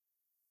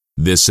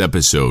This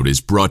episode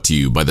is brought to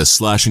you by the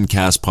Slash and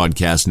Cast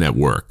Podcast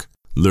Network.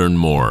 Learn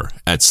more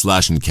at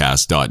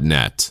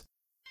slashandcast.net.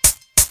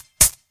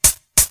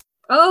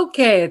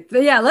 Okay,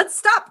 yeah, let's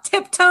stop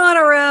tiptoeing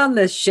around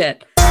this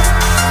shit.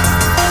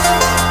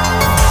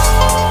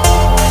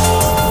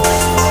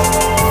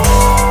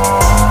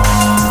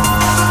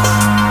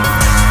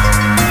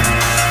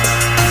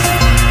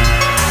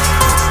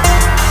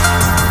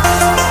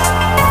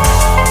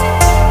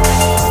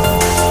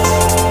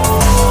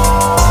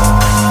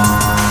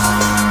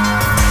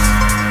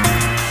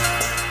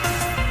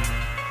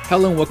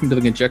 Hello and welcome to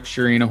the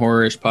Conjecturing a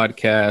Horror-ish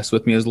podcast.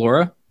 With me is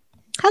Laura.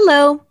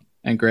 Hello.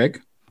 And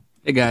Greg.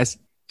 Hey guys.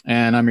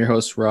 And I'm your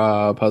host,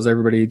 Rob. How's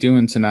everybody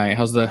doing tonight?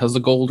 How's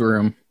the gold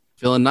room?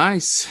 Feeling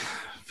nice.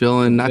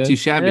 Feeling not too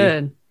shabby.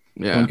 Good.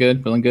 Yeah.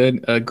 Feeling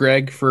good.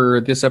 Greg,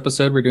 for this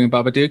episode, we're doing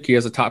Babadook. He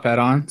has a top hat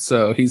on,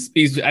 so he's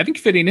I think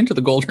fitting into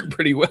the gold room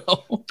pretty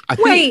well.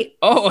 Wait.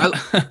 Laura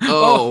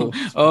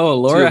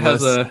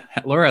has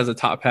a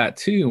top hat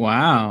too.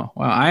 Wow.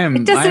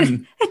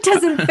 It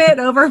doesn't fit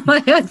over my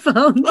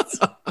headphones.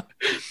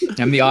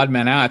 I'm the odd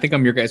man out. I think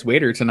I'm your guys'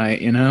 waiter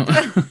tonight, you know.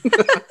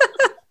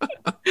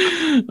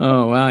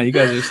 Oh wow, you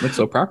guys just look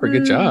so proper.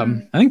 Good job.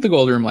 I think the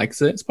gold room likes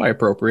it. It's probably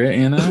appropriate,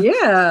 you know.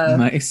 Yeah.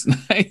 Nice.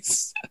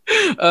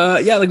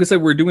 Yeah, like I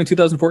said, we're doing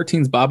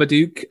 2014's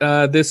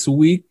Babadook this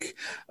week.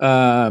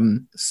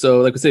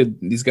 So like I said,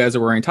 these guys are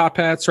wearing top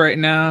hats right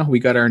now. We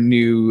got our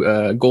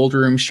new gold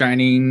room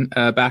shining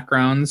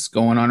backgrounds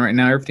going on right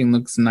now. Everything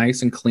looks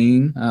nice and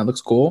clean.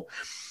 Looks cool.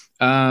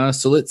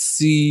 So let's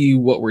see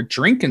what we're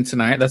drinking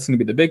tonight. That's going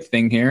to be the big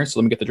thing here. So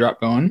let me get the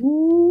drop going.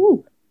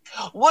 Ooh.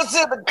 What's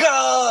in the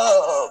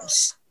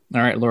cups?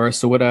 All right, Laura.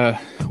 So what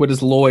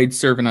is Lloyd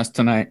serving us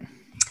tonight?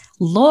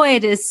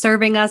 Lloyd is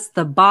serving us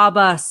the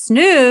Baba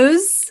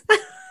Snooze.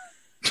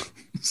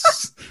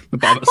 The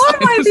Baba Why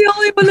am I the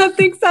only one that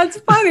thinks that's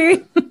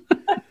funny?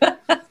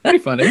 Pretty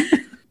funny.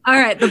 All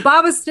right, the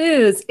Baba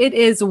Snooze. It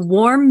is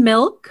warm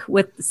milk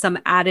with some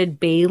added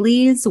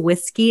Baileys,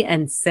 whiskey,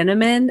 and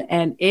cinnamon,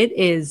 and it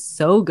is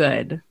so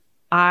good.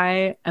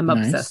 I am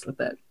obsessed with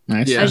it.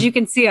 Nice. Yeah. As you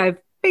can see, I've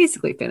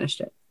basically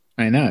finished it.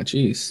 I know.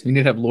 Jeez, we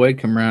need to have Lloyd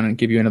come around and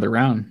give you another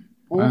round.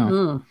 Wow.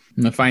 Mhm. I'm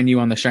gonna find you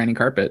on the shining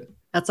carpet.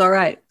 That's all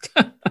right.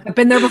 I've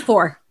been there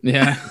before.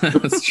 Yeah,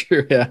 that's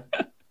true. Yeah.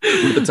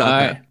 With the top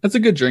hat. That's a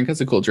good drink.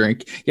 That's a cool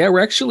drink. Yeah, we're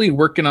actually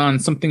working on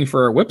something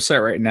for our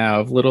website right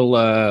now. A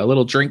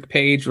little drink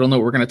page. We don't know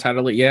what we're going to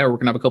title it yet. We're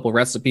going to have a couple of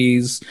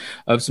recipes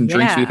of some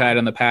drinks we've had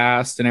in the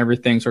past and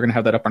everything. So we're going to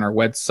have that up on our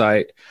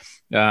website.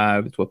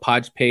 It's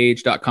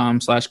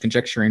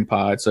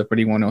podpage.com/conjecturingpod. So if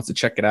anyone wants to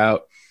check it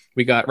out,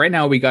 we got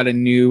a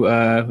new,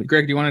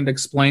 Greg, do you want to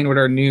explain what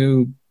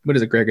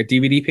is it, Greg? A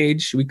DVD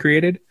page we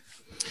created?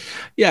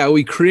 Yeah,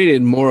 we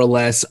created more or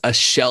less a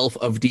shelf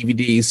of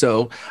DVDs.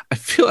 So I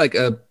feel like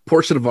a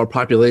portion of our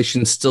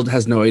population still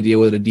has no idea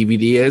what a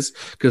DVD is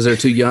because they're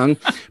too young.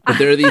 But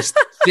there are these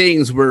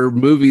things where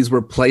movies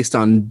were placed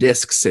on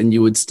discs and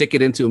you would stick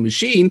it into a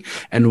machine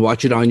and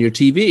watch it on your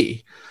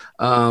TV.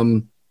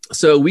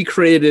 So we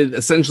created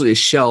essentially a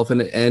shelf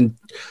and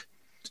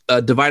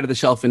divided the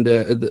shelf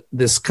into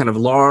this kind of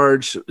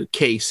large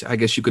case, I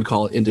guess you could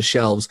call it, into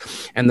shelves.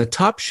 And the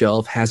top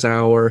shelf has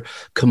our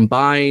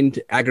combined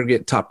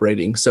aggregate top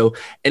rating. So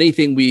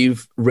anything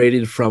we've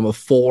rated from a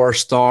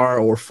 4-star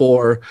or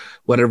 4,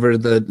 whatever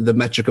the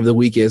metric of the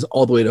week is,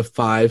 all the way to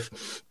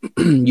 5,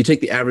 you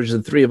take the average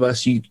of the three of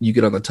us, you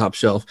get on the top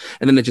shelf.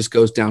 And then it just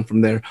goes down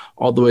from there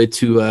all the way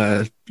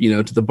to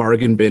to the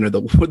bargain bin or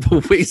the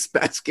waste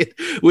basket,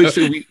 which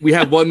we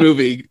have one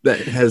movie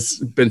that has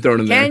been thrown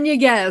in there. Can you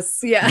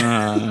guess?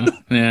 Yeah.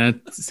 Yeah.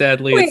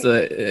 Sadly, Wait.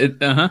 Well,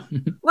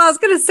 Well, I was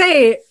going to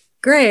say,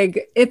 Greg,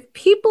 if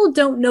people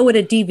don't know what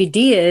a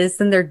DVD is,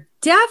 then they're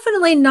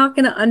definitely not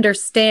going to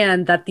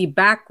understand that the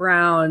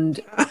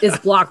background is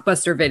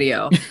Blockbuster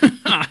Video.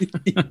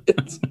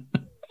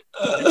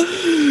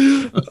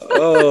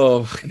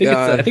 Oh,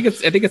 I think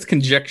it's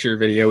conjecture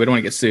video. We don't want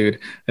to get sued.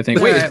 I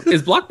think. Wait, Right.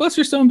 is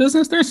Blockbuster still in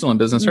business? They're still in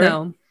business, right?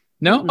 No.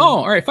 No? Oh,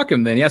 all right. Fuck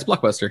him then. Yeah, it's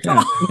Blockbuster.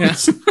 Yeah. Yeah.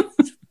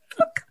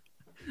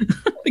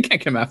 They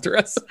can't come after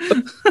us.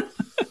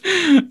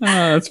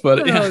 That's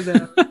funny. Oh,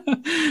 no.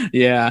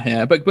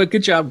 Yeah. But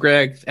good job,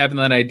 Greg, having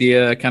that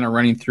idea, kind of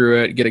running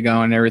through it, get it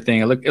going and everything.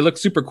 It looks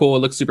super cool. It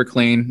looks super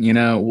clean. You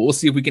know, we'll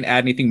see if we can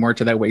add anything more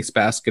to that waste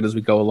basket as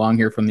we go along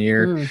here from the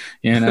year.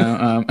 You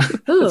know,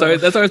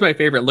 that's always my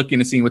favorite, looking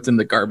to see what's in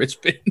the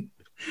garbage bin.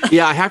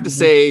 Yeah, I have to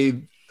say,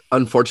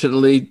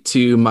 unfortunately,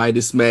 to my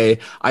dismay,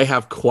 I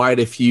have quite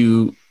a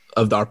few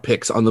of our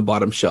picks on the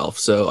bottom shelf.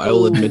 So I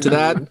will admit to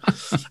that.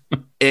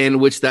 In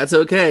which that's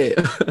okay.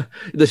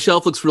 The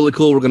shelf looks really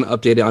cool. We're going to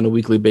update it on a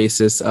weekly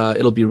basis.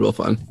 It'll be real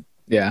fun.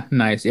 Yeah,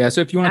 nice. Yeah,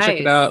 so if you want to check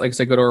it out, like I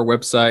said, go to our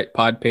website,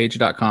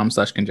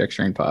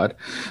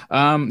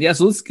 podpage.com/conjecturingpod.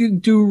 So let's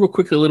do real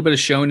quickly a little bit of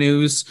show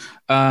news.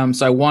 So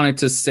I wanted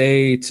to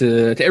say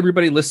to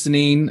everybody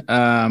listening,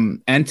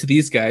 and to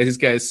these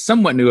guys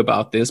somewhat knew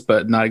about this,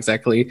 but not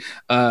exactly.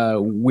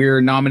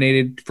 We're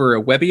nominated for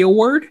a Webby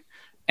Award.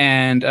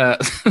 And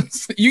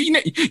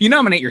you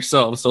nominate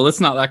yourself, so let's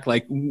not act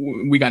like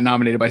we got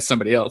nominated by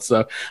somebody else.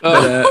 So,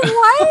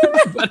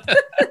 What? but,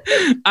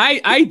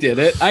 I did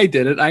it.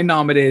 I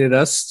nominated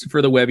us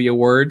for the Webby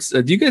Awards.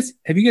 Have you guys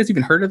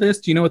even heard of this?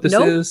 Do you know what this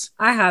Nope. is?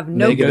 I have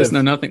no You guys clue.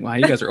 know nothing. Wow,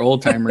 you guys are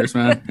old timers,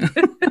 man.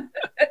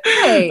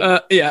 Hey.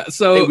 Yeah.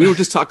 So Hey, we were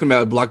just talking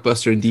about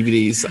Blockbuster and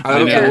DVDs. I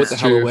don't know, know what it's the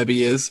hell true. a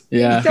Webby is.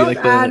 yeah, Don't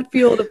add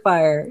fuel to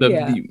fire.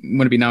 Yeah. you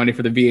want to be nominated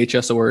for the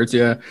VHS Awards,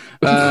 yeah.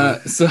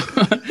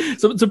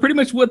 So pretty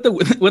much what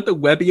the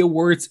Webby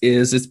Awards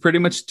is, it's pretty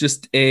much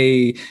just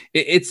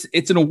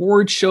it's an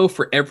award show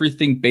for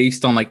everything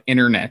based on like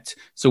internet.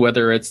 So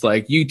whether it's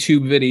like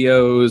YouTube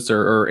videos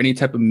or any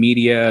type of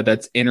media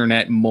that's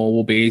internet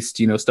mobile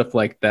based, stuff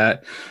like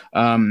that.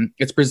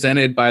 It's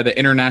presented by the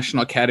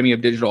International Academy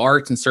of Digital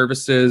Arts and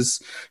Services.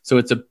 So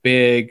it's a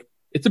big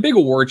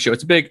award show.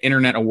 It's a big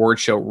internet award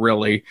show,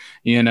 really.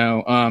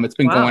 It's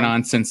been going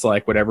on since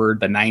like whatever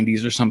the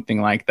 90s or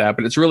something like that.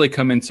 But it's really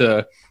come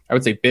into, I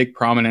would say, big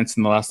prominence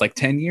in the last like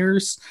 10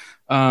 years.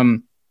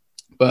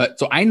 But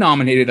so I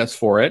nominated us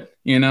for it.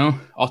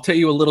 I'll tell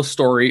you a little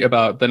story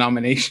about the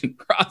nomination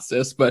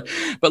process. But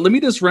let me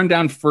just run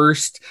down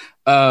first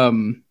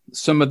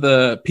some of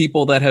the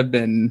people that have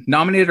been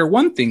nominated or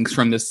won things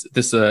from this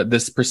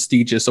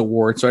prestigious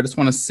award. So I just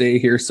want to say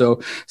here, so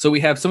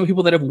we have some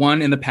people that have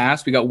won in the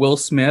past. We got Will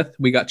Smith,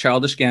 we got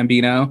Childish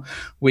Gambino,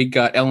 we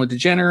got Ellen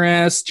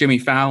DeGeneres, Jimmy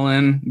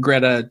Fallon,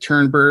 Greta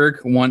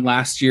Thunberg won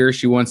last year.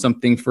 She won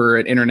something for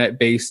an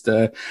internet-based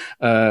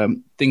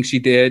thing she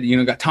did.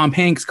 Got Tom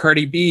Hanks,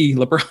 Cardi B,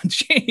 LeBron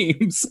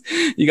James.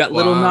 You got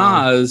Lil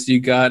Nas. You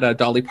got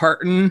Dolly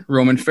Parton,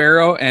 Roman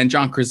Farrow, and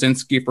John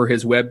Krasinski for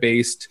his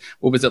web-based.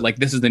 What was it like?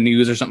 This is the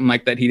news or something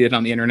like that he did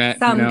on the internet.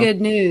 Some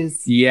good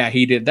news. Yeah,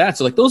 he did that.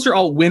 So like those are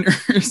all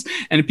winners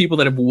and people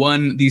that have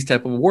won these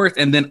type of awards.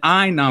 And then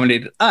I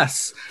nominated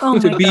us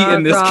to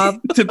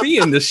be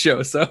in this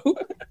show. So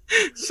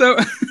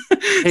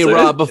hey,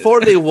 Rob,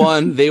 before they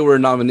won, they were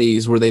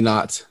nominees, were they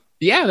not?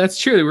 Yeah, that's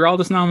true. We were all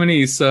just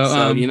nominees.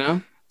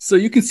 So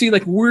you can see,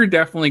 like, we're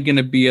definitely going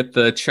to be at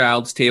the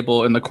child's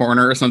table in the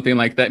corner or something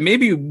like that.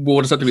 Maybe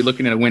we'll just have to be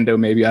looking at a window.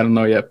 Maybe, I don't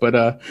know yet. But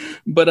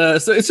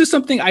so it's just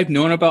something I've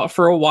known about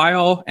for a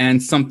while,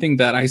 and something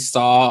that I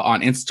saw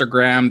on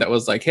Instagram that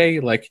was like, hey,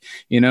 like,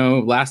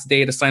 last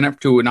day to sign up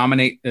to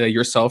nominate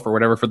yourself or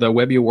whatever for the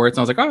Webby Awards.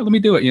 And I was like, oh, let me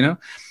do it.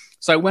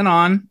 So I went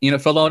on,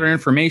 filled out our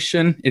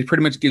information. It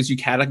pretty much gives you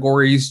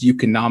categories you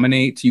can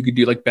nominate. You could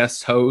do like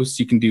best host,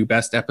 you can do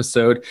best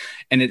episode,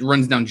 and it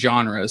runs down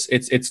genres.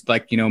 It's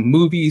like,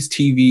 movies,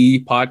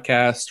 TV,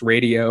 podcast,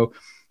 radio,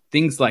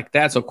 things like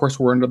that. So of course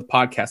we're under the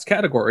podcast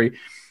category.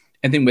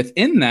 And then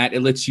within that,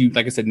 it lets you,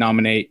 like I said,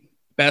 nominate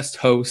best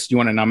host. You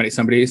want to nominate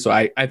somebody. So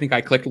I think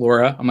I clicked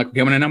Laura. I'm like, okay,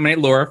 I'm going to nominate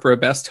Laura for a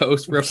best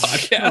host for a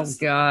podcast.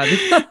 Oh God.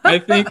 I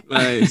think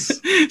nice.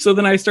 So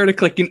then I started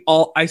clicking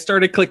all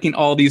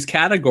these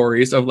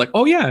categories of like,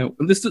 oh yeah, let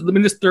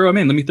me just throw them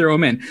in. Let me throw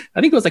them in.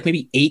 I think it was like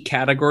maybe 8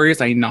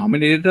 categories I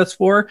nominated us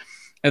for.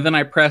 And then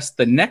I pressed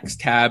the next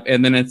tab,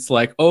 and then it's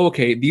like, oh,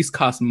 okay, these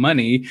cost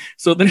money.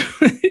 So then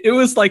it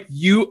was like,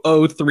 you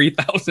owe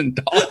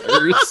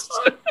 $3,000.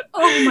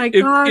 Oh my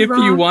God!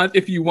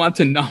 If you want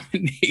to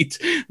nominate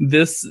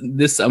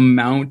this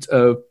amount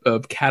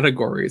of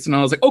categories. And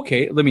I was like,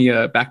 okay, let me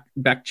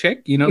back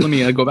check. Let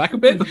me go back a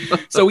bit.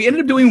 So we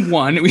ended up doing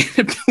one. We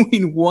ended up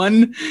doing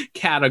one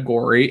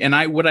category, and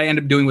what I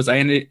ended up doing was I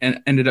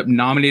ended up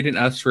nominating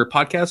us for a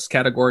podcast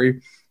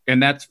category.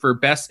 And that's for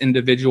best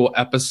individual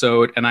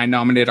episode. And I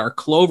nominated our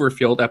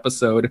Cloverfield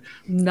episode.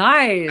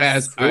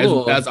 Nice.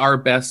 As our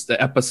best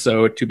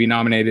episode to be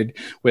nominated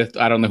with.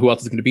 I don't know who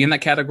else is going to be in that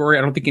category.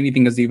 I don't think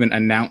anything is even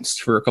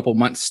announced for a couple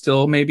months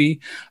still, maybe,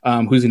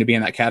 who's going to be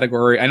in that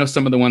category. I know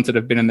some of the ones that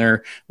have been in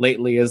there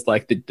lately is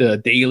like the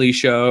Daily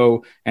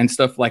Show and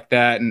stuff like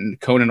that. And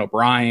Conan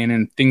O'Brien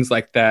and things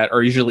like that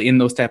are usually in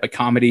those type of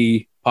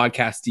comedy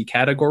podcasty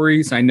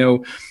categories. I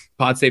know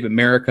Pod Save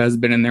America has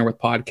been in there with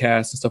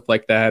podcasts and stuff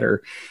like that,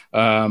 or,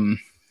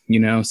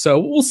 so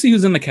we'll see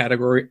who's in the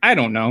category. I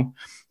don't know,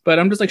 but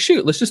I'm just like,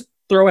 shoot, let's just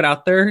throw it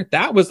out there.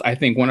 That was, I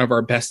think, one of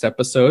our best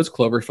episodes,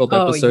 Cloverfield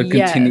episode,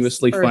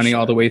 continuously funny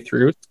all the way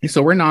through.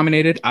 So we're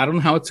nominated. I don't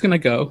know how it's going to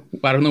go.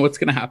 I don't know what's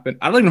going to happen.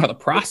 I don't even know how the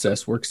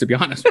process works, to be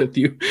honest with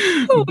you.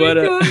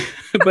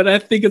 But I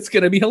think it's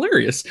going to be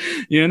hilarious,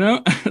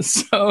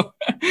 So,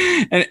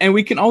 and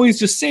we can always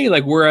just say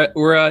like we're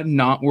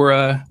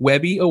a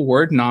Webby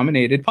Award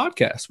nominated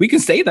podcast. We can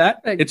say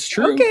that. It's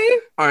true. Okay.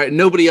 All right.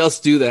 Nobody else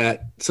do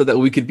that so that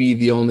we could be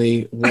the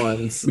only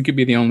ones. We could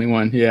be the only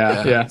one.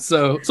 Yeah.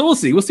 So we'll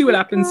see. We'll see what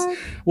happens.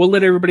 We'll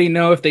let everybody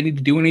know if they need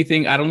to do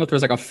anything. I don't know if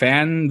there's like a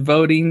fan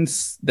voting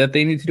that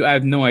they need to do. I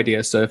have no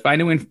idea. So if I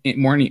know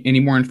any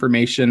more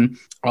information,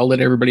 I'll let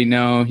everybody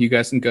know. You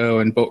guys can go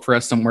and vote for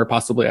us somewhere.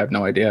 Possibly. I have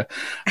no idea.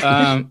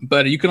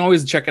 But you can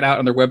always check it out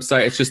on their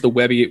website. It's just the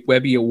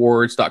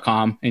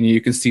webbyawards.com, and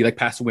you can see like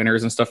past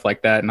winners and stuff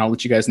like that. And I'll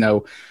let you guys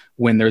know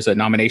when there's a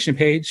nomination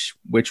page,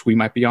 which we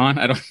might be on.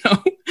 I don't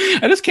know.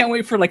 I just can't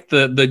wait for like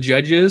the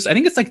judges. I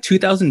think it's like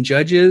 2,000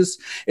 judges.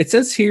 It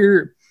says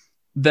here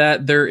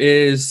that there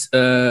is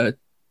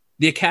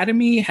The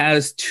Academy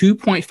has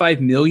 2.5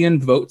 million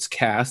votes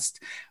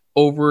cast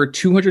over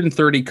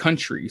 230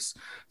 countries.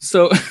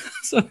 So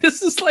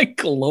this is like a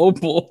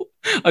global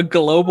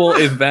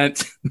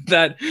event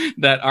that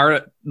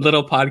our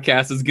little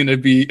podcast is going to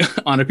be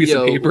on a piece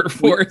of paper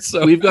for.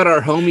 So we've got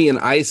our homie in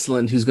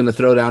Iceland who's going to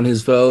throw down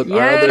his vote.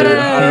 Yes.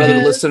 Our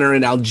other listener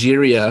in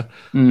Algeria,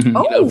 from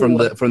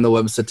the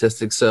web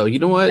statistics. So you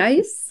know what?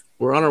 Nice.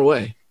 We're on our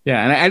way.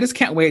 Yeah, and I just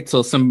can't wait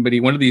till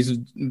one of these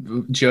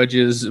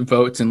judges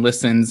votes and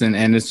listens, and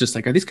it's just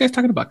like, are these guys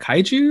talking about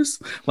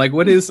kaijus? Like,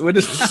 what is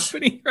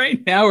happening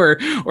right now?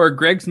 Or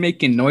Greg's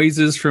making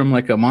noises from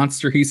like a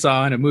monster he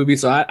saw in a movie.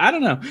 So I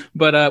don't know,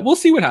 but we'll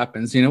see what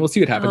happens. We'll see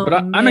what happens. But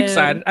I'm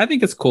excited. I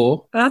think it's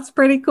cool. That's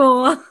pretty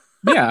cool.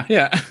 Yeah.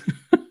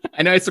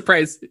 I know I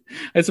surprised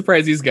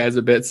these guys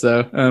a bit.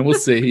 So we'll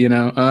see.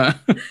 That's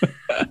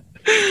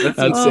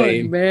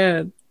insane. Oh,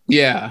 man.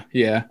 Yeah.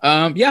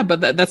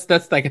 But that's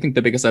like I think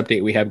the biggest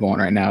update we have going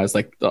right now is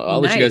like I'll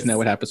let you guys know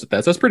what happens with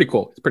that. So it's pretty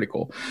cool.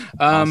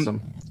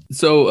 Awesome.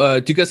 So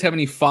do you guys have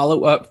any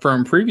follow up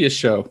from previous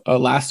show?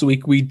 Last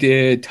week we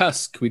did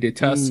Tusk. Did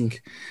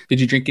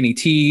you drink any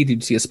tea? Did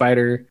you see a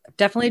spider?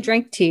 Definitely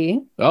drank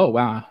tea. Oh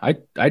wow,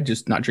 I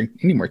just not drink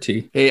any more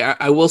tea. Hey,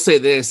 I will say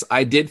this: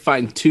 I did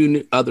find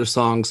two other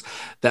songs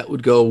that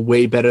would go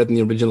way better than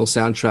the original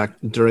soundtrack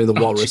during the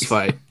walrus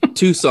fight.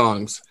 2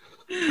 songs.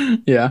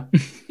 Yeah.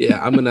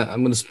 I'm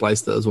gonna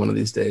splice those one of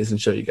these days and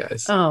show you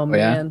guys. Oh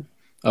man.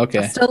 Yeah? Okay.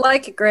 I still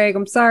like it, Greg.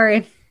 I'm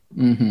sorry.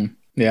 Mm-hmm.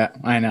 Yeah,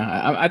 I know.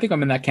 I think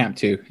I'm in that camp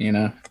too.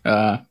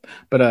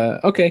 But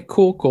okay,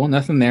 cool.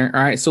 Nothing there.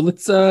 All right, so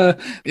let's so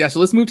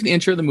let's move to the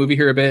intro of the movie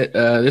here a bit.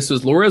 This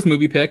was Laura's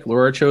movie pick.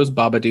 Laura chose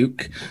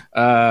Babadook.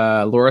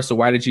 Laura, so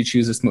why did you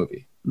choose this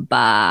movie?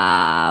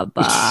 Babadook.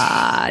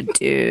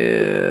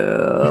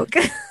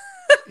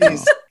 Oh,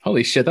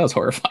 holy shit, that was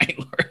horrifying,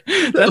 Laura.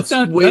 That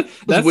sounded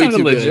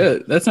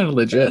legit. That sounded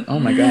legit. Oh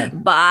my god.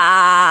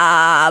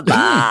 Babadook.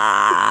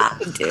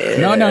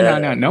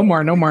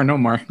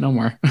 No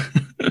more.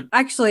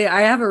 Actually,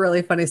 I have a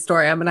really funny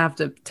story. I'm gonna have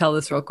to tell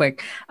this real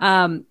quick.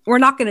 We're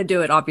not gonna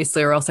do it,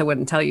 obviously, or else I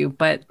wouldn't tell you.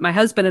 But my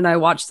husband and I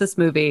watched this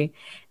movie,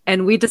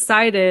 and we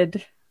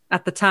decided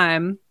at the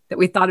time that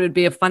we thought it would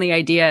be a funny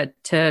idea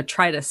to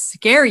try to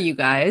scare you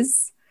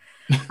guys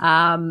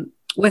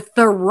with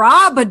the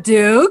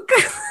Babadook.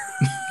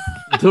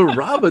 The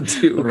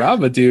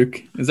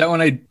Babadook. Is that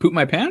when I poop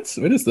my pants?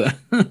 What is that?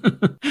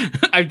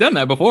 I've done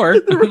that before.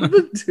 The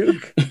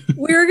Babadook.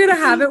 We were gonna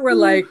have it where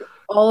like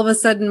all of a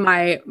sudden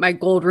my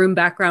gold room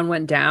background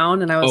went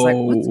down and I was like,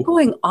 what's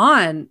going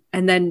on?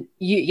 And then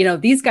you know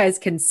these guys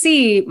can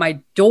see my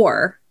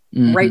door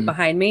right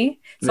behind me.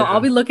 So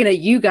I'll be looking at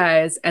you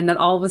guys, and then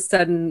all of a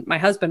sudden my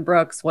husband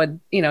Brooks would,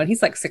 and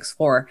he's like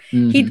 6'4".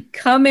 He'd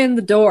come in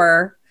the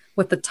door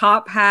with the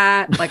top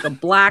hat, like a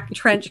black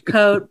trench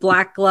coat,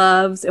 black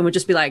gloves, and would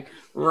just be like,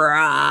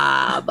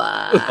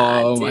 Babadook.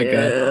 Oh my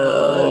god.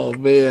 Oh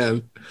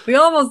man. We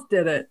almost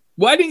did it.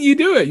 Why didn't you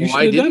do it? You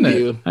should have done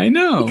it. I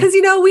know. Because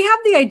we have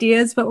the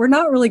ideas, but we're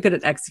not really good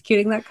at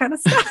executing that kind of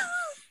stuff.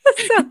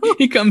 So.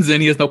 He comes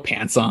in, he has no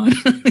pants on.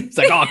 He's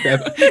like, oh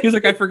crap. He's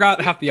like, I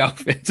forgot half the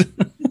outfit.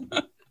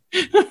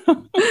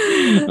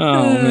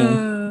 Oh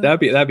man.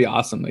 That'd be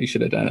awesome. You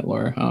should have done it,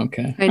 Laura.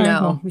 Okay. I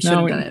know. We should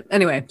have done it.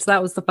 Anyway, so that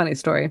was the funny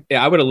story.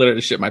 Yeah, I would have literally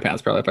shit my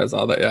pants probably if I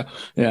saw that. Yeah,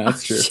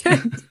 that's true. No,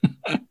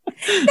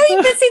 see,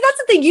 that's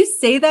the thing. You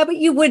say that, but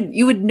you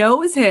would know it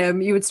was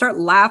him. You would start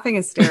laughing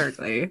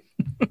hysterically.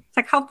 It's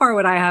like, how far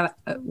would I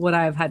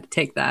have had to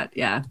take that?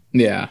 Yeah.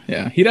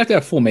 Yeah. He'd have to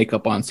have full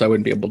makeup on, so I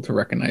wouldn't be able to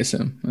recognize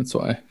him. That's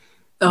why.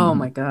 Oh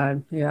my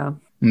god. Yeah.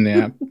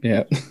 Yeah.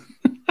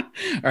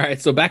 All right,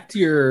 so back to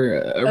your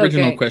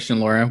original question,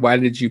 Laura. Why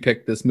did you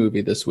pick this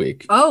movie this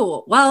week?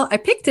 Oh, well, I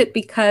picked it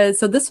because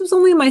this was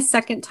only my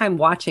second time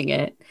watching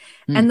it.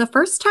 And the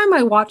first time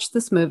I watched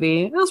this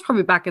movie, it was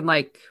probably back in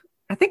I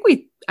think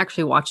we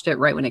actually watched it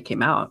right when it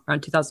came out,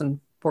 around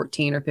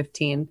 2014 or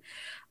 15.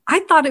 I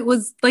thought it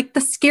was like the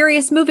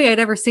scariest movie I'd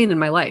ever seen in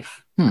my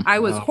life. I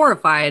was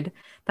horrified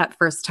that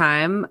first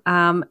time.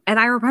 And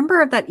I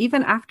remember that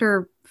even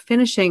after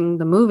finishing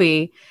the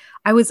movie,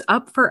 I was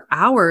up for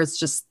hours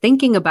just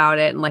thinking about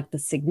it and like the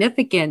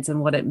significance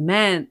and what it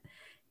meant.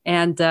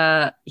 And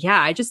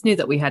I just knew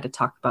that we had to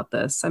talk about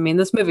this. I mean,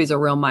 this movie's a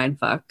real mind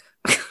fuck.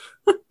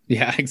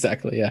 Yeah,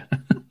 exactly. Yeah.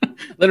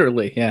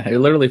 Literally. Yeah. It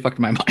literally fucked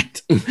my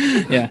mind.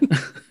 Yeah.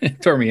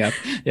 It tore me up.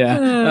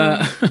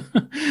 Yeah.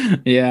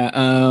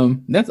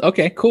 That's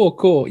okay.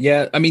 Cool.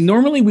 Yeah. I mean,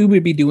 normally we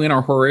would be doing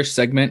our horror-ish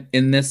segment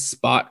in this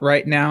spot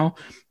right now.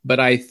 But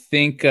I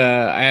think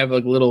I have a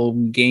little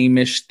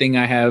game-ish thing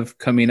I have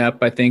coming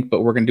up, I think,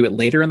 but we're going to do it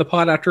later in the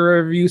pod after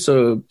our review.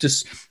 So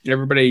just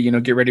everybody,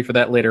 get ready for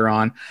that later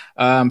on.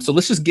 So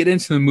let's just get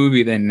into the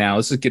movie then now.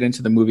 Let's just get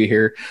into the movie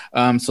here.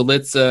 So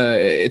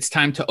it's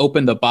time to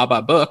open the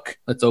Babadook.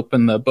 Let's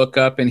open the book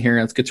up in here.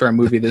 Let's get to our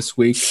movie this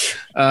week.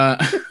 So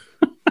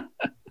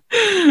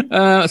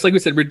like we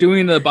said, we're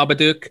doing the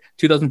Babadook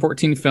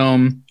 2014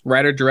 film,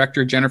 writer,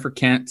 director, Jennifer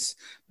Kent.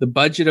 The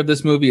budget of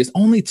this movie is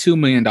only $2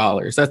 million.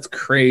 That's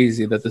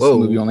crazy that this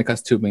movie only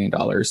cost $2 million.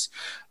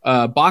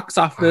 Box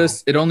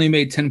office, it only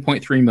made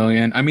 10.3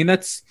 million. I mean,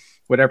 that's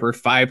whatever,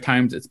 5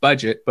 times its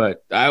budget,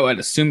 but I would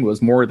assume it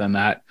was more than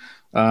that.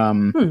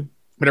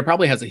 But it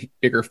probably has a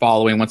bigger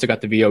following once it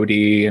got the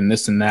VOD and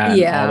this and that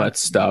and all that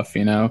stuff,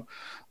 you know.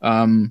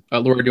 Laura,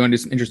 do you want to do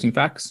some interesting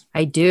facts?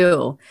 I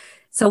do.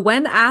 So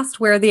when asked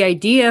where the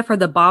idea for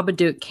the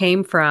Babadook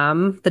came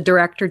from, the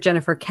director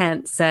Jennifer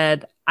Kent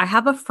said, "I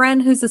have a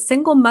friend who's a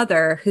single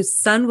mother whose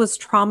son was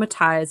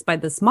traumatized by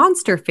this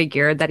monster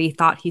figure that he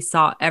thought he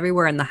saw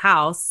everywhere in the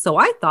house. So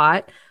I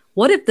thought,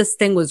 what if this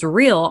thing was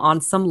real on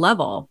some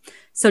level?"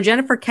 So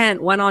Jennifer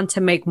Kent went on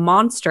to make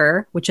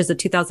Monster, which is a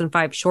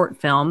 2005 short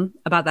film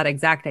about that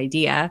exact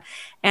idea.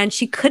 And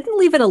she couldn't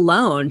leave it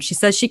alone. She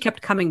says she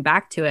kept coming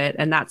back to it.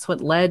 And that's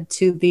what led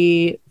to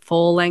the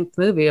full-length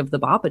movie of the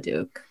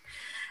Babadook.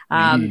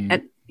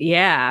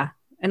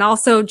 And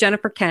also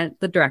Jennifer Kent,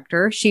 the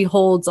director, she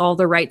holds all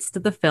the rights to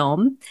the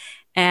film.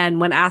 And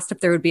when asked if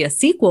there would be a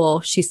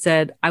sequel, she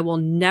said, "I will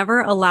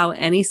never allow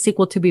any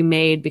sequel to be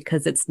made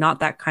because it's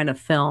not that kind of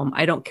film.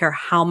 I don't care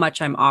how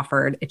much I'm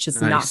offered. It's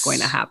just not going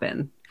to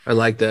happen." I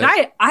like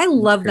that. I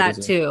love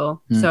that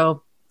too.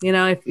 So, you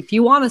know, if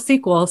you want a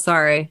sequel,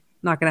 sorry,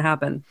 not going to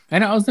happen. I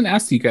know I was going to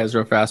ask you guys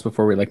real fast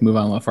before we like move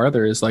on a little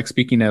farther is like,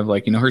 speaking of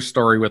like, you know, her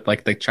story with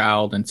like the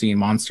child and seeing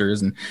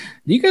monsters, and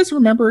do you guys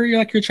remember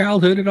like your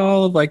childhood at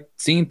all of like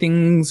seeing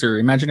things or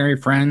imaginary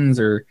friends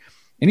or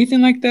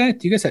anything like that?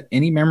 Do you guys have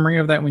any memory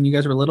of that when you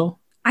guys were little?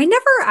 I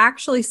never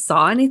actually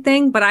saw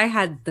anything, but I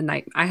had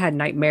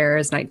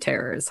nightmares, night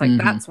terrors. Like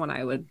that's when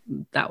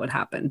that would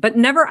happen. But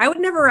I would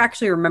never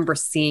actually remember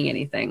seeing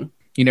anything.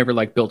 You never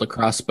like built a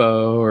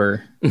crossbow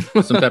or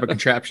some type of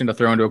contraption to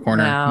throw into a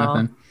corner? No.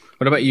 Nothing.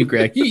 What about you,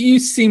 Greg? You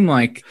seem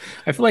like,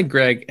 I feel like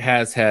Greg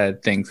has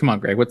had things. Come on,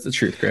 Greg. What's the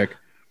truth, Greg?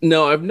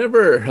 No, I've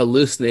never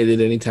hallucinated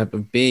any type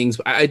of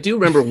beings. I do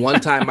remember one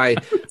time I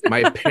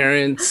ran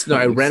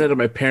out of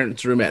my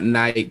parents' room at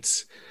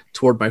night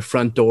toward my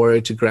front door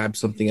to grab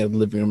something out of the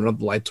living room, and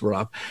the lights were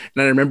off.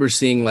 And I remember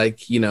seeing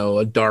like, you know,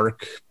 a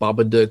dark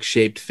Babadook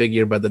shaped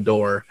figure by the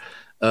door.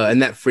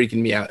 And that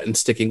freaking me out and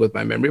sticking with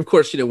my memory. Of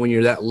course, you know, when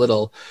you're that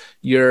little,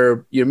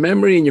 your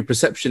memory and your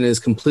perception is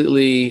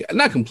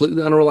not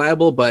completely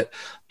unreliable, but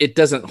it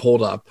doesn't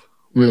hold up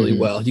really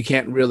well. You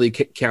can't really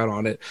count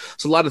on it.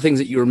 So a lot of things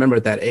that you remember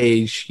at that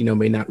age, you know,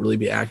 may not really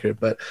be accurate.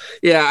 But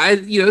yeah,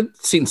 I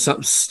seen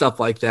some stuff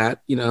like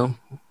that, you know.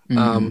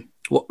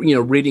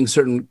 Reading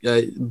certain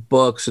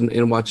books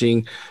and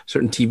watching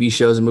certain TV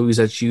shows and movies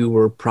that you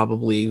were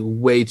probably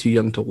way too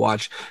young to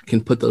watch can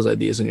put those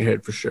ideas in your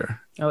head for sure.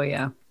 Oh,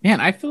 yeah. Man,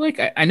 I feel like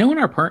I know in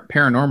our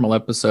paranormal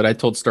episode, I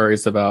told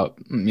stories about,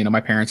 you know,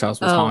 my parents'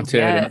 house was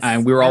haunted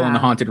and we were all in the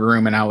haunted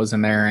room and I was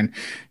in there and,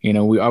 you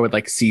know, I would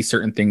like see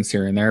certain things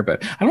here and there.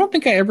 But I don't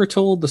think I ever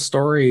told the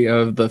story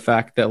of the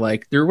fact that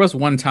like there was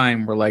one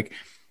time where like,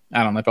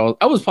 I don't know if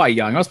I was probably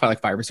young. I was probably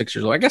like 5 or 6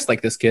 years old. I guess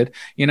like this kid,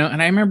 you know,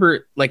 and I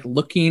remember like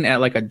looking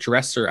at like a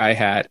dresser I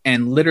had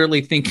and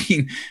literally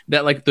thinking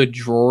that like the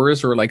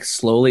drawers were like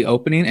slowly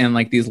opening and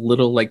like these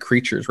little like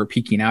creatures were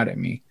peeking out at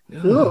me.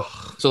 Ugh.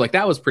 So like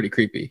that was pretty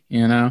creepy,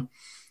 you know,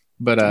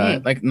 but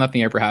like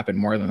nothing ever happened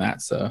more than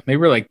that. So maybe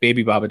we're like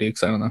baby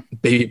Babadooks. I don't know.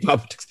 Baby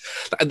Babadooks.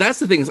 That's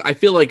the thing is I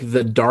feel like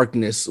the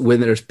darkness when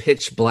there's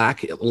pitch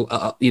black,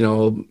 you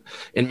know,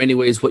 in many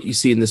ways what you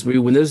see in this movie,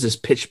 when there's this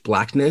pitch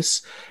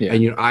blackness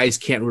and your eyes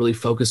can't really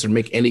focus or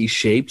make any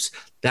shapes,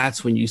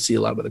 that's when you see a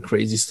lot of the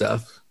crazy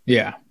stuff.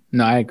 Yeah.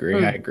 No, I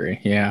agree. I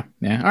agree. Yeah.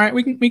 All right.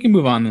 We can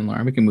move on then,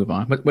 Laura. We can move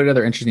on. What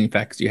other interesting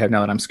facts do you have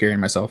now that I'm scaring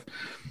myself?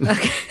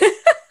 Okay.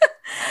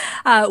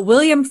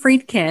 William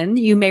Friedkin,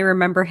 you may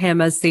remember him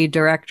as the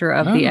director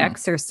of The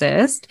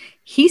Exorcist.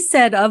 He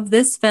said of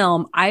this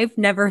film, "I've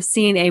never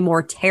seen a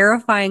more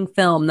terrifying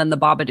film than The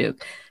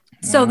Babadook."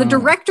 So the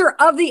director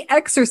of The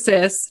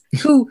Exorcist,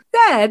 who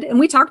said, and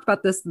we talked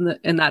about this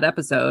in that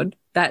episode,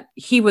 that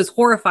he was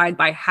horrified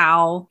by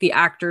how the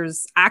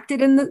actors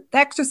acted in The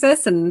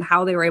Exorcist and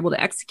how they were able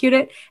to execute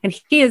it. And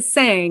he is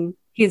saying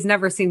he has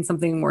never seen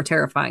something more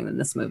terrifying than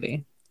this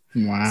movie.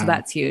 Wow. So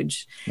that's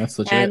huge. That's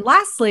legit. And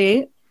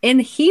lastly, in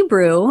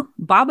Hebrew,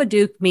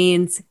 Babadook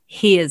means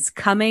he is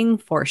coming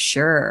for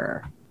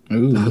sure.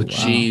 Ooh, oh,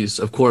 jeez.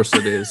 Wow. Of course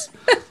it is.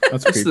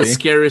 That's the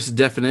scariest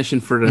definition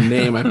for a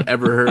name I've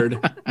ever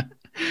heard.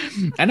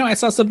 I know I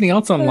saw something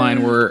else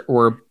online where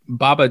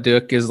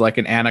Babadook is like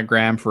an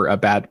anagram for a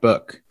bad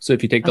book. So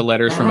if you take the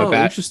letters from a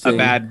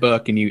bad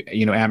book and you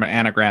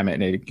anagram it,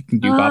 and you can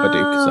do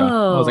Babadook. So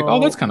I was like,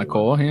 oh, that's kind of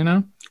cool, you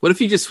know? What if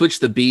you just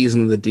switch the B's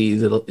and the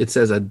D's? It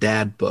says a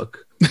dad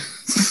book.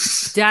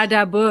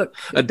 Dada book.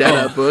 A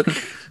dada book.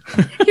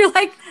 You're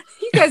like,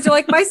 you guys are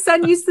like, my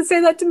son used to say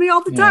that to me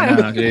all the time.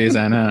 Jeez,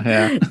 I know.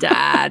 Yeah.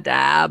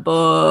 Dada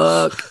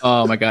book.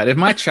 Oh my God. If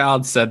my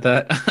child said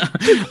that,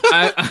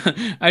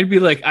 I'd be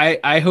like,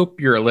 I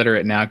hope you're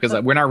illiterate now because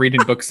we're not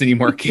reading books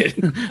anymore, kid.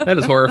 That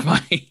is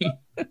horrifying.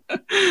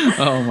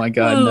 Oh my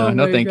God.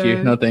 No, thank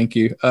you. No, thank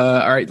you. All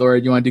right,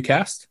 Laura, do you want to do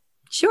cast?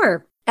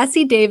 Sure.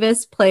 Essie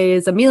Davis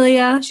plays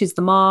Amelia. She's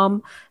the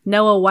mom.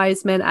 Noah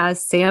Wiseman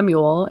as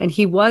Samuel. And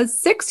he was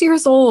 6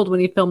 years old when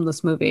he filmed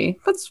this movie.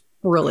 That's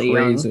really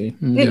Crazy.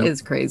 young. It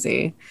is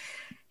crazy.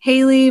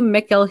 Haley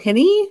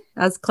McElhinney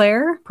as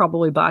Claire.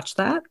 Probably botched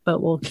that,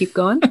 but we'll keep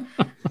going.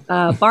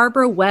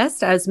 Barbara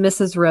West as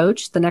Mrs.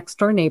 Roach, the next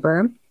door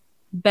neighbor.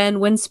 Ben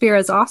Winspear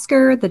as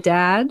Oscar, the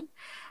dad.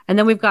 And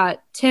then we've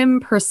got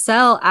Tim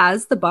Purcell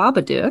as the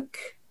Babadook.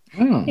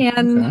 Oh,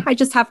 and okay. I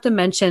just have to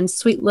mention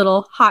sweet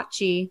little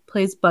Hachi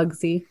plays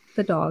Bugsy,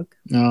 the dog.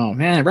 Oh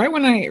man! Right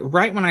when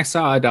I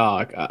saw a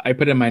dog, I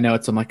put in my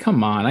notes. I'm like,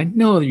 come on! I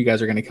know you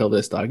guys are gonna kill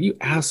this dog, you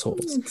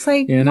assholes. It's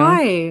like, you know?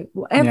 why?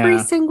 Every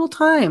single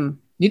time.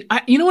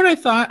 You know what I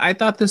thought? I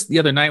thought this the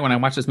other night when I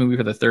watched this movie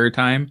for the third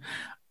time.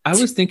 I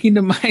was thinking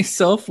to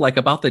myself like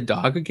about the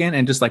dog again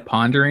and just like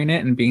pondering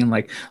it and being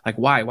like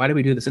why did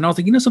we do this? And I was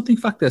like, you know something,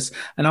 fuck this.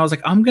 And I was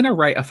like, I'm gonna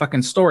write a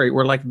fucking story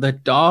where like the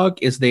dog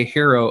is the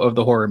hero of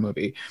the horror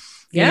movie.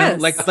 Yes.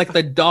 Like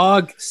the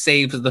dog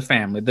saves the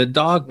family. The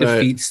dog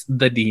defeats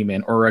the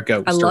demon or a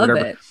ghost I or love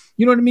whatever. it.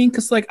 You know what I mean?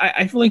 Because like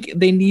I feel like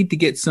they need to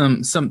get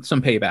some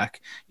payback.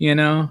 You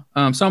know.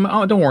 So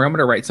don't worry, I'm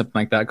gonna write something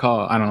like that.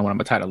 I don't know what I'm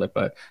gonna title it,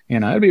 but you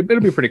know, it'll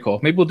be pretty cool.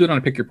 Maybe we'll do it on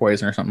a Pick Your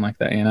Poison or something like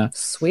that. You know.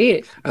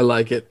 Sweet. I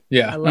like it.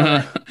 Yeah. I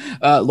love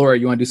it. Laura,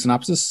 you want to do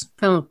synopsis?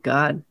 Oh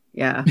God.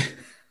 Yeah.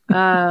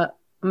 I'm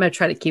gonna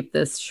try to keep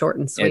this short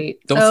and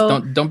sweet. Yeah,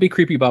 don't be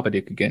creepy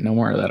Babadook again. No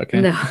more of that,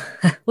 okay? No.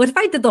 What if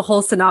I did the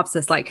whole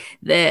synopsis like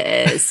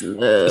this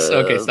movie?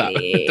 Okay, stop.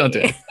 Don't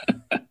do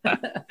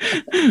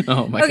it.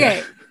 Oh my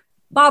God.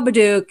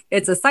 Babadook,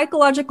 it's a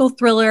psychological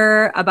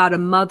thriller about a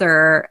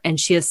mother, and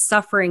she is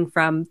suffering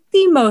from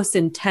the most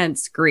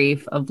intense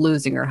grief of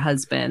losing her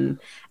husband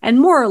and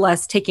more or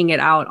less taking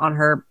it out on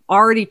her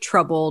already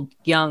troubled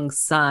young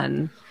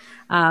son.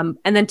 And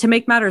then to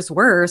make matters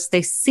worse,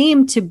 they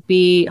seem to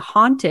be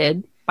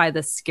haunted by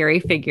this scary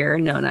figure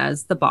known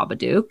as the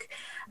Babadook.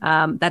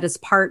 That is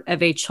part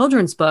of a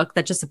children's book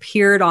that just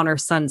appeared on her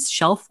son's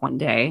shelf one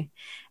day.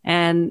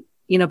 And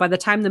you know, by the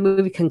time the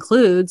movie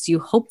concludes, you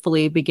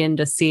hopefully begin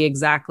to see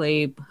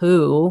exactly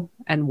who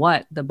and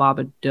what the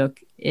Babadook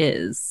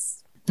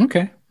is.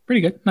 Okay.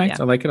 Pretty good. Nice.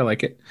 Yeah. I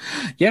like it.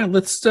 Yeah.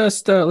 Let's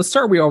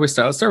start. We always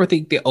start. Let's start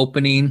with the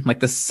opening,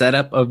 like the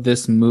setup of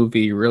this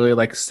movie, really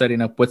like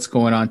setting up what's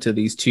going on to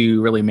these two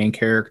really main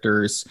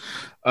characters.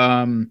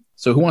 So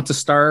who wants to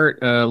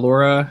start?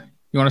 Laura,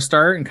 you want to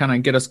start and kind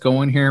of get us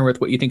going here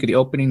with what you think of the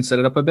opening, set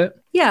it up a bit?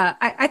 Yeah,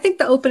 I think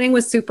the opening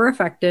was super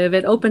effective.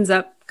 It opens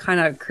up kind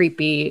of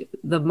creepy.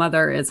 The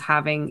mother is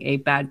having a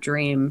bad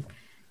dream.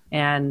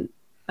 And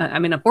I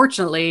mean,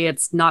 unfortunately,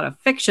 it's not a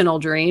fictional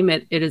dream.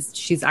 It is,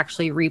 she's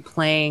actually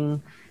replaying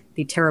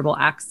the terrible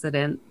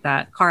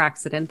car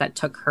accident that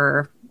took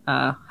her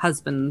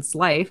husband's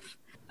life.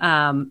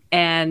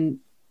 And,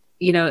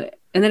 you know,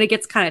 and then it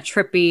gets kind of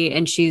trippy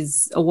and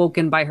she's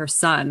awoken by her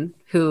son,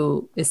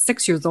 who is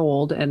 6 years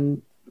old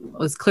and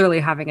was clearly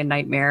having a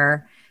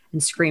nightmare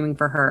and screaming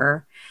for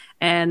her.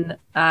 And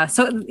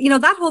so, you know,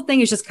 that whole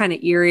thing is just kind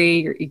of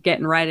eerie. You're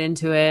getting right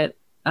into it.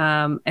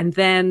 And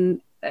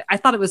then I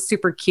thought it was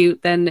super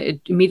cute. Then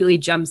it immediately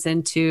jumps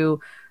into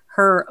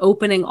her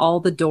opening all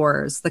the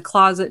doors, the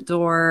closet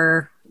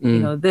door, you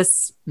know,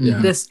 this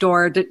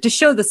door to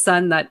show the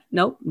son that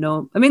no.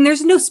 I mean,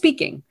 there's no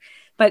speaking.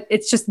 But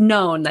it's just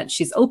known that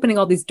she's opening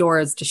all these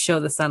doors to show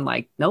the son,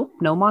 like, nope,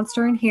 no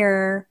monster in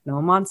here,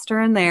 no monster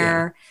in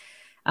there.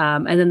 Yeah.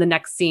 And then the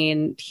next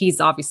scene,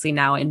 he's obviously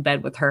now in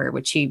bed with her,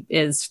 which he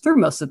is through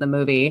most of the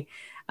movie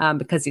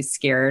because he's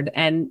scared.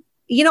 And,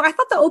 you know, I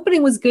thought the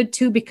opening was good,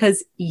 too,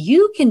 because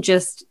you can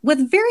just,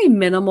 with very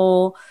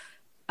minimal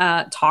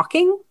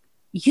talking,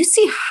 you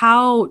see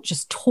how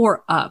just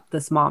tore up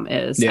this mom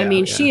is. Yeah, I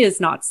mean, she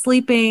is not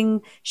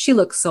sleeping. She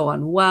looks so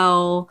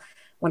unwell.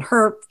 When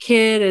her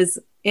kid is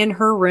in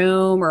her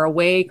room or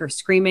awake or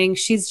screaming,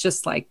 she's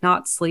just like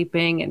not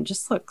sleeping and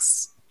just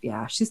looks,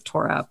 she's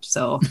tore up.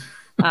 So,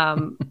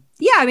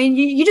 I mean,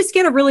 you just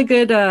get a really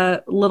good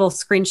little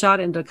screenshot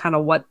into kind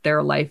of what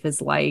their life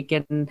is like.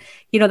 And,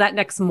 you know, that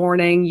next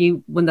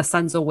morning, when the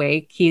son's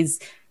awake, he's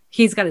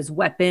got his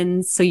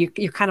weapons. So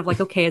you're kind of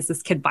like, okay, is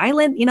this kid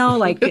violent? You know,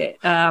 like,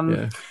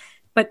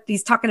 but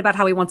he's talking about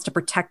how he wants to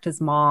protect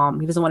his mom.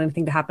 He doesn't want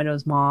anything to happen to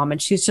his mom.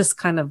 And she's just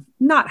kind of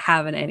not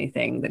having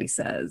anything that he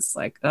says.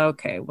 Like,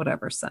 okay,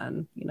 whatever,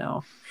 son, you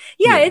know.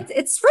 Yeah.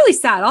 It's really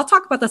sad. I'll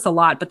talk about this a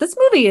lot, but this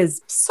movie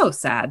is so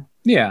sad.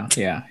 Yeah.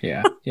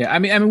 I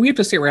mean, we have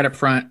to say right up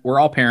front, we're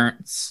all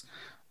parents.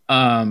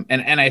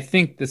 And I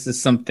think this is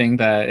something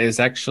that is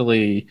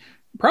actually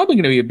probably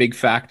going to be a big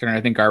factor. And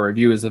I think our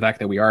review is the fact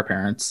that we are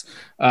parents,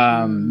 you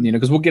know,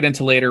 because we'll get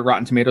into later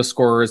Rotten Tomato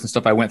scores and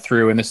stuff I went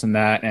through and this and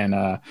that. And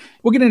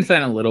we'll get into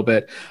that in a little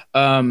bit.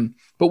 But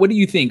what do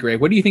you think, Greg?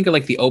 What do you think of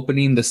like the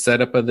opening, the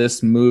setup of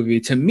this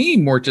movie? To me,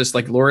 more just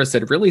like Laura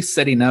said, really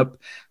setting up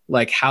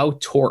like how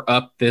tore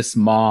up this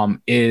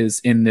mom is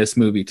in this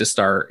movie to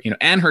start,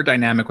 and her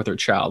dynamic with her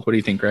child. What do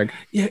you think, Greg?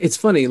 Yeah, it's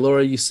funny,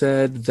 Laura. You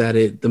said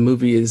that the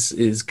movie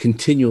is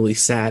continually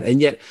sad, and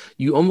yet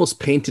you almost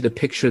painted a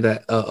picture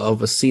that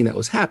of a scene that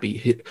was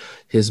happy.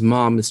 His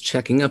mom is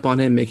checking up on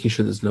him, making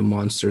sure there's no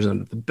monsters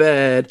under the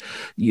bed,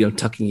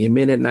 tucking him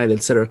in at night,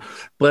 etc.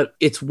 But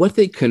it's what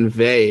they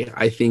convey,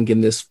 I think,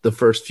 in the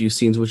first few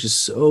scenes, which is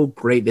so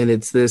great, and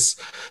it's this.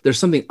 There's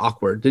something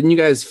awkward. Didn't you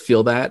guys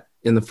feel that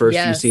in the first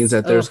few scenes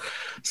that there's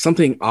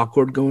something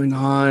awkward going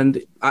on?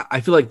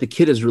 I feel like the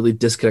kid is really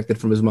disconnected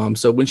from his mom.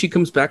 So when she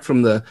comes back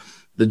from the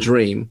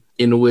dream,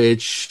 in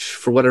which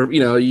for whatever,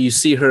 you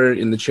see her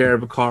in the chair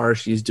of a car,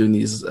 she's doing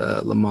these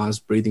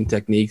Lamaze breathing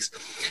techniques,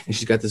 and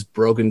she's got this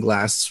broken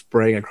glass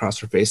spraying across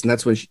her face, and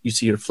that's when you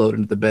see her float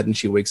into the bed and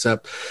she wakes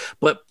up.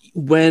 But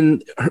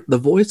when the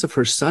voice of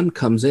her son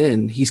comes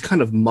in, he's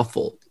kind of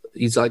muffled.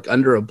 He's like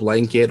under a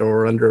blanket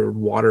or under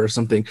water or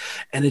something.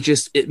 And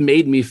it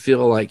made me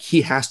feel like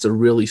he has to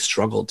really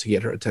struggle to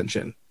get her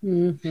attention.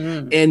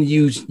 Mm-hmm. And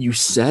you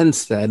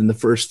sense that in the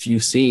first few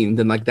scenes.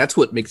 And like, that's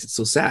what makes it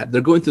so sad.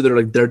 They're going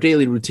through their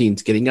daily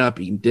routines, getting up,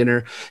 eating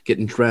dinner,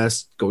 getting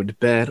dressed, going to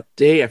bed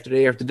day after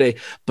day after day.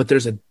 But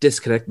there's a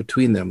disconnect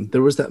between them.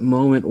 There was that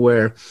moment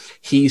where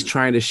he's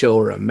trying to show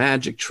her a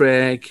magic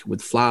trick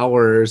with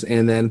flowers.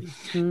 And then,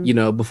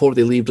 before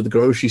they leave to the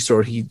grocery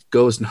store, he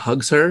goes and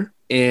hugs her.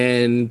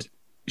 And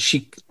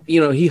she,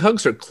 he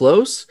hugs her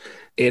close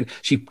and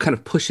she kind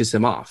of pushes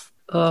him off.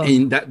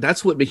 And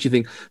that's what makes you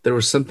think there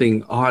was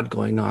something odd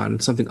going on,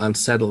 something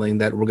unsettling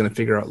that we're going to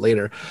figure out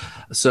later.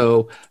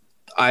 So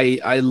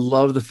I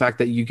love the fact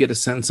that you get a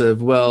sense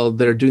of, well,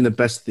 they're doing the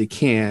best they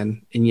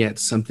can, and yet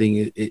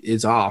something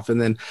is off.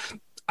 And then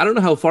I don't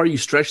know how far you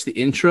stretch the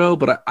intro,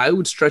 but I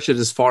would stretch it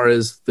as far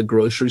as the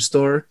grocery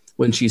store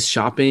when she's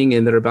shopping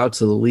and they're about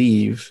to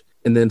leave.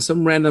 And then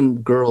some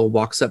random girl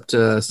walks up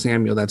to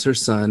Samuel, that's her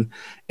son,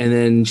 and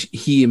then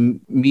he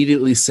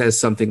immediately says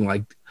something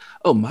like,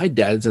 "Oh, my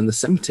dad's in the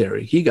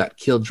cemetery. He got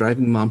killed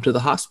driving mom to the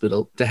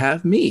hospital to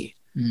have me."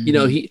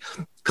 Mm-hmm. He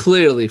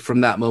clearly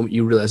from that moment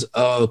you realize,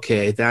 oh,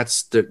 okay,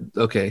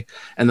 okay.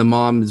 And the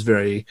mom is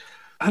very,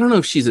 I don't know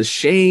if she's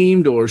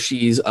ashamed or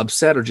she's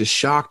upset or just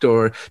shocked,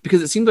 or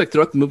because it seems like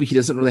throughout the movie he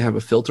doesn't really have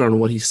a filter on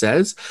what he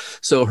says.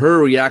 So her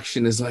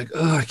reaction is like,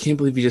 "Oh, I can't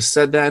believe you just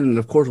said that." And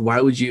of course,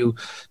 why would you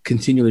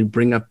continually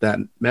bring up that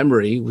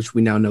memory, which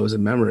we now know is a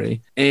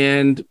memory?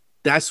 And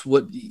that's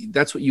what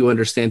you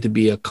understand to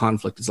be a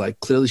conflict. It's like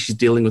clearly she's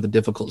dealing with a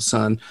difficult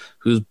son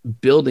who's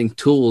building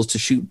tools to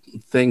shoot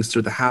things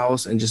through the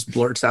house and just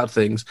blurts out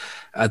things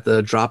at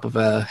the drop of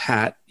a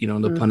hat,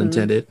 no pun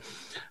intended.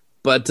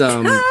 But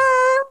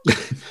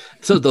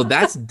so though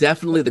that's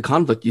definitely the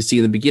conflict you see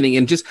in the beginning.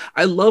 And just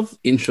I love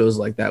intros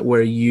like that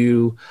where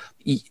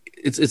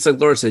it's like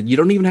Laura said, you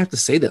don't even have to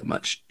say that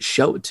much.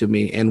 Show it to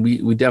me, and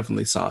we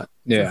definitely saw it.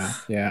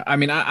 Yeah. I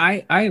mean,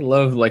 I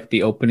love like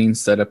the opening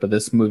setup of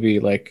this movie.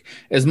 Like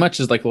as much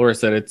as like Laura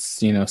said,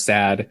 it's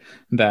sad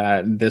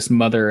that this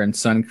mother and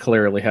son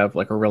clearly have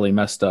like a really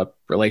messed up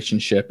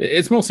relationship.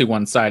 It's mostly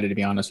one-sided, to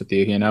be honest with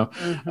you.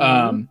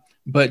 Mm-hmm.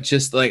 But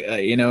just like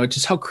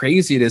just how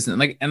crazy it is, and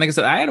like I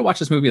said, I had to watch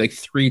this movie like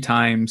 3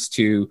 times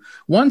to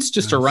run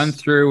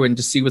through and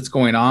just see what's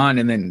going on,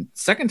 and then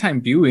second time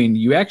viewing,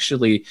 you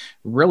actually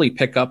really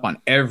pick up on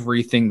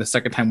everything the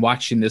second time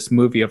watching this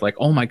movie of like,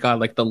 oh my god,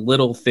 like the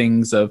little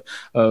things of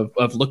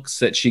looks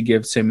that she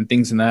gives him and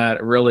things in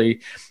that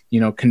really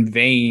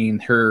conveying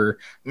her.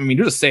 I mean,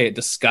 you just say it,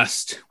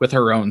 disgust with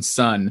her own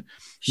son.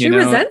 She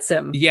resents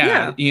him.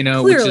 Yeah,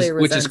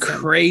 which is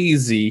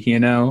crazy,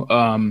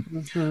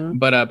 Mm-hmm.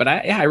 But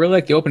I really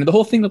like the opening. The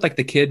whole thing with like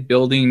the kid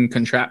building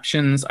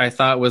contraptions, I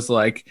thought was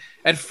like,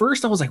 at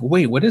first I was like,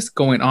 wait, what is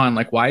going on?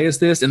 Like, why is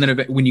this? And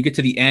then when you get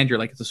to the end, you're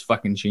like, this is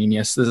fucking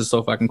genius. This is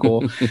so fucking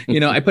cool.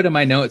 I put in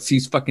my notes,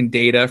 he's fucking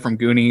Data from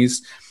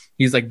Goonies.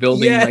 He's like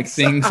building like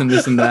things and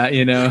this and that,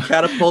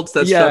 catapults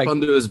that stuff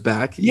onto his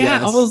back. Yeah,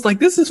 yes. I was like,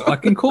 this is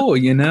fucking cool,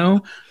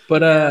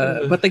 But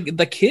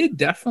the kid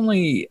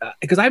definitely,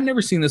 because I've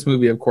never seen this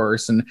movie, of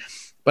course,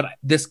 but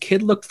this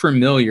kid looked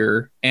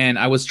familiar, and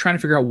I was trying to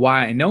figure out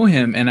why I know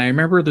him. And I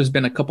remember there's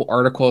been a couple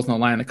articles on the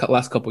line the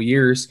last couple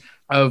years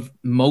of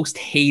most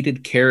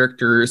hated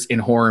characters in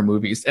horror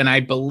movies, and I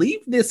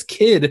believe this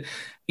kid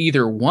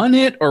either won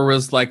it or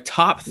was like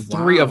top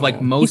 3 of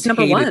like most He's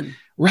hated. #1.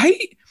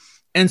 Right?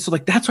 And so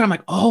like, that's why I'm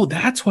like, oh,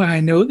 that's why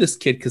I know this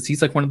kid. Cause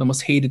he's like one of the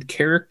most hated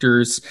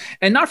characters,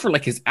 and not for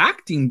like his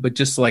acting, but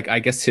just like, I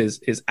guess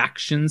his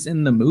actions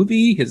in the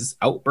movie, his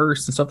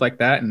outbursts and stuff like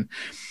that. And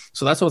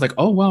so that's what I was like,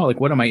 oh, wow. Like,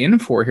 what am I in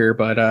for here?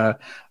 But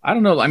I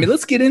don't know. I mean,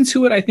 let's get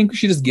into it. I think we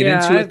should just get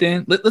into it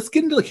then. Let's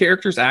get into the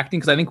characters acting,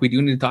 because I think we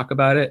do need to talk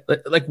about it.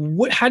 Like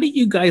how do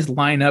you guys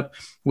line up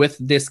with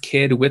this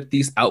kid, with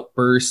these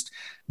outbursts?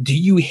 Do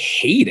you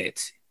hate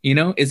it?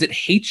 Is it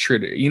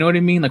hatred? You know what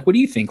I mean? Like, what do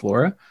you think,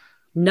 Laura?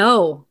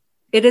 No,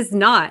 it is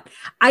not.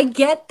 I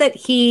get that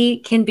he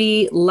can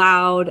be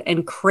loud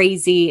and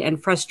crazy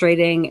and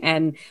frustrating.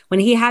 And when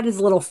he had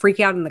his little freak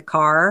out in the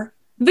car,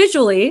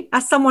 visually,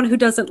 as someone who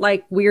doesn't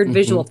like weird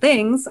visual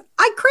things,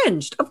 I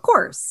cringed, of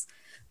course.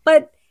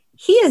 But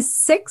he is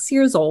 6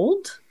 years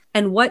old,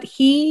 and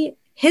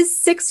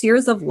his 6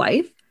 years of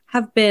life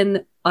have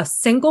been a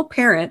single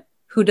parent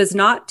who does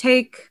not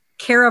take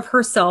care of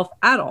herself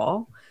at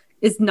all,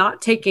 is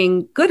not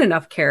taking good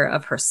enough care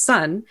of her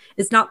son,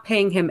 is not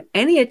paying him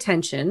any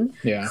attention,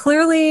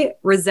 clearly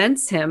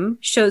resents him,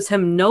 shows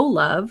him no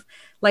love.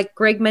 Like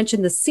Greg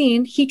mentioned the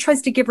scene, he tries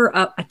to give her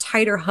a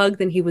tighter hug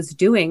than he was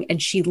doing,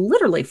 and she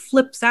literally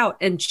flips out,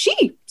 and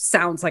she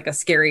sounds like a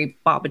scary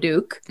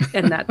Babadook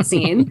in that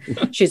scene.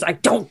 She's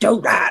like, don't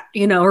do that.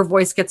 You know, her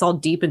voice gets all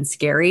deep and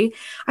scary.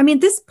 I mean,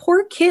 this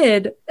poor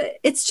kid,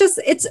 it's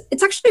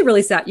actually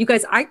really sad. You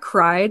guys, I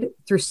cried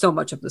through so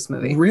much of this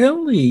movie.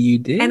 Really? You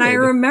did? And I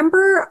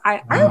remember, I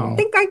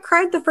think I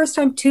cried the first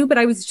time too, but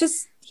I was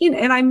just,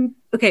 and I'm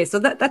okay. So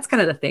that's kind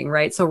of the thing,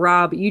 right? So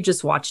Rob, you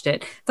just watched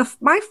it.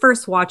 My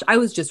first watch, I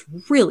was just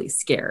really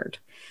scared.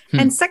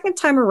 And second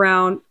time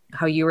around,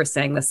 how you were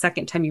saying, the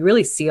second time you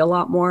really see a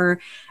lot more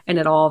and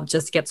it all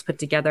just gets put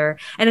together.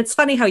 And it's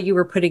funny how you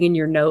were putting in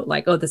your note,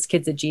 like, oh, this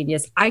kid's a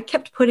genius. I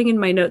kept putting in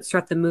my notes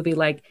throughout the movie,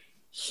 like,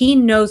 he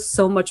knows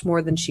so much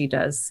more than she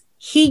does.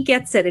 He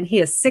gets it. And he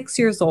is 6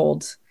 years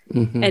old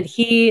and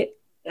he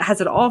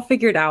has it all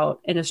figured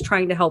out and is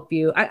trying to help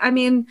you. I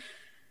mean,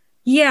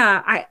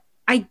 yeah,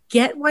 I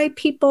get why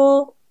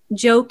people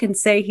joke and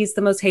say he's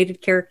the most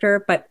hated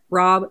character, but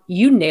Rob,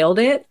 you nailed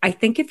it. I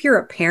think if you're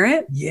a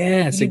parent,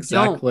 yes,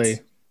 exactly.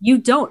 You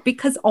don't,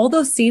 because all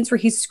those scenes where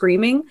he's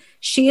screaming,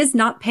 she is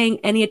not paying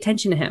any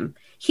attention to him.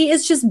 He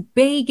is just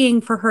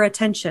begging for her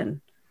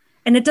attention.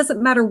 And it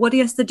doesn't matter what he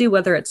has to do,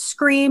 whether it's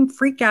scream,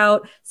 freak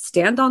out,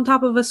 stand on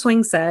top of a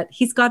swing set.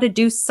 He's got to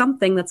do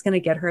something that's going to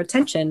get her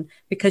attention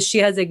because she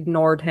has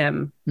ignored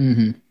him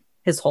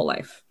his whole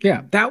life.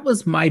 Yeah, that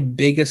was my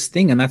biggest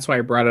thing. And that's why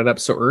I brought it up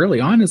so early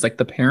on, is like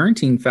the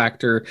parenting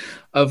factor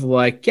of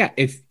like, yeah,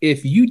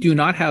 if you do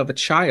not have a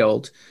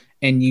child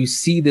and you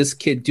see this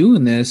kid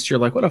doing this, you're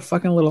like, what a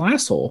fucking little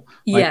asshole.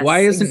 Like, yes, why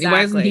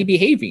isn't he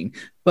behaving?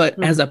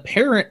 But as a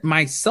parent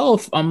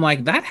myself, I'm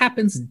like, that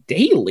happens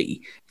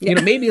daily. You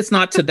know, maybe it's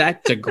not to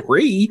that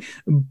degree,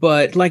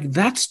 but like,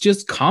 that's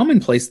just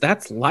commonplace.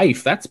 That's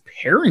life. That's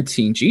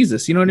parenting.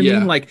 Jesus. You know what I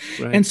mean? Like,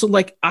 and so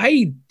like,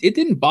 it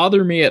didn't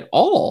bother me at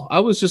all. I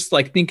was just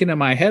like thinking in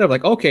my head of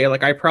like, okay,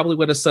 like I probably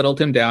would have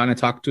settled him down and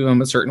talked to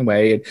him a certain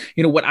way. And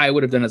you know, what I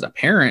would have done as a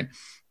parent.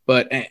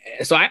 But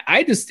so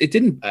I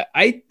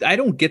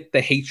don't get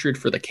the hatred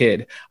for the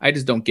kid. I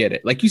just don't get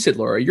it. Like you said,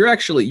 Laura,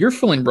 you're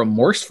feeling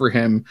remorse for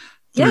him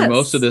through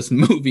most of this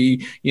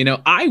movie. You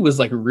know, I was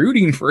like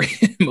rooting for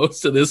him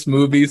most of this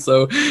movie.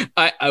 So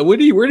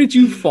where did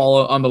you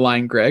fall on the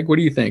line, Greg? What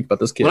do you think about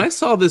this kid? When I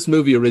saw this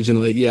movie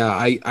originally,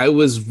 I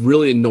was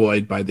really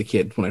annoyed by the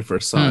kid when I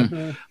first saw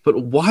it.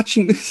 But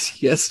watching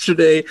this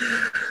yesterday,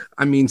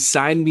 I mean,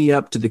 sign me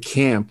up to the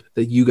camp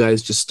that you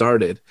guys just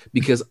started,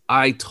 because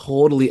I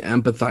totally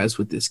empathize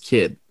with this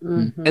kid.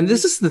 And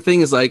this is the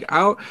thing, is like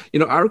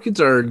our kids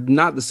are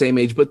not the same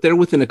age, but they're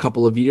within a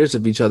couple of years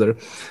of each other.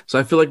 So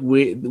I feel like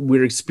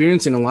we're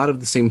experiencing a lot of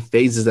the same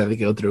phases that they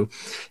go through.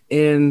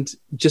 And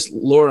just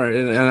Laura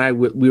and I,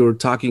 we were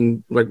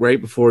talking like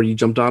right before you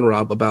jumped on,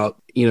 Rob,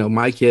 about, you know,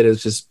 my kid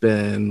has just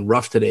been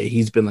rough today.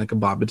 He's been like a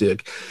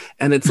Babadook.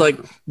 And it's like,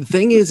 the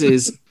thing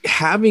is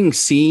having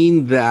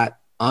seen that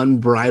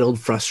unbridled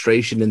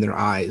frustration in their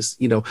eyes,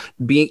 you know,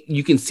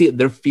 you can see it,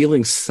 they're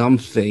feeling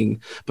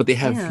something, but they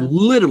have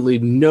literally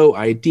no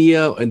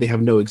idea, and they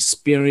have no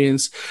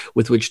experience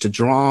with which to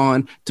draw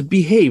on to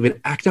behave and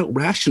act out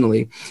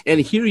rationally. And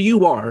here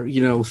you are,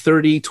 you know,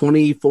 30,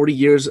 20, 40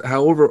 years,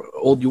 however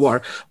old you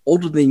are,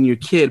 older than your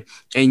kid,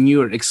 and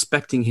you're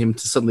expecting him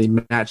to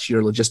suddenly match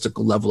your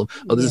logistical level of,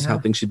 oh, this is how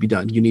things should be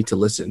done. You need to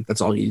listen.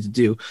 That's all you need to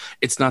do.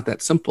 It's not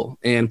that simple.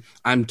 And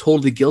I'm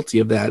totally guilty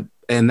of that.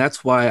 And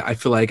that's why I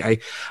feel like I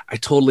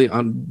totally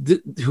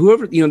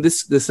whoever, you know,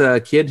 this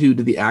kid who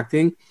did the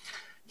acting,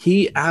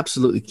 he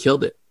absolutely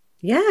killed it.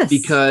 Yes.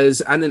 Because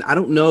and then I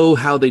don't know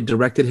how they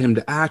directed him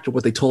to act or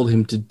what they told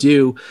him to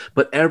do,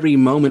 but every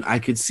moment I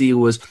could see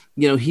was,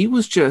 you know, he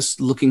was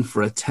just looking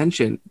for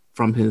attention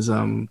from his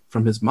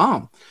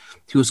mom.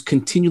 He was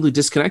continually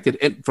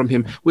disconnected from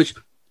him, which,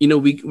 you know,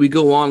 we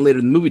go on later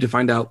in the movie to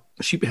find out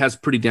she has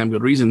pretty damn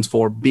good reasons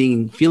for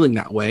feeling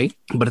that way.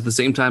 But at the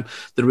same time,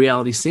 the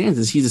reality stands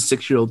is he's a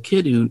 6-year-old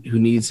kid who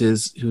needs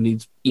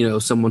you know,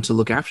 someone to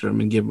look after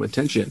him and give him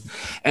attention.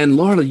 And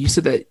Laura, you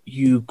said that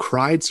you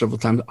cried several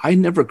times. I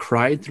never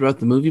cried throughout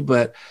the movie,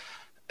 but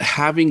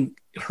having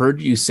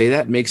heard you say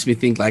that makes me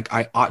think like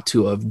I ought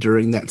to have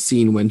during that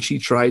scene when he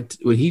tried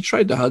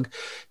to hug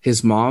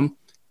his mom.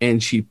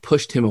 And she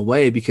pushed him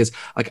away, because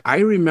like,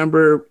 I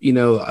remember, you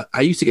know, I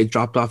used to get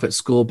dropped off at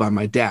school by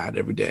my dad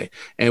every day,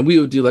 and we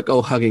would do like,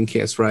 oh, hug and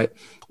kiss. Right.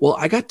 Well,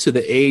 I got to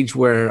the age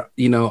where,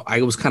 you know,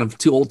 I was kind of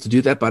too old to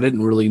do that, but I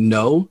didn't really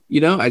know,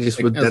 you know, I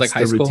just would, that's like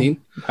the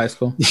routine. High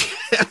school.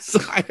 Yes.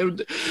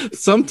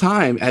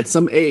 Sometime at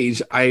some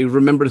age, I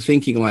remember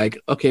thinking like,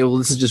 okay, well,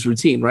 this is just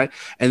routine. Right.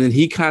 And then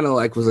he kind of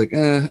like was like,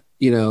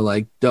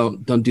 like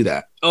don't do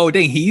that. Oh,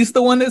 dang, he's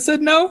the one that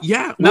said no?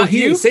 Yeah, well, Not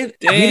you? Didn't say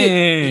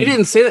Dang. he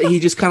didn't say that.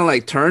 He just kind of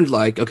like turned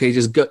like, okay,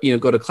 just go,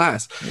 go to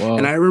class. Whoa.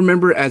 And I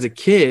remember as a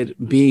kid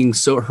being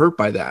so hurt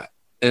by that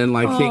and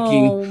like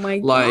thinking my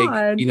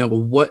like, God.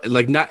 what,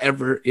 like not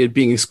ever it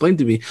being explained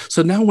to me.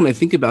 So now when I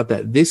think about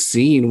that, this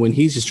scene when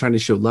he's just trying to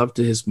show love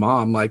to his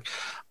mom, like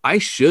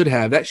that should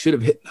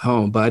have hit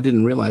home, but I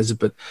didn't realize it.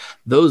 But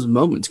those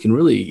moments can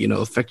really,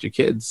 affect your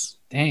kids.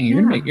 Dang,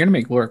 you're gonna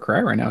make Laura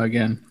cry right now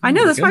again. I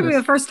know this might be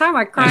the first time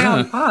I cry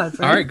on pods.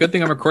 Right? All right, good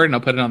thing I'm recording.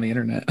 I'll put it on the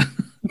internet.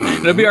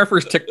 It'll be our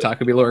first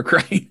TikTok. It'll be Laura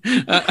crying.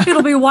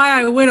 It'll be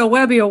why I win a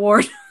Webby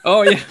Award.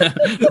 Oh yeah,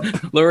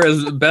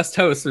 Laura's best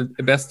host,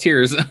 best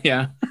tears.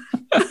 Yeah.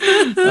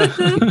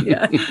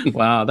 Yeah.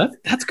 Wow,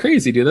 that's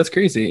crazy, dude. That's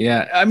crazy.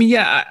 Yeah, I mean,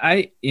 yeah,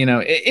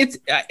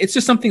 it's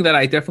just something that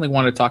I definitely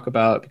want to talk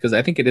about because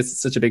I think it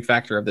is such a big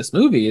factor of this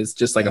movie. Is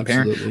just like a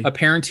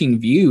parenting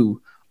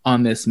view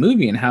on this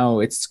movie and how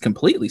it's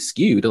completely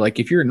skewed. Like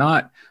if you're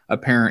not a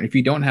parent, if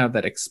you don't have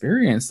that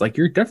experience, like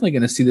you're definitely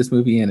going to see this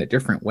movie in a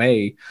different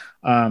way.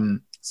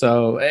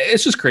 So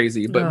it's just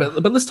crazy.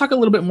 But let's talk a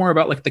little bit more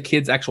about like the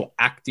kids actual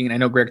acting. I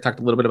know Greg talked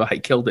a little bit about how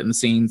he killed it in the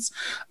scenes.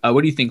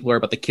 What do you think, Laura,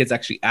 about the kids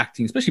actually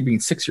acting, especially being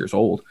 6 years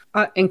old?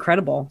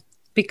 Incredible,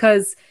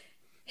 because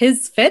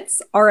his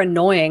fits are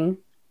annoying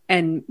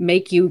and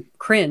make you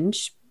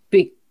cringe.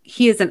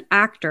 He is an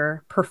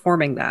actor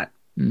performing that.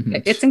 Mm-hmm.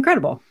 It's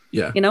incredible.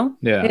 Yeah.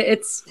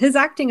 It's his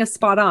acting is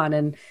spot on.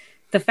 And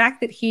the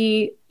fact that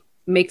he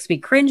makes me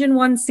cringe in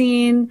one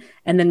scene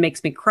and then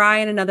makes me cry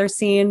in another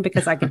scene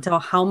because I can tell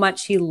how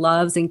much he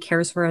loves and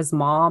cares for his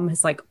mom.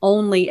 His like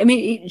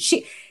he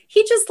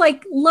just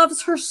like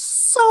loves her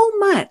so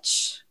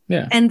much.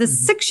 Yeah. And the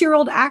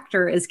 6-year-old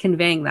actor is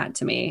conveying that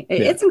to me.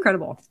 It's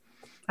incredible.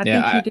 I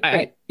think he did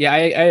great.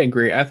 I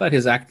agree. I thought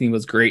his acting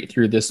was great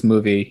through this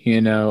movie,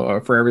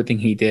 for everything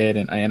he did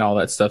and all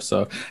that stuff.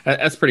 So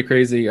that's pretty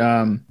crazy.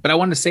 But I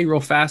wanted to say real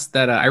fast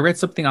that I read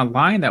something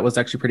online that was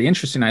actually pretty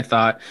interesting. I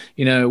thought,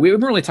 we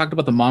haven't really talked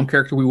about the mom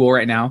character. We will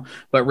right now,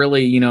 but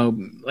really,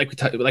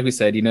 like we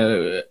said,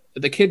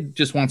 the kid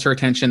just wants her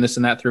attention, this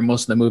and that through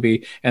most of the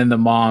movie. And the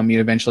mom,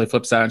 eventually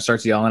flips out and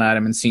starts yelling at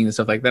him and seeing and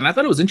stuff like that. And I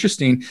thought it was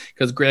interesting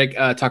because Greg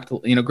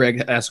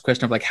Greg asked a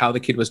question of like how the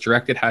kid was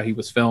directed, how he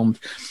was filmed.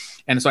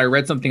 And so I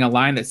read something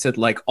online that said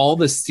like all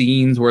the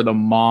scenes where the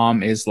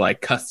mom is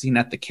like cussing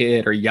at the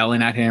kid or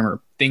yelling at him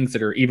or things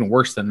that are even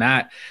worse than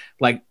that,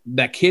 like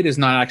that kid is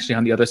not actually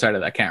on the other side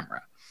of that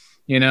camera.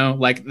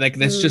 Like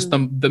that's just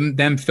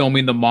them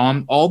filming the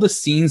mom. All the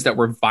scenes that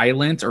were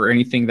violent or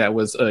anything that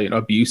was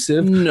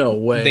abusive. No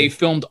way. They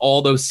filmed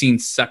all those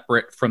scenes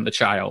separate from the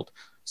child.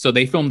 So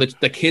they filmed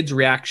the kid's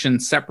reaction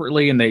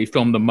separately, and they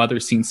filmed the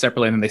mother's scene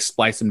separately, and then they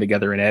splice them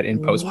together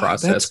in post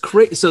process. That's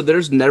great. So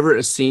there's never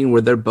a scene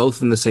where they're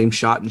both in the same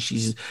shot and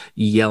she's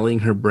yelling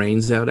her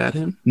brains out at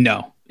him?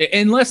 No.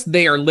 Unless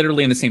they are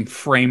literally in the same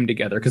frame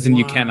together, because then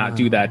you cannot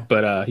do that.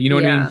 But you know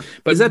what I mean.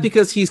 But is that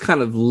because he's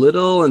kind of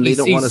little and they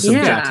don't want to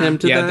subject him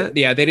to that?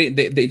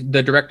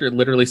 The director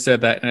literally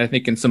said that, and I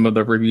think in some of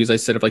the reviews I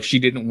said of like she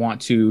didn't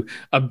want to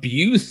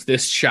abuse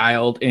this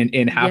child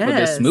in half of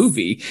this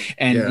movie.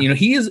 And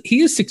he is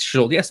 6 years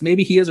old. Yes,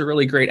 maybe he is a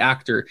really great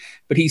actor,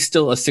 but he's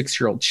still a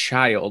 6-year-old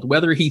child.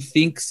 Whether he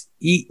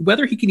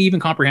can even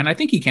comprehend, I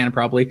think he can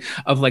probably,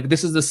 of like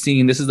this is the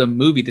scene, this is a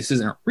movie, this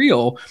isn't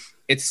real.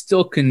 It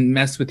still can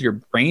mess with your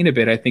brain a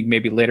bit, I think,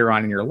 maybe later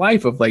on in your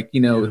life of like,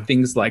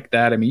 things like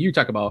that. I mean, you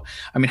talk about,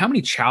 how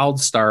many child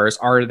stars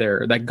are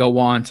there that go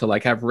on to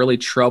like have really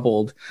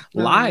troubled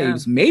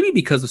lives, maybe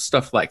because of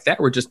stuff like that.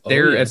 We're just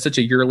there at such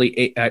a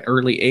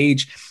early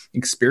age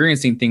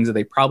experiencing things that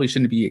they probably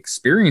shouldn't be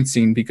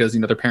experiencing because,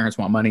 their parents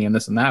want money and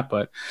this and that.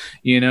 But,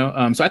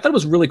 so I thought it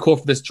was really cool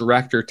for this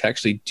director to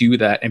actually do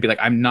that and be like,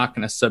 I'm not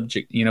going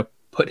to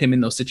put him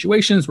in those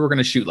situations. We're going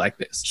to shoot like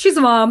this. She's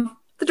a mom.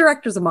 The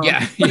director's a mom.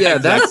 Yeah,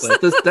 exactly.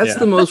 That's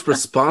the most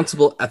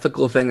responsible,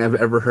 ethical thing I've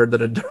ever heard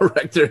that a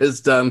director has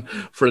done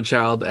for a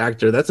child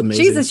actor. That's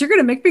amazing. Jesus, you're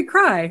gonna make me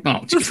cry.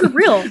 Oh, just for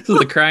real. This is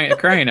the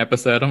crying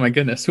episode. Oh my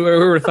goodness, who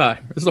would have thought?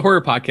 This is a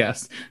horror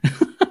podcast.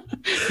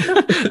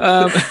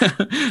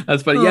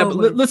 That's funny. Yeah,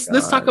 but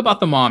let's talk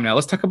about the mom now.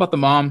 Let's talk about the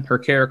mom, her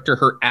character,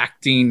 her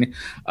acting.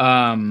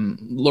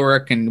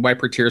 Laura can wipe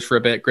her tears for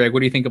a bit. Greg,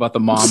 what do you think about the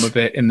mom of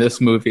it in this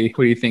movie?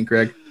 What do you think,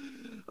 Greg?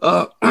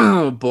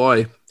 Oh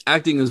boy.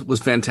 Acting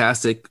was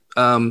fantastic.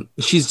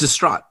 She's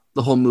distraught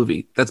the whole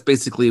movie. That's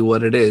basically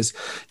what it is.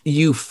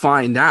 You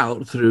find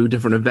out through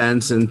different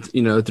events and,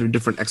 through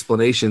different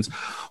explanations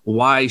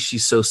why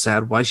she's so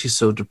sad, why she's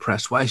so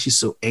depressed, why she's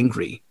so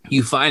angry.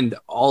 You find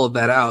all of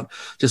that out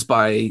just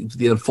by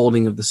the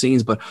unfolding of the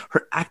scenes, but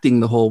her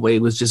acting the whole way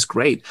was just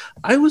great.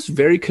 I was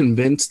very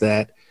convinced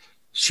that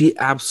she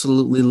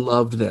absolutely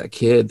loved that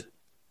kid.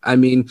 I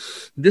mean,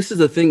 this is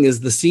the thing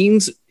is the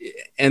scenes,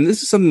 and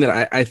this is something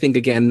that I think,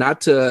 again,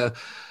 not to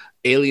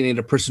alienate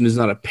a person who's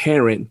not a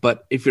parent,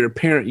 but if you're a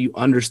parent, you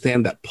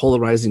understand that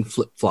polarizing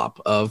flip-flop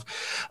of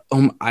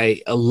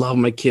I love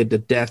my kid to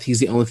death. He's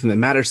the only thing that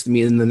matters to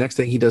me. And the next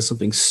thing he does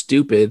something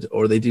stupid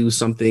or they do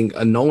something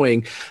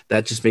annoying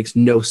that just makes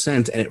no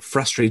sense and it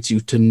frustrates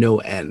you to no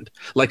end.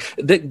 Like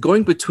that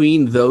going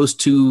between those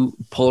two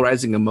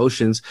polarizing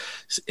emotions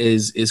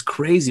is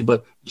crazy,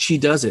 but she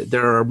does it.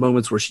 There are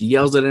moments where she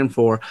yells at him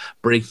for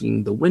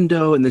breaking the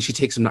window, and then she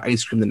takes him to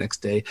ice cream the next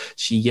day.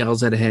 She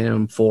yells at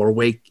him for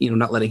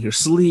not letting her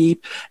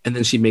sleep, and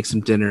then she makes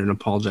him dinner and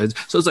apologizes.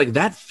 So it's like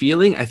that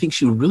feeling. I think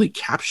she really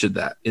captured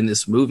that in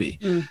this movie.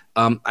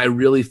 I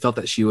really felt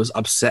that she was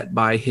upset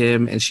by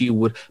him, and she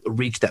would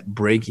reach that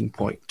breaking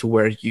point to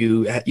where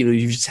you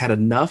just had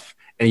enough.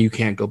 And you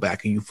can't go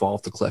back, and you fall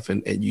off the cliff,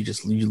 and you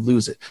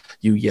lose it.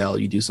 You yell,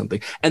 you do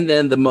something, and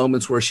then the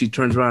moments where she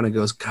turns around and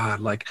goes, God,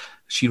 like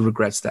she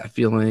regrets that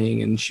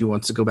feeling, and she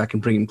wants to go back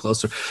and bring him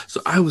closer.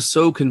 So I was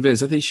so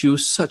convinced. I think she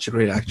was such a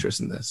great actress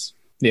in this.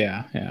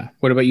 Yeah.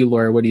 What about you,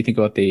 Laura? What do you think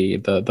about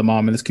the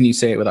mom in this? Can you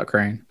say it without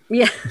crying?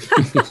 Yeah,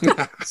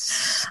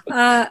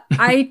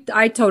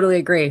 I totally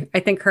agree.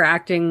 I think her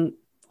acting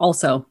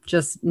also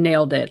just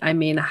nailed it. I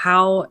mean,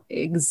 how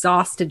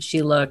exhausted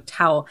she looked,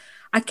 how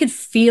I could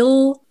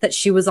feel that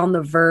she was on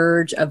the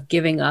verge of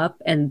giving up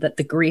and that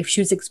the grief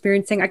she was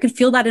experiencing, I could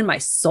feel that in my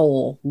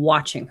soul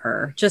watching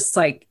her. Just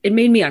like it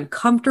made me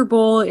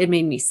uncomfortable. It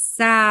made me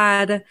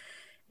sad.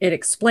 It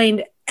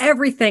explained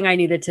everything I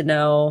needed to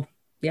know.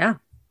 Yeah,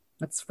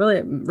 that's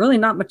really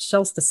not much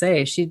else to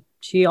say.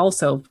 She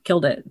also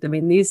killed it. I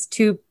mean, these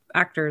two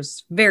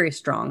actors, very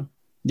strong.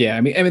 Yeah,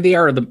 I mean, they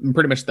are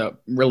pretty much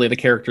the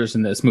characters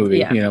in this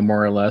movie,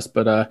 more or less.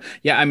 But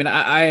yeah, I mean,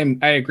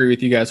 I agree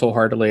with you guys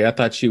wholeheartedly. I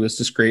thought she was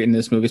just great in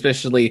this movie,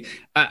 especially.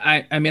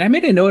 I mean, I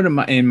made a note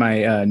in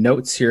my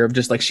notes here of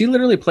just like she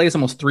literally plays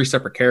almost 3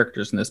 separate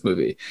characters in this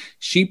movie.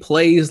 She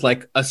plays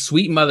like a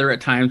sweet mother at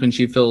times when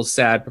she feels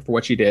sad for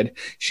what she did.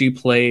 She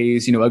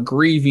plays, a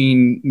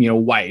grieving,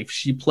 wife.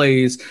 She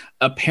plays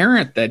a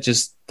parent that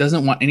just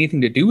doesn't want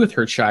anything to do with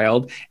her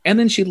child, and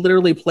then she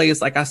literally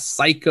plays like a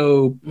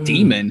psycho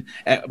demon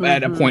at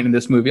a point in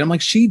this movie. I'm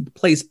like, she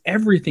plays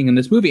everything in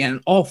this movie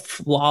and all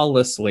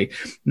flawlessly.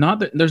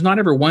 There's not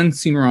ever one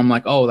scene where I'm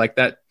like, oh, like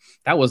that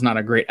was not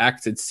a great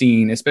acted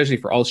scene, especially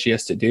for all she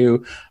has to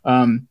do.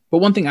 But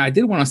one thing I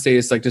did want to say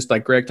is like, just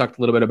like Greg talked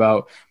a little bit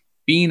about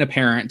being a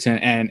parent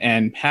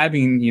and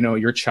having,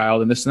 your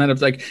child and this and that.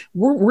 Of like,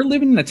 we're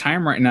living in a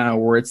time right now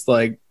where it's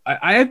like,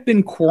 I have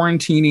been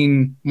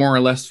quarantining more or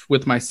less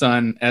with my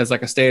son as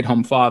like a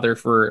stay-at-home father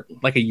for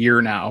like a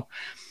year now.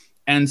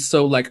 And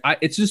so like,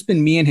 it's just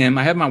been me and him.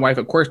 I have my wife,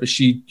 of course, but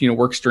she,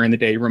 works during the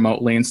day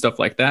remotely and stuff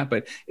like that.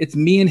 But it's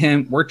me and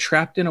him. We're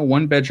trapped in a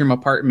 1-bedroom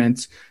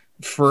apartment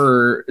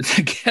for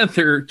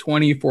together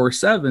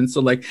 24/7.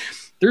 So like,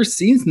 there's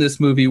scenes in this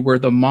movie where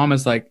the mom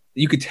is like,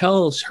 you could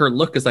tell her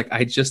look is like,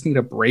 I just need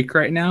a break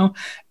right now.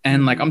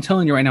 And like, I'm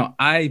telling you right now,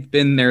 I've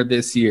been there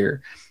this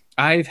year.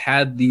 I've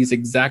had these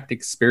exact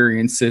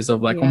experiences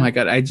of like, oh my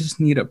God, I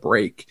just need a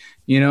break.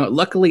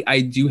 Luckily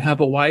I do have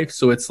a wife.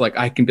 So it's like,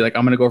 I can be like,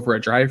 I'm going to go for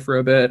a drive for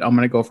a bit. I'm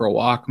going to go for a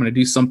walk. I'm going to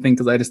do something.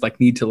 Cause I just like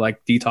need to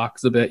like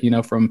detox a bit,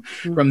 from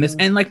this.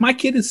 And like, my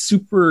kid is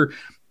super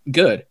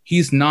good.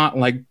 He's not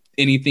like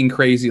anything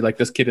crazy like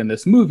this kid in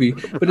this movie,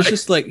 but it's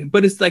just like,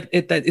 it's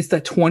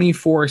that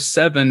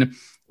 24/7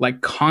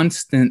 like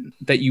constant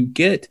that you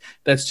get.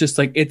 That's just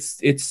like,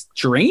 it's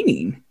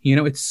draining,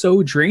 it's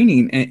so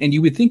draining. And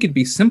you would think it'd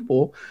be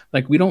simple.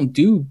 Like we don't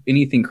do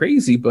anything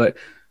crazy, but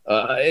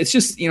it's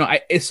just,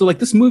 so like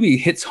this movie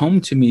hits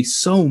home to me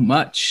so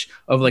much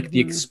of like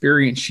the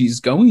experience she's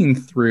going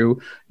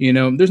through.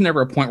 There's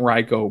never a point where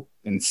I go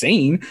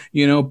insane,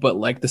 but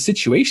like the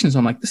situations,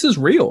 I'm like, this is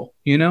real,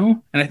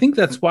 and I think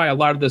that's why a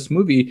lot of this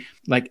movie,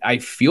 like I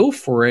feel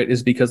for it,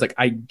 is because like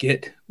I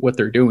get what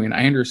they're doing.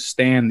 I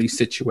understand these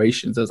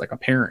situations as like a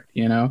parent,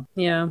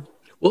 Yeah.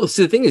 Well,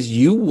 see, the thing is,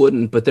 you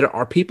wouldn't, but there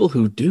are people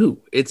who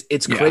do.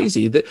 It's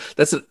crazy.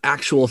 That's an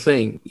actual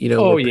thing,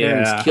 where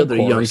parents kill their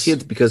young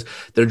kids because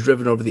they're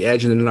driven over the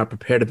edge and they're not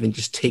prepared, and then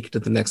just take it to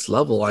the next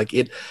level. Like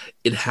it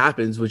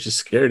happens, which is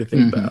scary to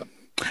think about.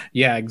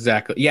 Yeah,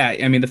 exactly. Yeah,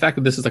 I mean, the fact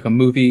that this is like a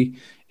movie,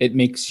 it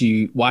makes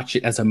you watch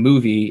it as a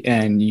movie,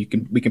 and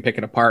we can pick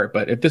it apart.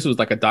 But if this was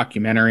like a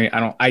documentary,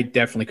 I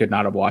definitely could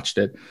not have watched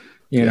it.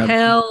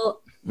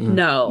 Hell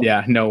no.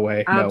 Yeah, no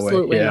way.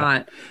 Absolutely no way.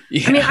 Not.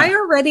 Yeah. I mean, I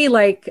already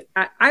like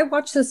I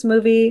watched this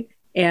movie,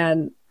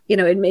 and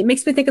it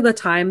makes me think of the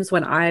times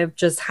when I've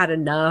just had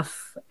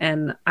enough,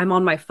 and I'm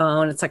on my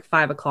phone. It's like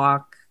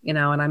 5:00. And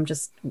I'm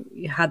just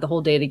had the whole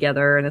day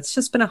together, and it's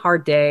just been a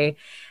hard day.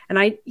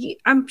 And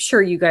I'm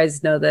sure you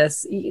guys know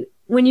this.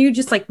 When you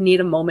just like need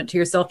a moment to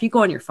yourself, you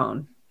go on your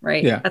phone,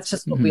 right? Yeah. That's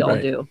just what we all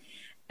do.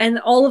 And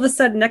all of a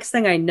sudden, next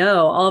thing I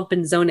know, I'll have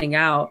been zoning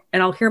out,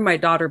 and I'll hear my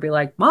daughter be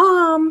like,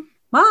 Mom,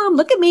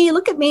 look at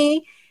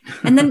me.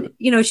 And then,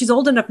 she's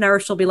old enough now where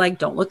she'll be like,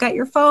 don't look at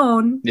your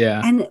phone.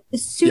 Yeah. And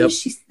as soon as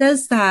she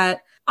says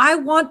that, I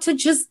want to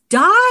just die.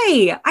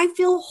 I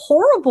feel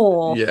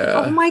horrible.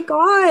 Yeah. Oh my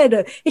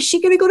God. Is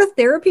she going to go to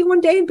therapy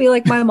one day and be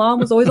like, my mom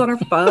was always on her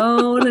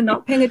phone and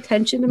not paying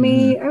attention to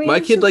me? I mean,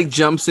 my kid like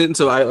jumps in.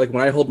 So I like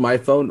when I hold my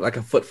phone like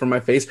a foot from my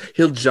face,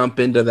 he'll jump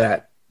into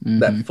that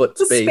that foot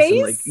The space,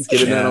 and like space?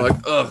 get in there. And I'm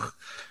like, ugh.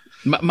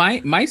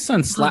 My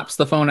son slaps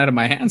the phone out of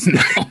my hands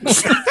now.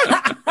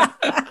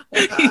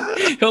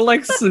 He'll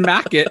like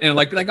smack it and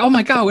like oh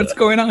my god, what's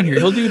going on here?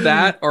 He'll do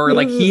that, or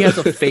like he has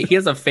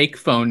a fake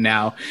phone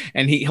now,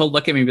 and he'll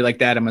look at me and be like,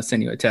 Dad, I'm gonna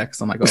send you a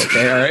text. I'm like,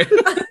 okay, all right.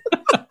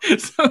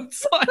 So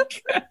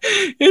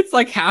it's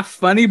like half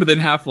funny, but then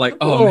half like,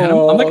 oh man,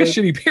 I'm like a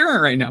shitty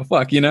parent right now.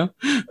 Fuck, you know.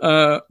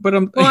 But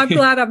I'm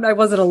glad I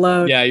wasn't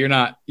alone. Yeah,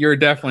 you're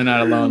definitely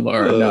not alone,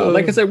 Laura. No,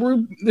 like I said,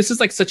 this is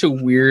like such a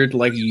weird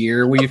like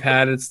year we've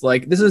had. It's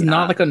like this is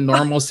not like a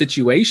normal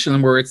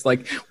situation where it's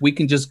like we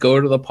can just go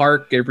to the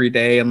park every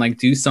day and like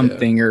do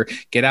something or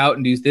get out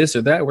and do this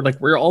or that.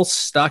 We're all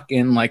stuck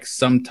in like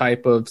some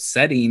type of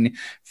setting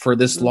for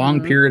this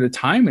long period of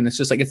time, and it's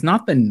just like it's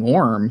not the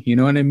norm. You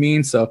know what I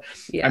mean? So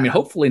I mean,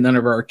 hopefully none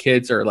of our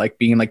kids are like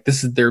being like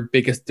this is their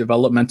biggest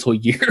developmental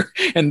year,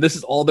 and this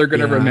is all they're going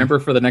to remember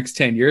for the next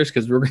 10 years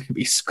because we're going to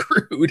be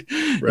screwed,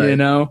 you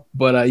know.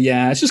 But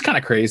yeah, it's just kind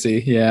of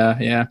crazy.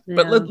 Yeah.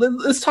 But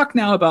let's talk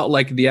now about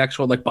like the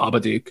actual like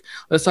Babadook.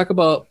 Let's talk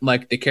about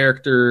like the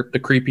character, the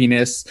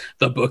creepiness,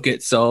 the book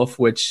itself,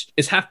 which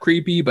is half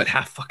creepy but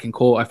half fucking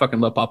cool. I fucking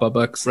love Papa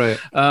books. Right.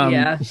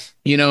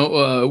 You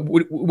know,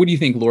 what do you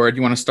think, Laura? Do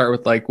you want to start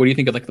with like what do you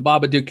think of like the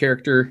Babadook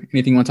character?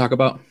 Anything you want to talk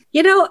about?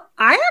 You know,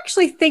 I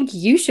actually think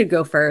you should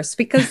go first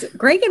because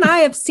Greg and I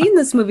have seen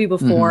this movie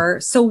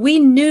before, so we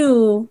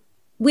knew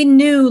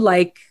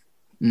like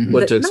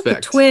what to expect. Not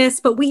the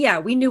twist, but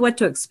we knew what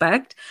to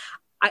expect.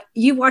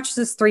 You watched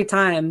this 3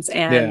 times,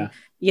 and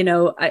you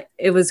know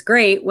it was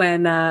great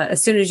when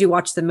as soon as you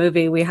watch the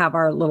movie, we have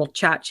our little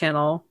chat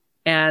channel,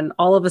 and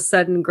all of a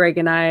sudden, Greg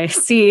and I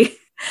see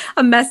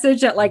a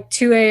message at like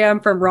 2 a.m.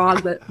 from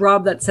Rob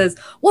that says,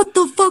 "What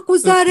the fuck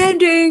was that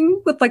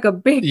ending?" with like a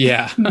big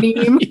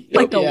meme,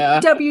 like a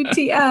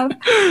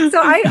WTF. So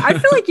I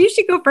feel like you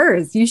should go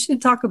first. You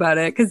should talk about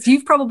it because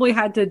you've probably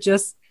had to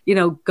just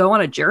go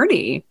on a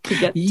journey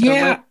to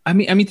get. I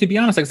mean, to be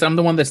honest, like I said, I'm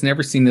the one that's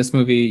never seen this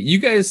movie. You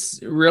guys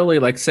really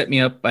like set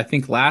me up. I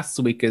think last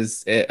week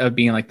of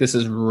being like, this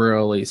is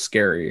really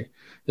scary.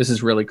 This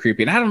is really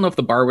creepy. And I don't know if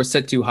the bar was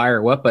set too high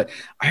or what, but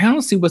I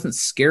honestly wasn't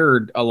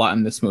scared a lot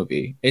in this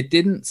movie. It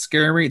didn't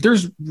scare me.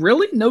 There's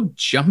really no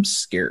jump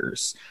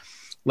scares.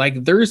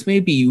 Like there's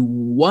maybe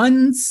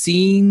one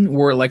scene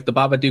where like the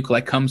Babadook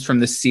like comes from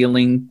the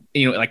ceiling,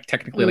 like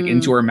technically like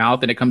into her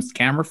mouth and it comes to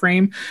camera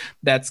frame.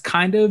 That's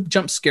kind of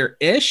jump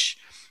scare-ish.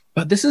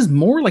 But this is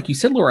more, like you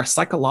said, Laura,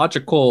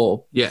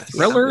 psychological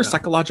thriller,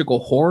 psychological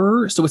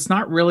horror. So it's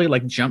not really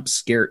like jump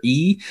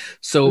scare-y.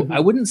 So I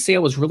wouldn't say I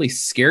was really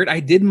scared.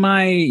 I did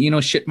my,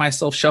 shit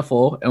myself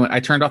shuffle, and I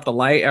turned off the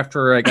light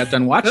after I got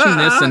done watching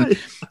this,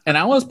 and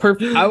I was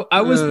perfect.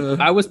 I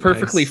was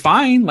perfectly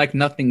fine. Like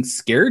nothing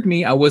scared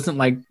me. I wasn't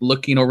like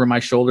looking over my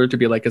shoulder to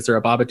be like, is there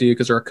a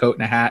Babadook? Is there a coat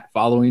and a hat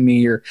following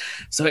me?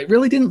 So it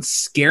really didn't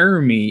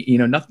scare me.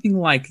 Nothing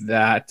like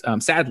that.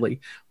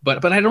 Sadly.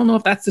 But I don't know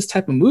if that's this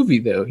type of movie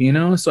though,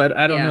 so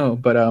I don't know.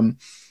 But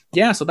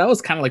so that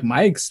was kind of like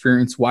my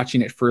experience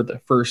watching it for the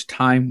first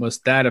time, was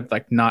that of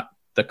like not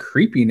the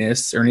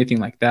creepiness or anything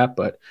like that,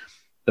 but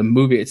the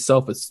movie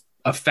itself is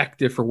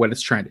effective for what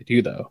it's trying to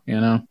do though,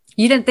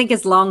 You didn't think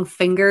his long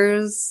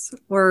fingers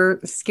were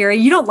scary?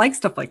 You don't like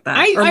stuff like that,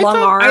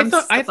 arms?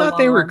 I thought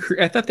they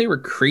were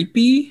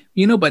creepy,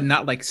 but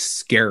not like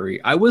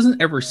scary. I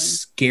wasn't ever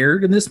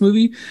scared in this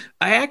movie.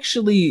 I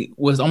actually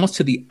was almost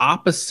to the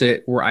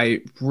opposite, where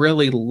I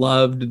really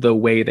loved the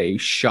way they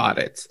shot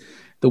it.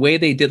 The way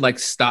they did like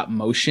stop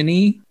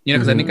motion-y,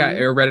 because I think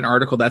I read an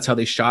article that's how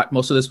they shot.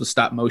 Most of this was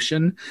stop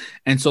motion.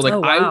 And so like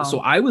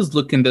I was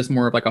looking at this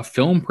more of like a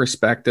film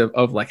perspective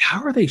of like,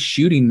 how are they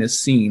shooting this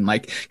scene?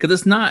 Like, because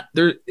it's not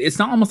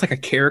almost like a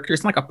character.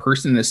 It's not like a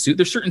person in a suit.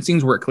 There's certain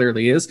scenes where it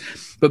clearly is,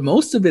 but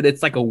most of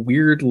it's like a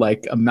weird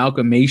like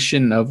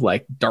amalgamation of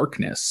like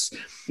darkness.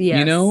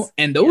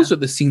 And those are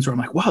the scenes where I'm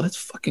like, wow, that's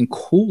fucking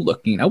cool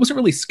looking. I wasn't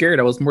really scared.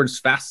 I was more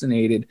just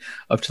fascinated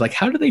of like,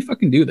 how do they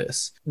fucking do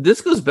this? This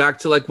goes back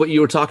to like what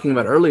you were talking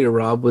about earlier,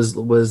 Rob, was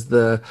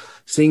the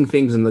seeing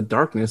things in the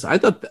darkness. I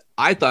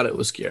thought it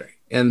was scary.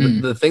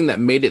 And the thing that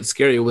made it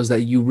scary was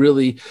that you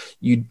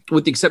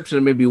with the exception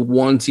of maybe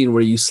one scene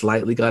where you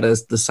slightly got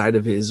the side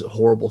of his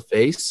horrible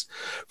face,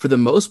 for the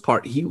most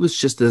part, he was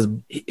just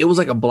it was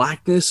like a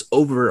blackness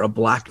over a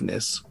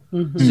blackness.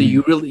 So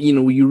you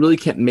really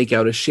can't make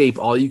out a shape.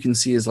 All you can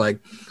see is like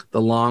the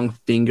long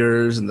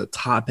fingers and the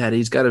top hat.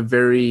 He's got a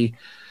very,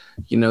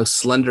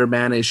 Slender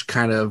Man-ish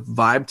kind of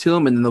vibe to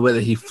him. And then the way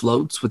that he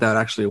floats without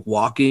actually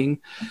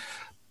walking.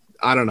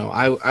 I don't know.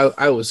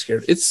 I was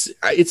scared. It's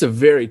a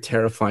very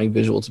terrifying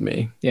visual to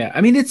me. Yeah. I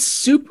mean, it's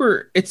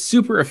super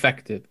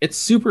effective. It's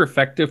super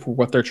effective for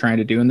what they're trying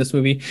to do in this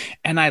movie.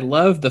 And I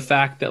love the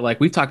fact that like,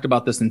 we've talked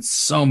about this in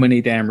so many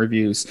damn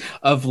reviews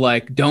of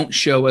like, don't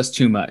show us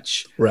too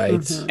much.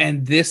 Right.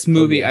 And this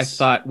movie I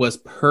thought was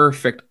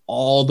perfect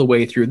all the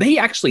way through. They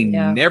actually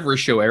Yeah. never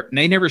show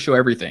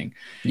everything.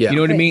 Yeah. You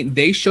know what I Right. mean?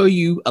 They show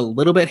you a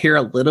little bit here,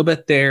 a little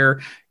bit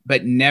there,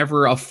 but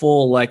never a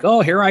full like,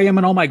 oh, here I am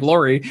in all my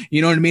glory.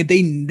 You know what I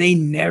mean? They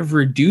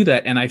never do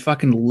that. And I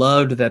fucking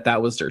loved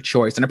that was their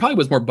choice. And it probably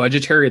was more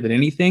budgetary than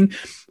anything,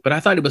 but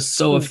I thought it was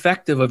so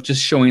effective of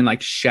just showing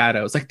like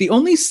shadows. Like the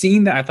only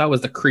scene that I thought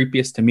was the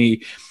creepiest to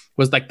me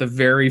was like the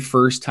very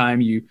first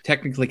time you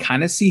technically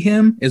kind of see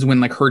him is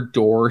when like her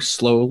door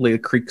slowly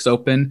creaks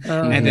open,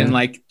 Oh, and yeah. then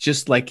like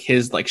just like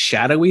his like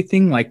shadowy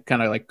thing like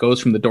kind of like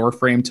goes from the door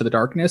frame to the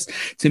darkness.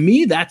 To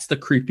me, that's the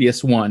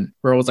creepiest one,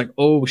 where I was like,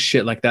 oh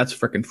shit, like that's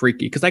freaking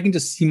freaky, because I can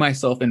just see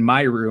myself in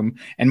my room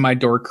and my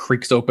door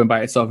creaks open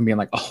by itself and being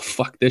like, oh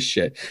fuck this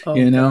shit, Oh,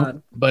 you know.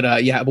 God.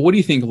 But yeah, but what do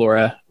you think,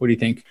 Laura? What do you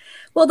think?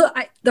 Well,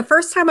 the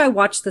first time I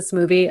watched this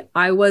movie,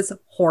 I was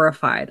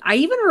horrified. I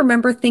even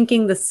remember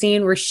thinking the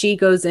scene where she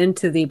goes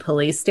into the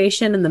police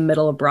station in the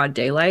middle of broad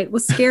daylight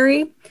was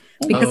scary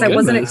because Oh, I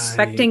wasn't goodness.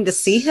 expecting to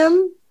see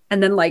him.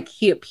 And then like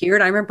he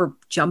appeared. I remember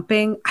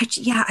jumping. I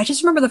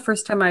just remember the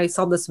first time I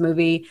saw this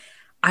movie.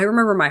 I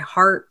remember my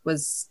heart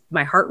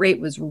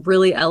rate was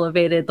really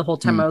elevated the whole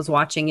time I was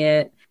watching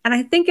it. And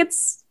I think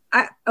it's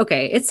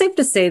safe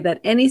to say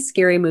that any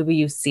scary movie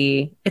you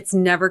see, it's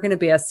never going to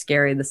be as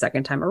scary the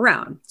second time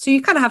around. So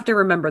you kind of have to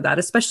remember that,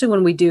 especially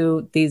when we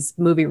do these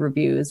movie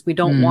reviews. We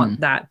don't want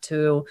that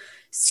to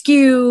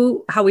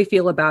skew how we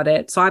feel about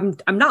it. So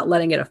I'm not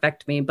letting it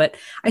affect me, but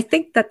I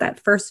think that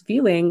first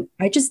viewing,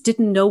 I just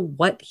didn't know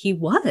what he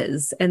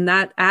was, and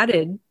that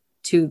added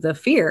to the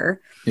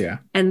fear. Yeah.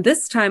 And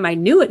this time I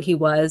knew what he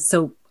was,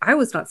 so I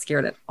was not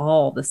scared at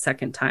all the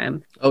second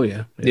time. Oh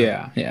yeah.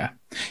 Yeah.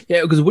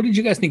 Because what did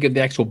you guys think of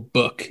the actual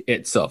book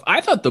itself? I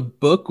thought the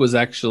book was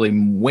actually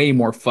way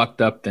more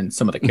fucked up than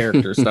some of the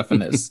character stuff in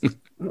this.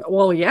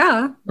 Well,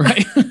 yeah.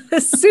 Right.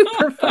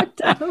 Super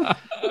fucked up.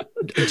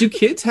 Do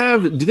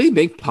they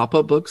make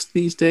pop-up books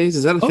these days?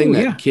 Is that a thing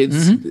that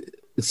kids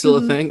it's still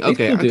a thing?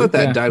 Okay. still I do, thought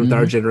that yeah. died with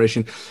our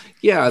generation.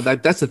 Yeah,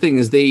 that's the thing,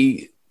 is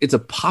it's a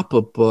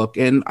pop-up book,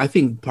 and I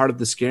think part of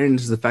the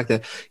scariness is the fact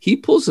that he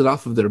pulls it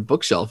off of their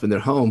bookshelf in their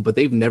home, but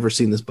they've never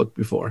seen this book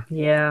before.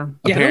 Yeah.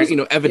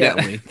 Apparently,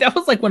 evidently. Yeah, that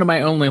was like one of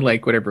my only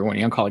like whatever one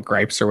you call it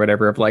gripes or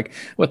whatever of like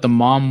what the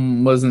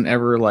mom wasn't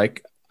ever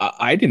like,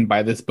 I didn't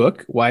buy this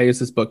book. Why is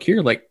this book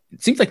here? Like,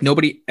 it seems like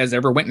nobody has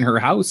ever went in her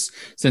house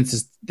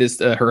since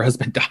her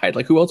husband died.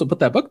 Like, who else would put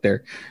that book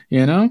there?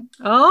 You know?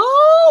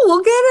 Oh, we'll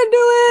get into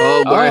it.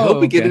 Oh, boy, I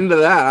hope we get okay. into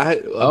that. I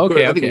think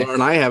Okay. Laura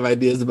and I have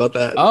ideas about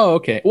that. Oh,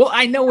 okay. Well,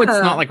 I know it's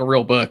not like a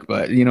real book,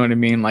 but you know what I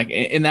mean? Like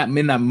in that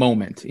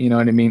moment, you know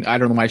what I mean? I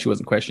don't know why she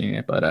wasn't questioning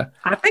it, but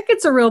I think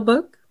it's a real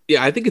book.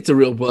 Yeah, I think it's a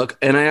real book,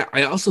 and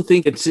I also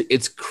think it's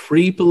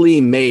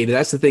creepily made.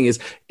 That's the thing, is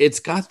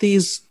it's got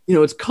these,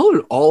 it's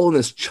colored all in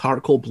this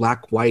charcoal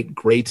black, white,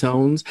 gray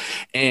tones,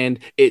 and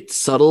it's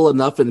subtle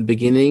enough in the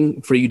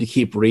beginning for you to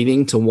keep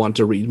reading, to want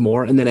to read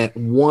more, and then at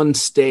one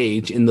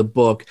stage in the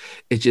book,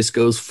 it just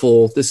goes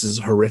full, this is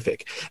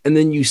horrific, and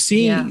then you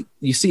see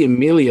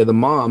Amelia, the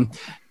mom,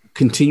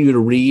 continue to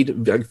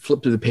read, like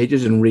flip through the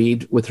pages and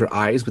read with her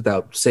eyes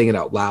without saying it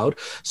out loud,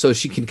 so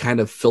she can kind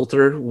of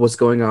filter what's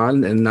going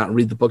on and not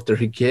read the book to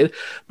her kid.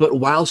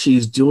 But while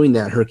she's doing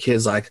that, her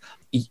kid's like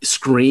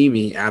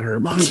screaming at her,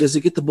 "Mommy, does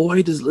it get the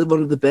boy? Does it live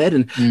under the bed?"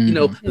 And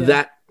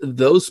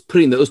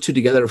putting those two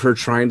together of her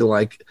trying to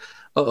like,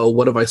 uh-oh,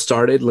 what have I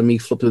started? Let me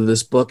flip through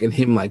this book, and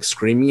him like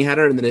screaming at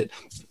her, and then it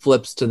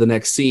flips to the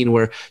next scene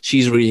where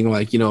she's reading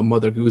like, a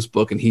Mother Goose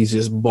book, and he's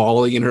just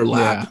bawling in her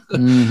lap.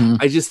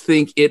 I just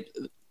think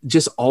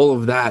just all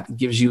of that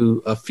gives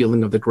you a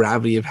feeling of the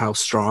gravity of how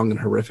strong and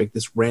horrific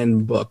this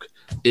random book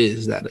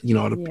is that,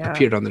 it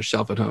appeared on their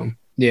shelf at home.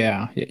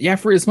 Yeah.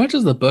 For as much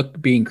as the book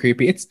being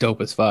creepy, it's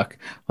dope as fuck.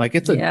 Like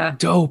it's a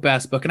dope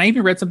ass book. And I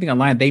even read something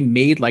online. They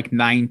made like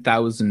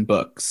 9,000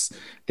 books.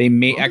 They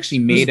made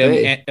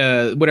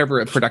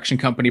a production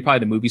company, probably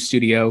the movie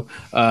studio,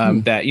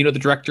 that, the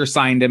director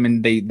signed them,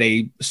 and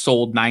they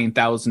sold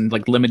 9,000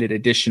 like limited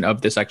edition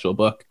of this actual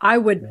book. I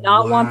would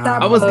not want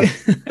that. I was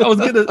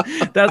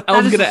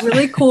gonna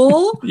really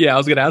cool. Yeah, I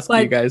was gonna ask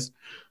you guys.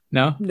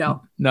 No,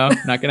 not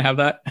gonna have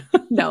that.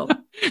 No.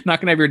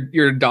 Not gonna have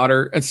your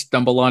daughter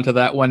stumble onto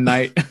that one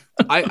night.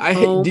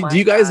 Do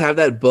you guys have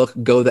that book,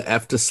 Go the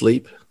F to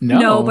Sleep?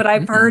 No, but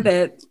I've heard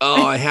it.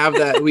 Oh, I have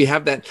that. We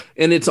have that,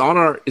 and it's on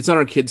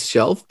our kid's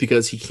shelf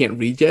because he can't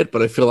read yet.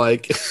 But I feel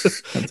like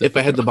if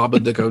I had the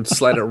Babadook, I would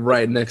slide it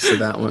right next to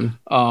that one.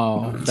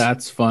 Oh,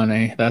 that's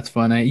funny.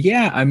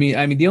 Yeah, I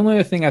mean, the only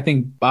other thing I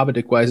think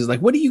Babadook wise is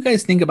like, what do you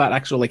guys think about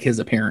actual like his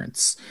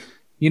appearance?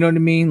 You know what I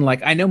mean?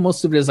 Like, I know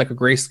most of it is like a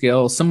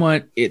grayscale.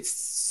 It's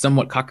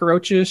somewhat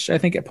cockroachish, I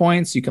think, at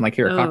points. You can like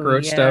hear a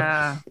cockroach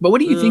stuff. But what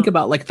do you think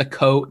about like the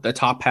coat, the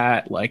top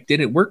hat? Like, did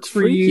it work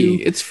for you?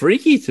 It's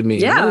freaky to me.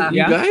 Yeah.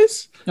 You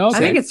guys? Okay. I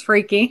think it's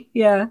freaky.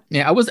 Yeah.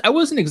 Yeah, I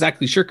wasn't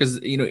exactly sure because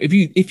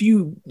if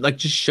you like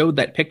just showed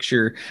that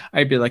picture,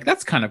 I'd be like,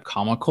 that's kind of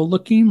comical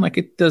looking. Like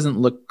it doesn't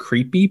look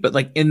creepy, but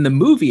like in the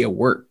movie it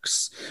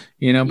works.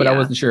 But I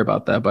wasn't sure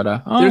about that.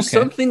 But there's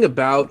something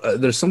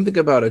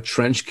about a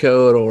trench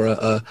coat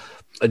or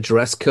a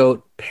dress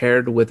coat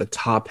paired with a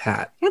top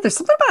hat. Yeah, there's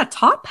something about a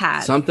top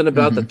hat. Something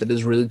about that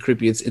is really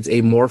creepy. It's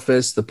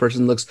amorphous. The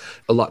person looks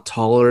a lot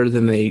taller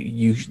than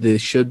they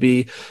should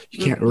be.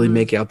 You can't really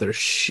make out their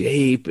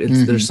shape.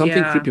 There's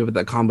something creepy about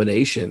that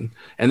combination,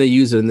 and they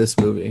use it in this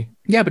movie.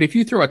 Yeah, but if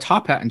you throw a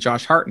top hat and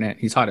Josh Hartnett,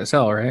 he's hot as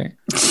hell, right?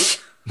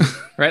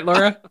 Right,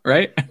 Laura?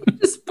 Right?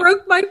 Just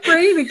broke my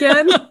brain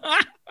again.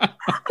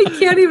 I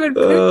can't even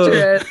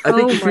picture it. I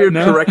think if you're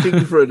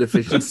correcting for a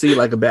deficiency,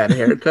 like a bad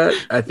haircut,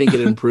 I think it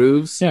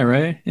improves. Yeah,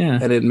 right? Yeah.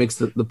 And it makes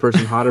the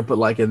person hotter. But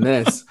like in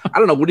this, I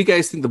don't know. What do you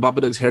guys think the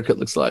Babadook's haircut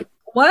looks like?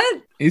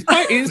 What? It's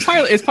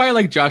probably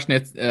like Josh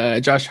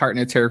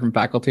Hartnett's hair from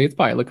Faculty. It's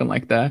probably looking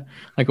like that.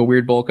 Like a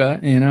weird bowl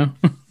cut, you know?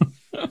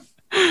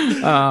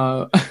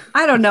 I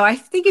don't know. I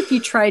think if you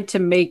tried to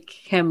make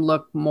him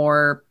look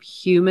more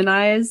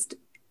humanized,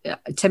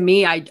 to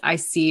me, I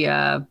see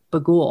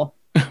Bagul.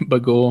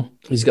 Bagul.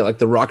 He's got like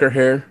the rocker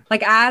hair.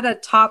 Like add a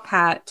top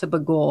hat to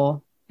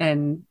Bagul,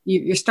 and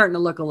you're starting to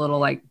look a little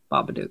like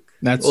Babadook.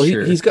 That's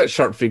true. He's got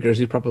sharp fingers.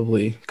 He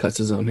probably cuts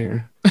his own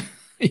hair.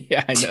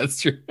 Yeah,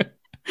 that's true.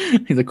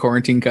 He's a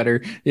quarantine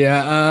cutter.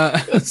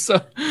 Yeah.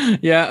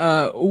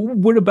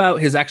 What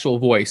about his actual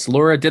voice?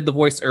 Laura did the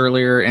voice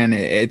earlier, and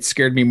it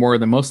scared me more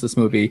than most of this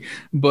movie.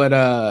 But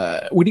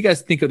what do you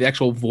guys think of the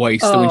actual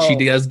voice? So when she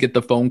does get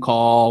the phone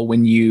call,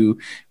 when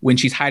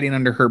she's hiding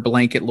under her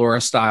blanket,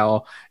 Laura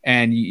style,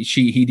 and do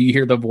you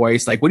hear the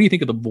voice? Like, what do you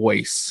think of the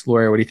voice,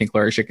 Laura? What do you think,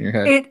 Laura? Shaking your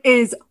head. It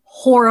is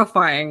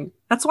horrifying.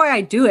 That's why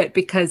I do it,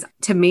 because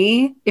to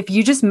me, if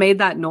you just made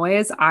that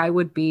noise, I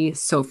would be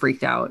so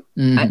freaked out.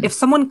 If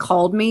someone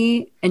called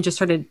me and just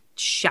started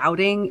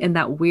shouting in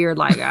that weird,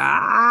 like,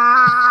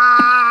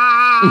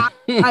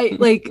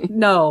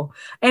 no.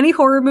 Any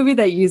horror movie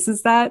that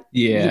uses that,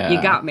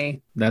 you got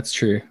me. That's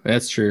true.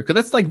 Because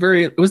that's like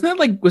wasn't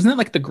that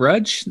like The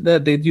Grudge,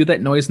 that they do that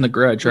noise in The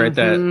Grudge, right?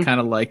 That kind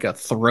of like a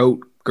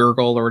throat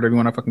gurgle or whatever you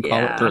want to fucking call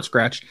it, throat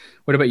scratch.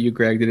 What about you,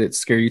 Greg? Did it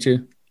scare you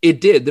too? It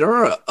did. There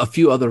are a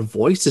few other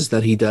voices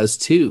that he does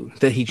too,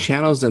 that he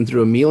channels them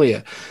through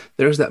Amelia.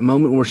 There's that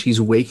moment where she's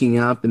waking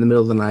up in the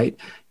middle of the night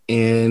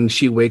and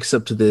she wakes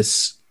up to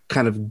this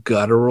kind of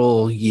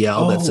guttural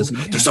yell that says,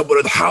 "There's someone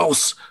in the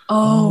house."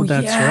 Oh,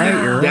 that's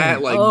right. You're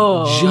right.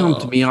 That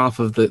jumped me off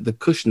of the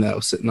cushion that I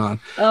was sitting on.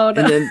 Oh,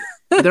 no. And then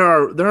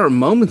there are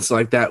moments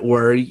like that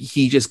where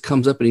he just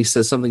comes up and he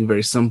says something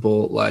very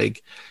simple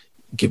like,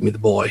 "Give me the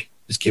boy.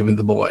 Just give me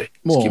the boy."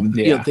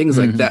 Things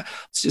like that.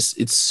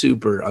 It's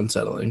super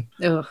unsettling.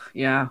 Ugh,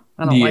 yeah.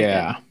 I don't like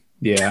it.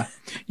 Yeah.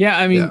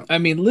 I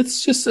mean,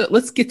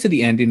 let's get to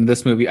the ending of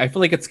this movie. I feel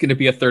like it's going to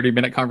be a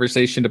 30-minute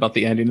conversation about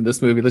the ending of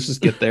this movie. Let's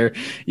just get there.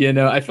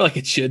 I feel like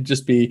it should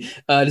just be.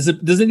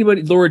 Does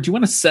anybody, Laura? Do you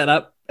want to set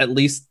up at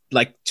least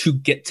like to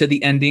get to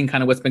the ending?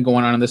 Kind of what's been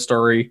going on in this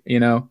story.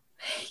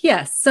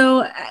 Yes.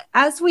 So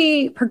as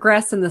we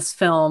progress in this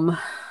film,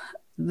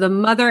 the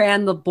mother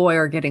and the boy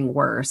are getting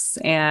worse,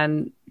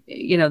 and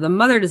the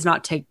mother does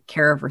not take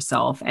care of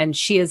herself, and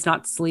she is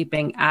not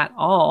sleeping at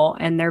all.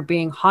 And they're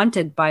being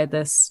haunted by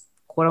this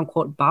quote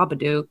unquote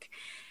Babadook.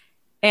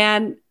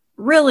 And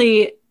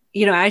really,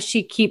 as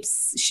she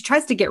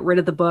tries to get rid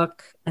of the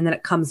book, and then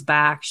it comes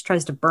back. She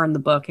tries to burn the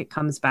book. It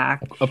comes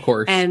back. Of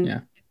course.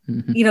 And,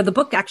 the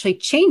book actually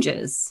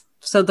changes.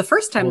 So the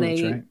first time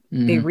they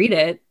read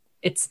it,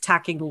 it's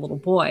attacking the little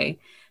boy.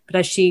 But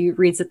as she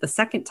reads it the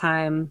second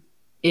time,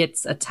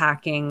 it's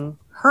attacking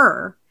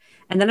her.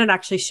 And then it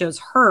actually shows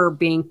her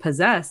being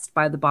possessed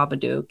by the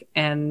Babadook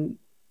and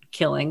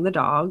killing the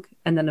dog,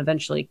 and then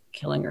eventually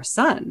killing her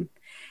son.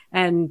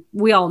 And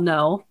we all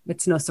know,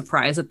 it's no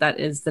surprise that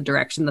is the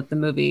direction that the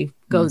movie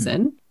goes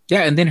in.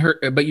 Yeah, and then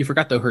but you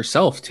forgot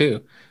herself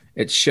too.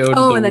 It showed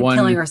and then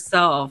killing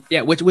herself.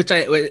 Yeah, which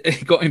I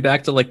going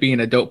back to like being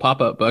a dope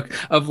pop-up book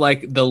of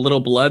like the little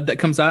blood that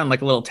comes out in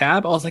like a little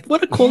tab. I was like,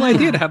 what a cool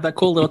idea to have that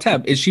cool little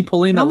tab. Is she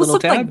pulling that little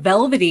tab? Like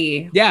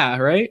velvety. Yeah,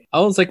 right.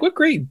 I was like, what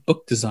great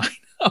book design.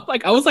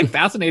 I was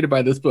fascinated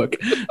by this book.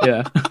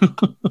 Yeah.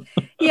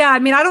 Yeah. I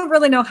mean, I don't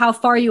really know how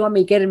far you want me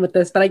to get in with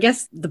this, but I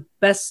guess the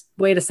best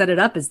way to set it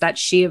up is that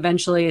she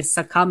eventually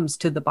succumbs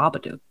to the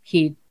Babadook.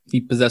 He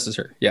possesses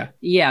her. Yeah.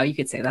 Yeah, you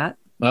could say that.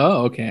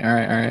 Oh, okay. All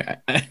right.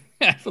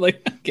 I feel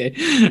like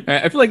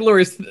I feel like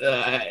Laura's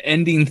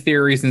ending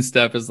theories and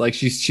stuff is like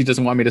she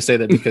doesn't want me to say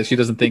that because she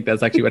doesn't think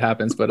that's actually what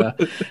happens.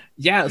 But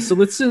yeah, so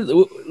let's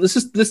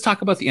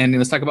talk about the ending.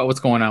 Let's talk about what's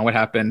going on, what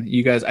happened.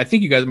 You guys, I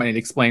think you guys might need to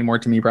explain more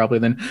to me probably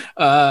then.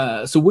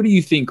 So what do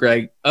you think,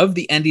 Greg, of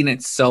the ending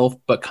itself,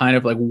 but kind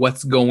of like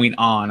what's going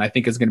on? I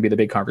think is going to be the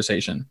big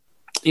conversation.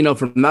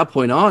 From that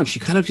point on, she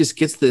kind of just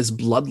gets this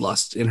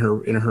bloodlust in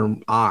her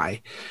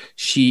eye.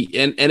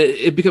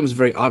 It becomes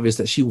very obvious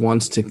that she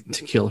wants to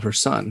kill her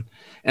son,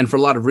 and for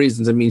a lot of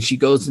reasons. I mean, she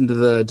goes into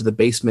the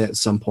basement at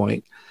some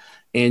point,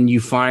 and you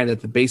find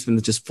that the basement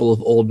is just full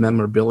of old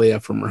memorabilia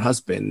from her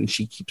husband, and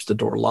she keeps the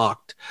door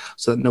locked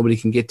so that nobody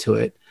can get to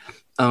it.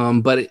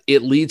 But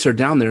it leads her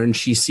down there, and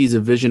she sees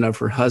a vision of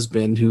her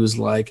husband who's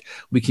like,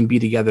 "We can be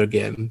together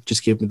again.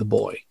 Just give me the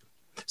boy."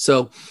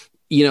 So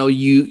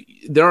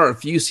there are a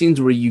few scenes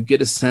where you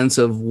get a sense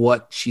of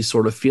what she's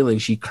sort of feeling.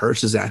 She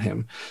curses at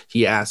him.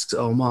 He asks,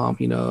 "Oh, Mom,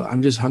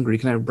 I'm just hungry.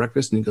 Can I have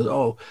breakfast?" And he goes,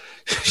 "Oh,"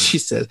 she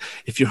says,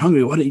 "If you're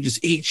hungry, why don't you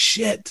just eat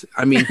shit?"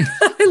 I mean,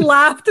 I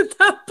laughed at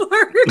that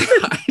part.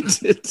 I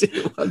did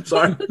too. I'm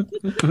sorry.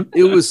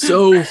 It was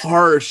so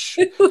harsh.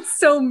 It was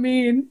so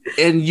mean.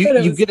 And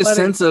you get a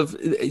sense of,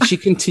 she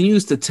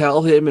continues to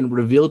tell him and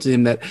reveal to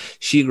him that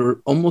she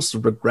almost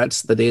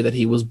regrets the day that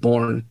he was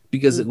born,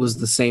 because it was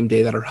the same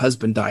day that her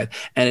husband died.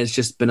 And it's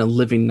just been a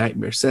living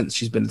nightmare since.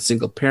 She's been a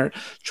single parent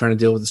trying to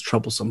deal with this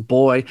troublesome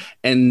boy.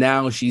 And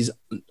now she's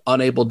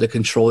unable to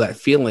control that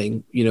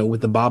feeling,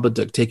 with the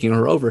Babadook taking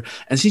her over.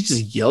 And she's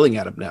just yelling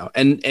at him now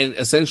and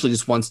essentially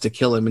just wants to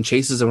kill him and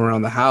chases him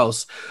around the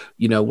house,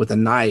 with a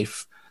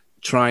knife,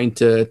 trying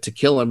to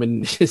kill him.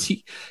 And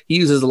he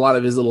uses a lot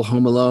of his little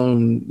Home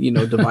Alone,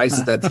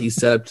 devices that he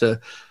set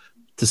up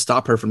to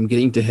stop her from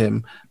getting to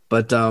him.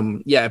 But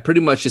it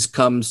pretty much just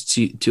comes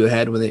to a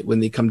head when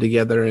they come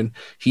together, and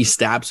he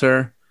stabs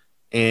her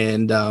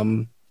and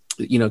kind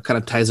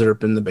of ties her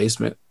up in the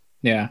basement.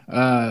 Yeah.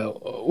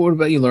 What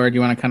about you, Laura? Do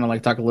you want to kind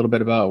of talk a little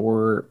bit about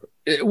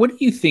what do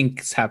you think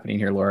is happening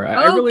here,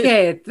 Laura?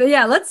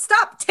 Let's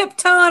stop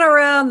tiptoeing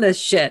around this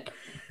shit.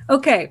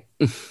 Okay.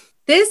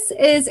 This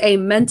is a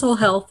mental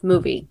health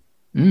movie.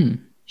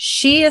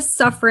 She is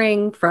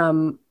suffering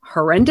from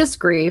horrendous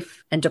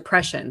grief and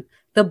depression.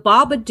 The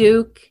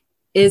Babadook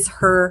is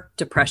her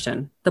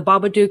depression. The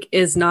Babadook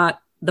is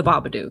not the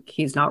Babadook.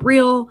 He's not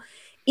real.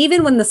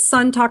 Even when the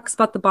son talks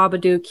about the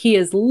Babadook, he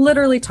is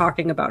literally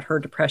talking about her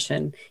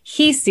depression.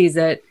 He sees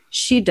it.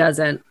 She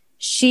doesn't.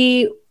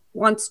 She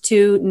wants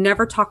to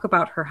never talk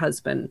about her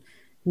husband.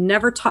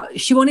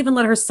 She won't even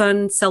let her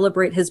son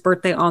celebrate his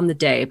birthday on the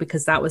day,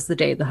 because that was the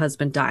day the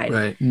husband died.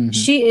 Right. Mm-hmm.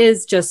 She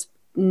is just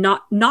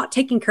not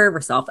taking care of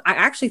herself. I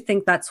actually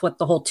think that's what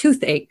the whole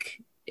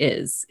toothache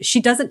is.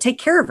 She doesn't take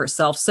care of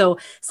herself. So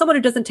someone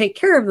who doesn't take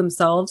care of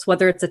themselves,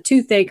 whether it's a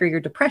toothache or your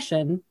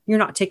depression, you're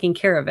not taking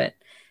care of it.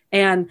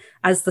 And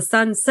as the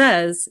son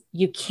says,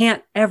 you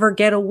can't ever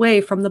get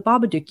away from the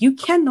Babadook. You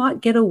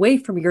cannot get away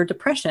from your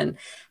depression.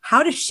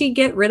 How does she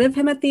get rid of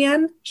him at the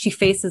end? She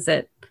faces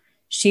it.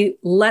 She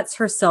lets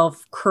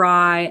herself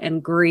cry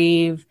and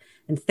grieve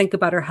and think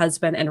about her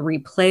husband and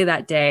replay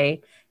that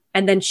day.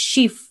 And then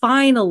she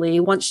finally,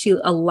 once she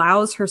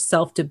allows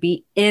herself to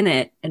be in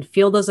it and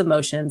feel those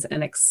emotions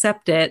and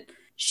accept it,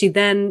 she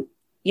then,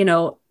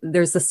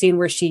 there's the scene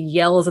where she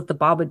yells at the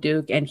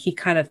Babadook and he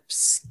kind of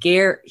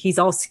he's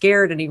all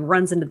scared and he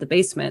runs into the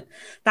basement.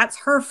 That's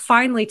her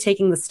finally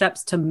taking the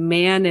steps to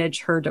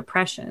manage her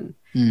depression.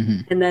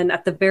 Mm-hmm. And then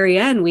at the very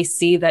end, we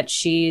see that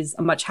she's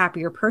a much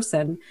happier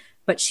person,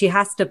 but she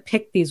has to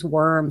pick these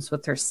worms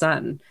with her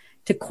son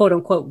to quote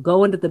unquote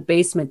go into the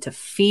basement to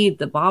feed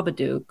the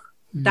Babadook.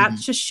 Mm-hmm.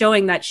 That's just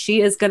showing that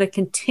she is going to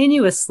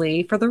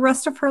continuously, for the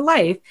rest of her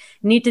life,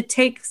 need to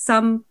take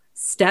some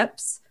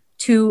steps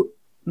to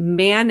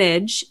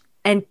manage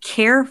and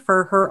care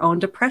for her own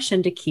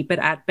depression to keep it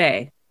at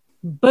bay.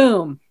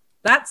 Boom.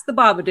 That's the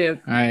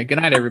Babadook. All right. Good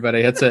night,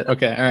 everybody. That's it.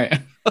 Okay. All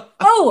right.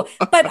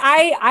 But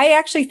I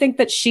actually think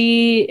that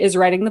she is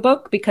writing the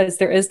book, because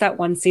there is that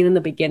one scene in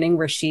the beginning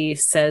where she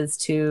says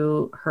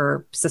to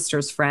her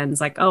sister's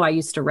friends, I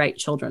used to write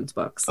children's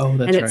books. Oh,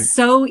 that's and right. It's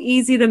so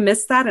easy to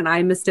miss that. And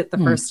I missed it the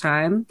first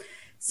time.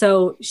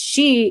 So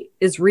she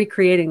is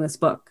recreating this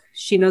book.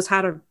 She knows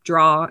how to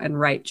draw and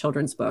write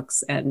children's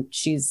books. And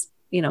she's,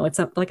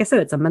 like I said,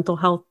 it's a mental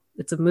health.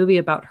 It's a movie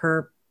about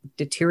her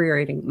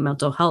deteriorating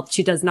mental health.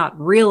 She does not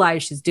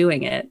realize she's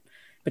doing it,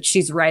 but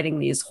she's writing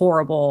these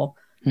horrible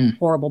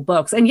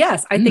books. And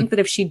yes, I think that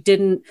if she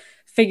didn't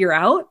figure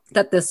out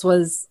that this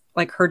was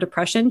her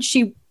depression,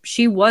 she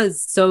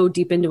was so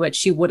deep into it,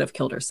 she would have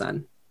killed her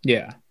son.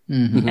 Yeah.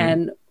 Mm-hmm.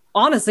 And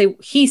honestly,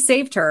 he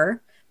saved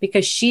her,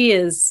 because she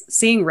is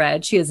seeing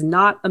red. She is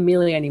not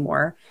Amelia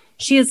anymore.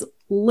 She is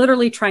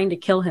literally trying to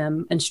kill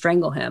him and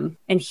strangle him.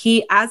 And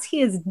as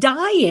he is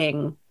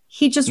dying,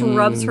 he just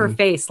rubs her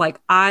face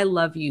I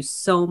love you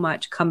so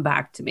much. Come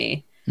back to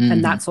me.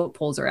 And that's what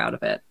pulls her out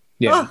of it.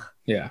 Yeah. Ugh.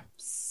 Yeah.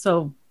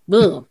 So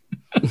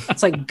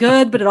it's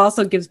good, but it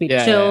also gives me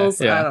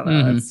chills. Yeah. I don't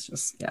know. It's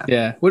just,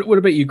 Yeah. What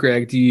about you,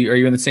 Greg? Are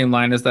you in the same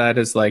line as that?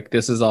 Is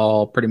this is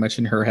all pretty much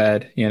in her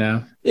head,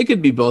 It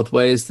could be both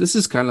ways. This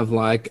is kind of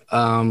like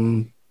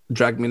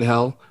Drag Me to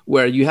Hell,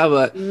 where you have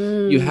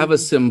a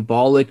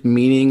symbolic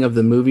meaning of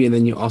the movie, and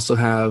then you also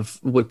have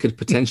what could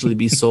potentially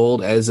be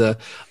sold as a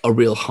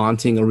real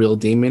haunting, a real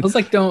demon. I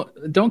was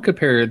don't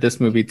compare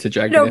this movie to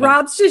Drag Me to Hell.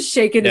 Rob's just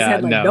shaking his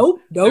head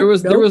nope. There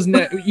was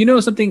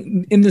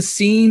something in the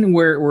scene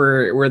where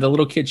the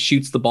little kid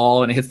shoots the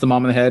ball and it hits the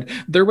mom in the head.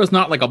 There was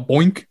not a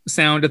boink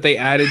sound that they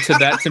added to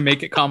that to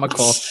make it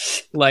comical.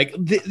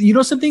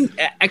 Something,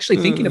 actually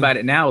thinking about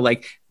it now,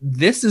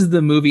 this is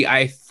the movie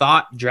I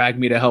thought Drag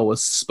Me to Hell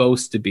was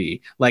supposed to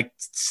be,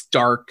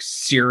 stark,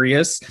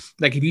 serious.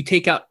 If you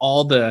take out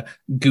all the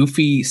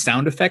goofy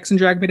sound effects in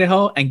Drag Me to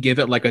Hell and give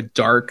it a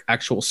dark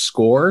actual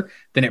score,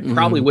 then it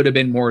probably would have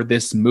been more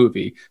this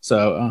movie.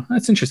 So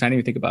that's interesting. I didn't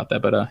even think about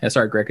that, but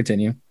sorry, Greg,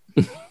 continue.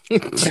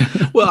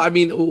 Well, I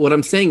mean, what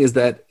I'm saying is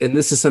that, and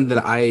this is something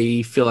that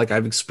I feel like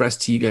I've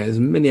expressed to you guys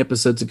many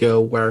episodes ago,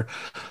 where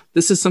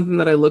this is something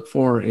that I look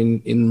for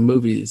in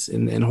movies,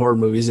 in horror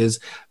movies, is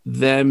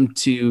them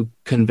to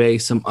convey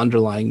some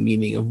underlying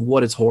meaning of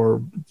what is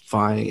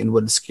horrifying and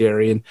what is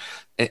scary,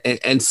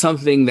 and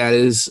something that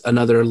is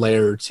another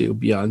layer or two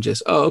beyond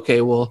just, oh,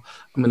 okay, well,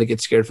 I'm gonna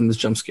get scared from this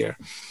jump scare.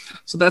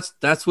 So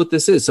that's what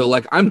this is. So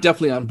like, I'm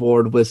definitely on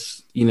board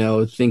with,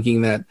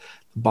 thinking that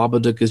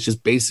Babadook is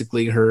just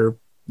basically her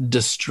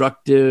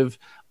destructive,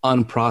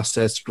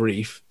 unprocessed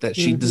grief that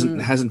she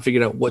hasn't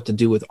figured out what to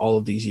do with all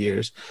of these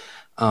years.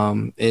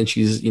 And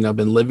she's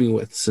been living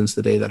with since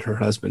the day that her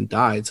husband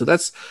died. So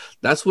that's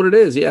what it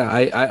is. Yeah,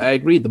 I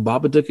agree. The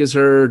Babadook is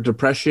her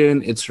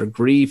depression, it's her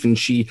grief, and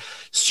she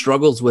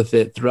struggles with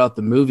it throughout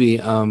the movie.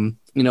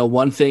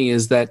 One thing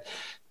is that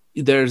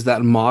there's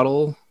that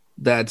model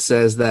that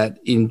says that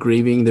in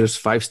grieving there's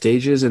 5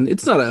 stages, and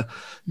it's not a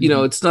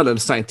it's not a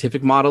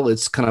scientific model,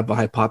 it's kind of a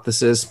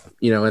hypothesis,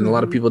 and a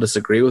lot of people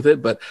disagree with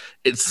it, but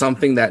it's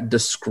something that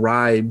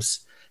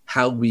describes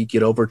how we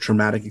get over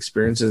traumatic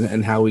experiences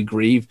and how we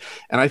grieve.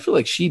 And I feel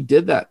like she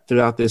did that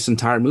throughout this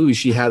entire movie.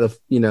 She had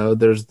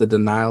there's the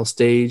denial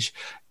stage,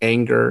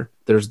 anger,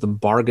 there's the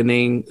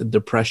bargaining,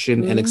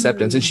 depression, and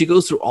acceptance. And she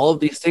goes through all of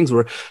these things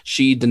where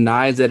she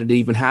denies that it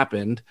even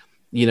happened.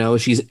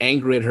 She's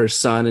angry at her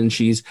son, and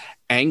she's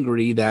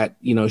angry that,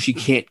 she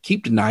can't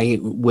keep denying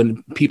it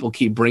when people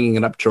keep bringing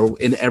it up to her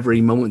in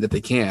every moment that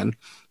they can.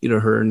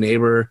 Her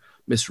neighbor,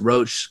 Miss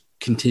Roach,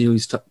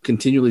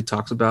 continually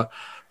talks about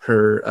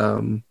her,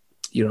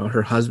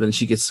 her husband.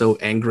 She gets so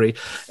angry,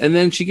 and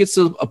then she gets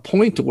to a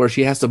point to where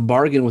she has to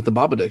bargain with the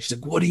Babadook. She's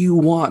like, "What do you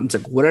want?" It's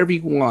like, "Whatever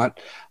you want,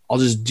 I'll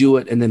just do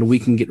it, and then we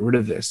can get rid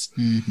of this."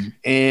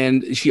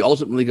 And she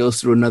ultimately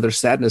goes through another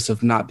sadness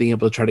of not being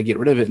able to try to get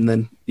rid of it, and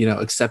then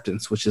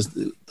acceptance, which is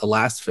the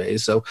last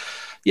phase. So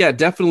yeah,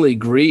 definitely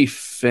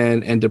grief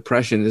and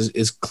depression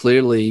is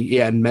clearly,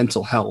 and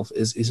mental health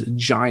is a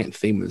giant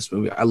theme in this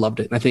movie. I loved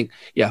it, and I think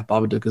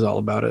Babadook is all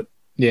about it.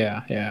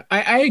 Yeah.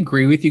 I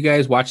agree with you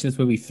guys watching this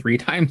movie 3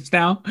 times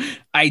now.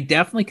 I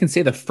definitely can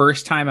say the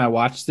first time I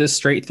watched this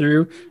straight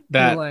through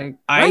that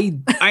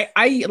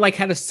I like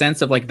had a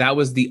sense of like that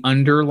was the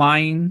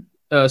underlying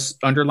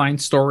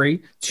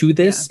story to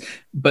this. Yeah.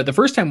 But the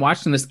first time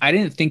watching this, I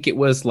didn't think it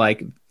was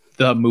like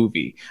the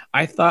movie.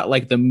 I thought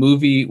like the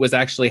movie was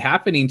actually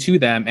happening to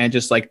them, and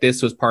just like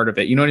this was part of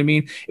it. You know what I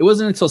mean? It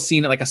wasn't until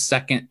seeing it like a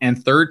second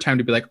and third time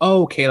to be like,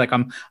 oh, okay, like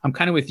I'm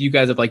kind of with you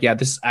guys of like, yeah,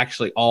 this is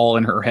actually all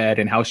in her head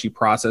and how she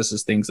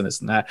processes things and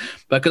this and that.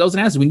 But because I was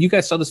gonna ask, when you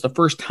guys saw this the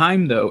first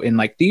time though, in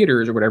like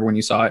theaters or whatever, when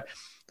you saw it,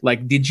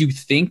 like, did you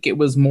think it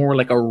was more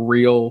like a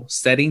real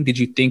setting? Did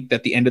you think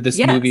that the end of this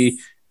movie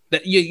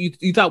that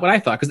you thought what I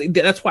thought? Because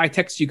that's why I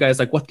texted you guys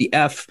like, what the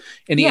F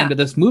in the end of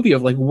this movie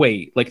of like,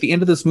 wait, like the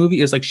end of this movie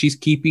is like she's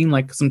keeping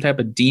like some type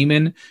of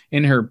demon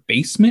in her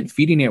basement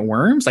feeding it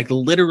worms, like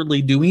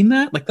literally doing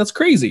that. Like, that's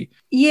crazy.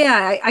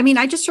 Yeah. I mean,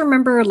 I just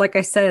remember, like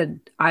I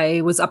said,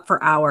 I was up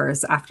for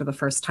hours after the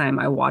first time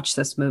I watched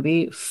this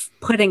movie,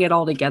 putting it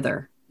all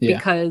together. Yeah.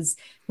 Because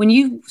when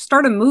you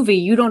start a movie,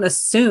 you don't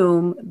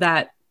assume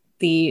that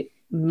the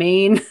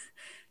main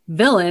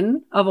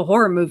villain of a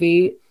horror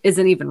movie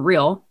isn't even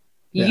real.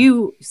 Yeah.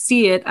 You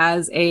see it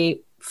as a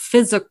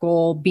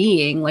physical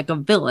being, like a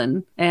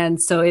villain.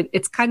 And so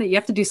it's kind of, you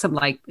have to do some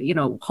like,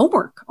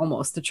 homework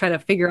almost to try to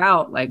figure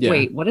out like,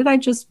 wait, what did I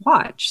just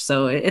watch?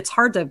 So it's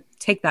hard to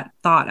take that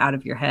thought out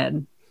of your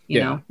head. You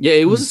know? Yeah,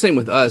 it was the same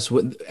with us.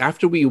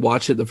 After we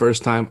watched it the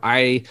first time,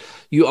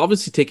 you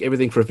obviously take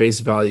everything for face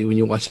value when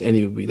you watch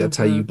any movie. That's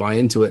how you buy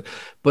into it.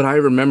 But I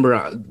remember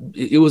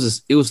it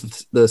was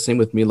the same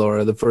with me,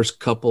 Laura. The first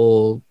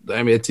couple,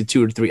 it's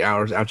 2 or 3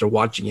 hours after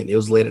watching it. It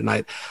was late at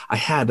night. I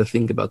had to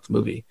think about the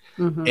movie,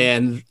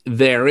 and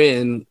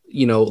therein,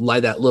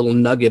 like that little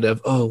nugget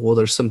of, oh, well,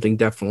 there's something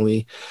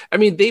definitely. I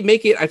mean, I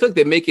feel like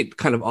they make it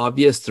kind of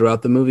obvious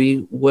throughout the movie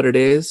what it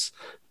is,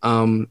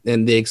 and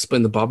they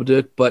explain the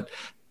Babadook, but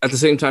at the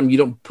same time, you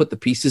don't put the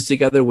pieces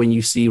together when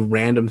you see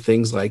random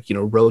things like,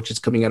 roaches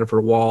coming out of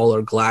her wall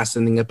or glass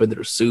ending up in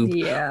their soup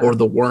or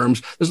the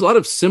worms. There's a lot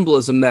of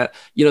symbolism that,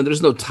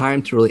 there's no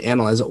time to really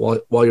analyze it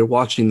while you're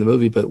watching the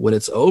movie. But when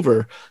it's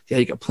over,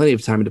 you got plenty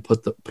of time to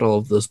put all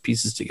of those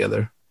pieces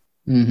together.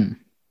 Mm-hmm.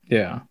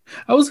 Yeah.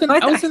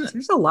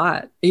 There's a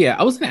lot. Yeah.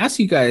 I was going to ask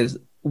you guys,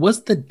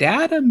 was the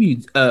dad a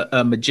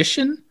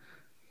magician?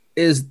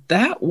 Is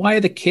that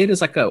why the kid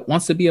is like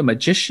wants to be a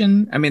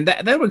magician? I mean,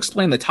 that would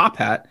explain the top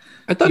hat.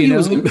 I thought he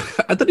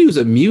was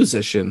a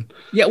musician.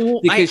 Yeah, well,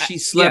 because she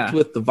slept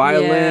with the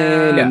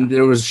violin and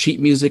there was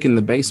sheet music in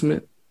the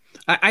basement.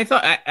 I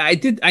thought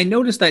I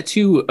noticed that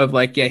too, of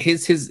like,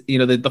 his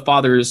the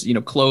father's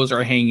clothes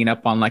are hanging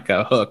up on like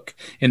a hook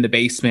in the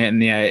basement,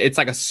 and it's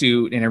like a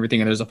suit and everything,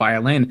 and there's a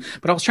violin.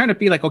 But I was trying to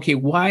be like, okay,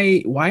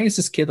 why is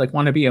this kid like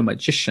want to be a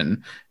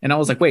magician? And I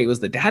was like, wait, was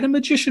the dad a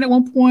magician at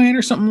one point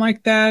or something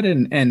like that?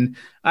 And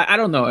I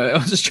don't know. I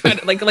was just trying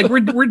to like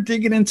we're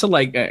digging into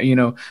like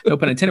no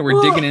pun intended.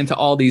 We're digging into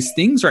all these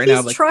things right now.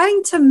 He's Like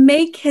trying to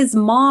make his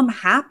mom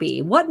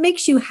happy. What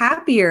makes you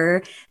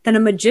happier than a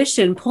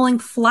magician pulling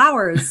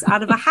flowers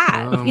out of a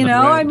hat? Right.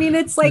 I mean,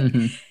 it's like,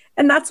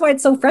 and that's why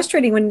it's so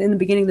frustrating when in the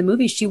beginning of the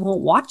movie she won't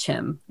watch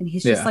him, and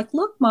he's just like,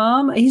 "Look,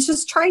 mom." He's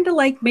just trying to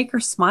like make her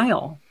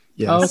smile.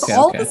 Yeah. That's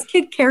all this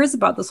kid cares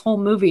about this whole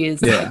movie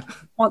is like,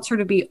 wants her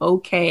to be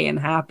okay and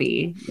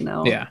happy.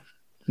 Yeah.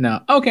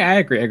 No. Okay, I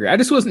agree. I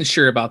just wasn't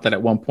sure about that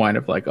at one point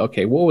of like,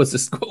 okay, what was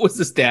this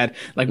dad?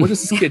 Like, what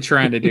is this kid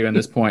trying to do in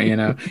this point,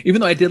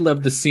 Even though I did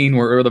love the scene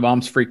where the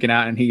mom's freaking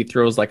out and he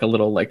throws like a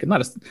little like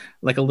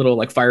like a little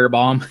like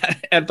firebomb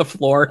at the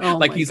floor.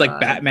 Like he's like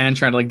Batman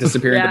trying to like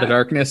disappear into the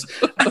darkness.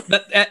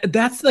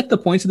 That's like the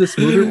points of this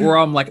movie where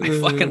I'm like, I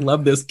fucking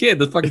love this kid.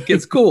 This fucking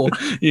kid's cool,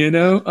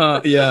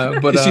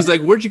 But she's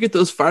like, "Where'd you get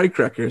those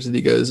firecrackers?" And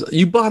he goes,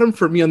 "You bought them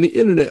for me on the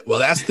internet." Well,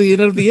 that's the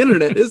end of the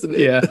internet, isn't it?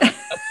 Yeah.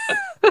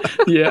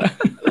 Yeah.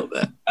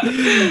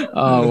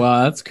 Oh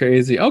wow, that's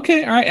crazy.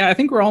 Okay, all right. I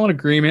think we're all in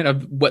agreement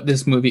of what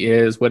this movie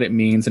is, what it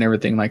means, and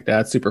everything like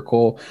that. Super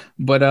cool.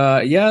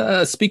 But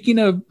speaking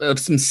of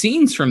some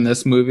scenes from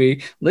this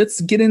movie,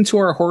 let's get into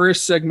our horror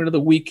segment of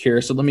the week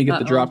here. So let me get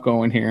the drop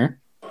going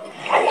here.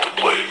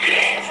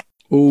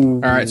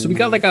 Ooh. All right, so we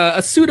got like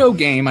a pseudo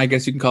game. I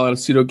guess you can call it a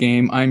pseudo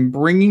game. I'm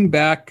bringing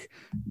back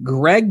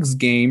Greg's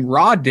game,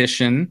 Raw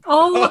Edition.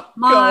 Oh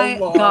my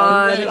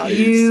god,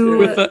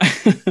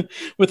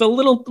 with a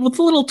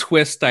little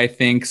twist, I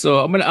think. So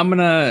I'm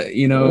gonna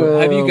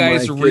have you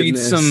guys read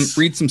some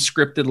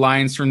scripted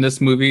lines from this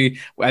movie.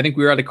 I think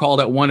we already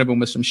called out one of them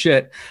with some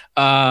shit.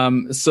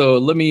 So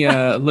let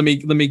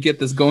me get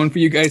this going for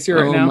you guys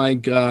here right now. Oh my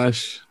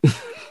gosh.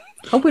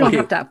 Hope we don't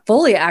have to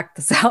fully act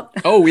this out.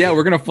 Oh yeah,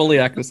 we're gonna fully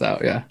act this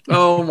out. Yeah.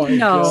 Oh my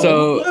god.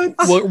 So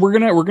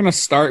we're gonna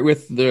start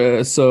with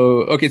the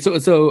So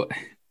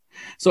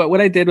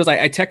what I did was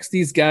I text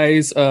these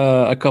guys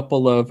a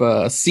couple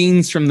of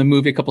scenes from the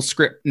movie, a couple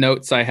script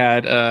notes I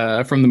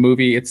had from the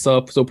movie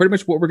itself. So pretty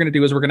much what we're gonna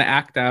do is we're gonna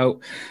act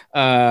out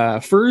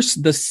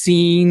first the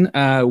scene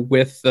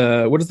with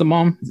what is the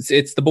mom?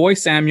 It's the boy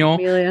Samuel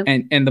Amelia.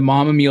 and the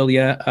mom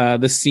Amelia.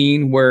 The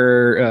scene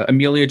where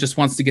Amelia just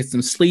wants to get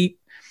some sleep.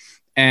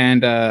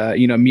 And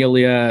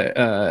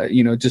Amelia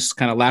just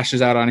kind of lashes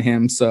out on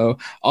him. So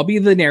I'll be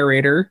the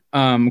narrator.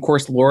 Of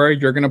course, Laura,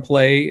 you're gonna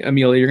play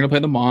Amelia. You're gonna play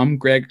the mom.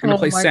 Greg, you're gonna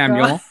play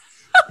Samuel.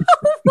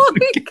 Oh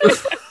my god.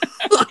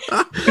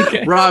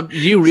 Okay. Rob, do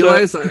you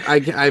realize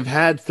I've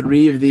had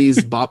 3 of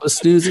these Baba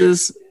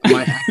snoozes?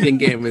 My acting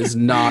game is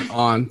not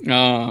on.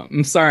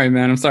 I'm sorry,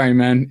 man.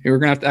 We're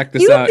gonna have to act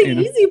this You out. have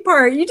the easy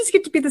part. You just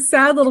get to be the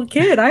sad little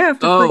kid. I have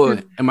to. Oh,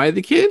 am I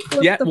the kid?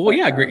 Yeah. Well,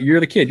 yeah. Great. You're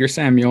the kid. You're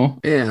Samuel.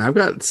 Yeah, I've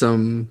got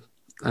some.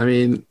 I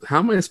mean, how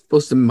am I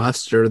supposed to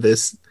muster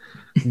this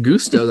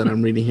gusto that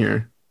I'm reading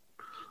here?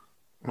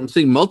 I'm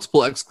seeing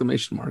multiple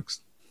exclamation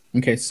marks.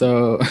 Okay,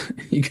 so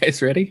you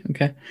guys ready?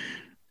 Okay.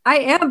 I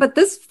am, but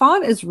this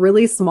font is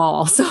really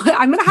small, so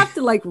I'm gonna have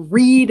to like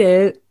read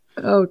it.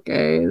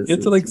 Okay. You have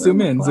to like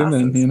zoom in.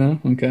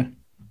 Okay.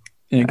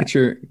 Yeah, get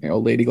your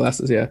old lady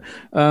glasses. Yeah.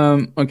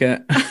 Okay.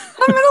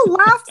 I'm gonna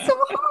laugh so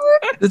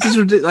hard. This is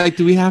ridiculous. Like,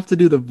 do we have to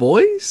do the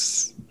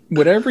voice?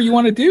 Whatever you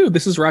want to do.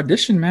 This is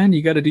Audition, man.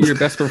 You got to do your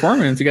best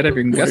performance. You got to have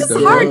your gusto. This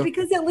is hard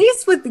because at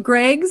least with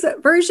Greg's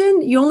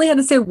version, you only had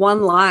to say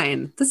one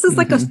line. This is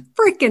like a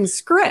freaking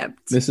script.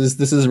 This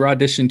is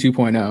Audition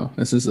 2.0.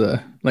 This is what'd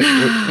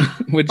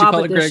you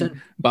call it, Greg?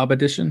 Bob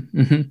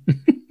Edition.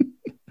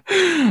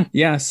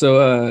 Yeah.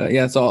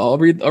 So So I'll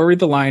read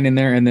the line in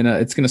there, and then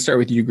it's gonna start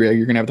with you, Greg.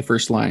 You're gonna have the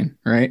first line,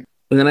 right?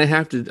 And then I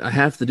have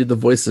to do the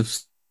voice of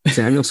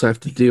Samuel, so I have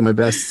to do my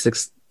best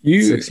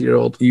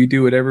 6-year-old. You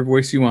do whatever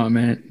voice you want,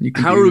 man.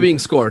 How are we being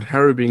scored?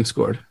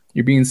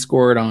 You're being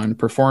scored on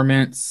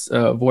performance,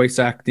 voice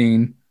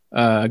acting,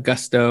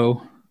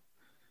 gusto.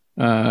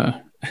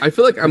 I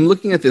feel like I'm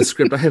looking at this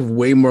script. I have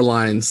way more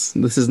lines.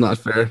 This is not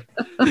fair,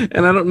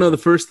 and I don't know the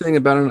first thing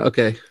about it.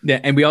 Okay.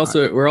 Yeah, and we're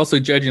also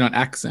judging on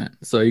accent.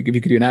 So if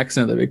you could do an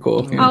accent, that'd be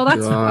cool. Oh,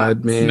 that's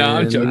God, man. No,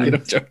 I'm joking.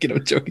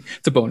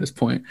 It's a bonus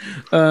point.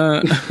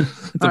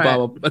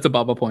 That's a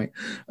Baba point.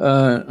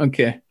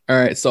 Okay. All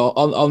right. So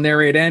I'll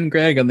narrate in,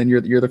 Greg, and then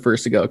you're the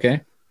first to go.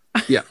 Okay.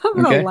 Yeah. I'm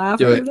gonna laugh.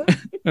 Do it.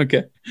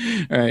 Okay.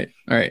 All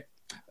right.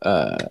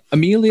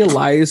 Amelia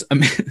lies.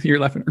 You're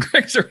laughing.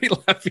 Greg's already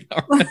laughing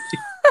already.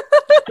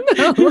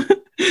 No.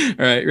 All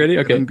right, ready?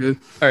 Okay. I'm good.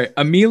 All right.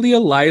 Amelia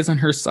lies on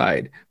her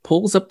side,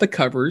 pulls up the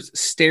covers,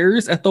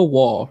 stares at the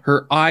wall,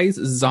 her eyes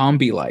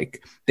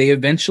zombie-like. They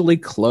eventually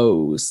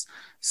close,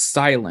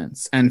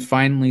 silence, and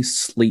finally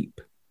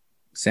sleep.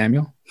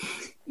 Samuel?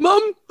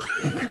 Mom!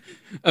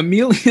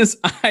 Amelia's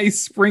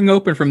eyes spring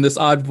open from this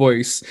odd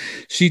voice.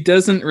 She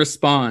doesn't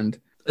respond.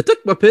 I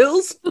took my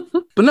pills,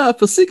 but now I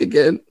feel sick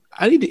again.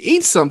 I need to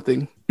eat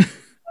something.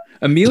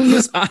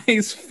 Amelia's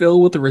eyes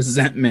fill with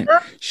resentment.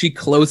 She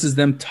closes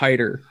them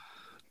tighter.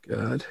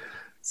 God.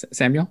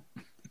 Samuel?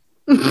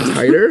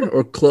 Tighter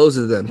or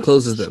closes them?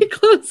 Closes them. She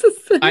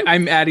closes them.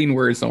 I'm adding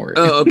words, don't worry.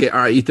 Oh, okay. All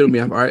right. You threw me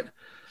off. All right.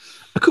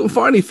 A couldn't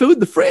find any food in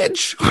the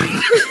fridge.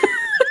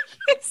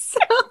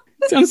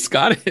 Sounds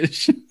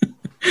Scottish.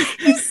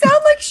 You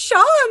sound like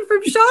Sean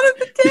from Shaun of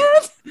the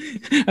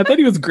Dead. I thought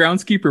he was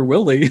groundskeeper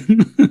Willie.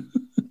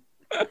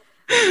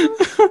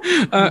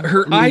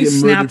 Her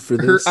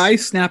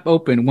eyes snap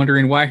open,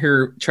 wondering why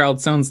her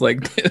child sounds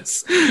like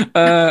this.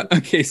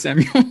 Okay,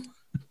 Samuel.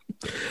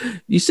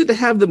 You said to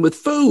have them with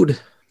food.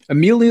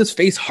 Amelia's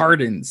face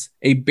hardens,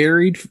 a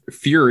buried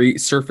fury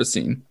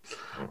surfacing.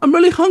 I'm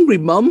really hungry,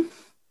 Mum.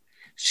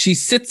 She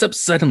sits up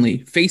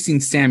suddenly, facing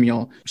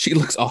Samuel. She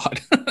looks odd.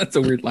 That's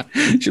a weird line.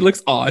 She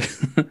looks odd.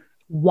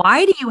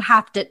 Why do you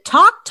have to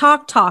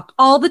talk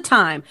all the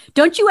time?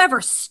 Don't you ever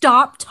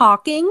stop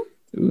talking?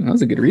 Ooh, that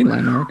was a good read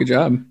line, Laura. Good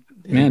job.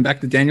 Man, back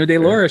to Daniel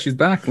Day-Laura. She's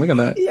back. Look at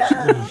that.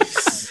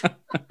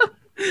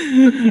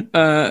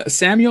 Yeah.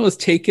 Samuel is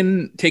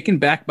taken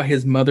back by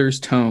his mother's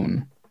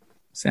tone.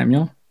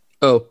 Samuel?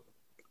 Oh,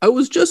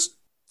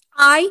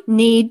 I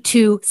need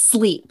to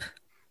sleep.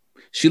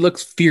 She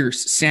looks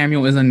fierce.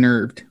 Samuel is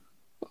unnerved.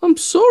 I'm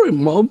sorry,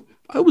 Mom.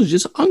 I was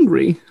just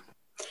hungry.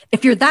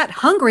 If you're that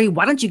hungry,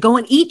 why don't you go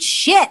and eat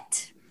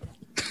shit?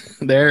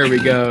 There we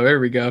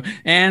go.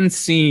 And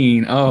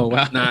scene. Oh,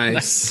 wow.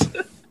 Nice.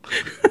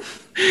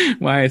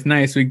 Why, it's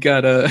nice. We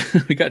got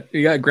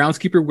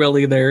groundskeeper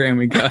Willie there, and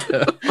we got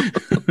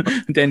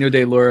Daniel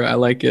Day-Laura. I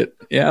like it.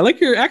 Yeah, I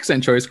like your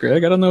accent choice,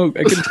 Greg. I don't know.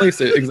 I couldn't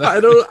place it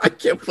exactly. I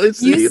can't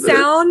place it You either.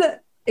 sound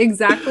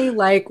exactly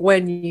like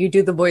when you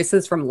do the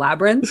voices from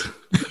Labyrinth.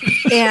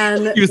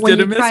 And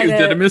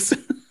Didymus.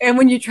 And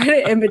when you try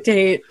to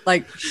imitate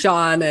like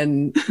Sean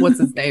and what's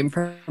his name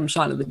from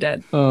Shaun of the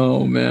Dead.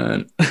 Oh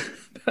man.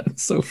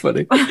 That's so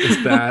funny.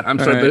 It's bad. I'm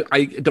sorry,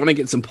 right. but I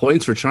get some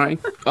points for trying.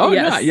 Oh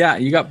yes. yeah.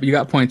 You got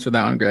points for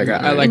that one, Greg.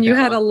 I like. And you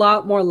that had one. a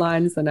lot more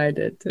lines than I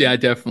did too. Yeah,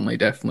 definitely.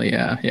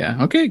 Yeah.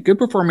 Okay, good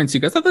performance, you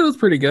guys. I thought it was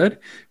pretty good.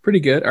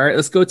 All right,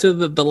 let's go to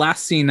the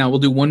last scene now. We'll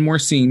do one more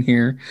scene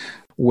here.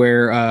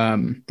 Where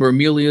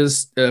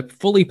Amelia's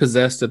fully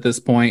possessed at this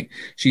point.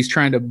 She's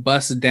trying to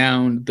bust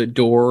down the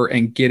door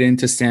and get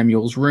into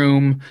Samuel's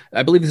room.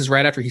 I believe this is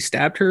right after he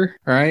stabbed her.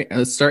 All right,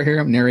 let's start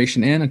here.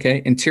 Narration in.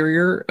 Okay,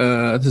 interior.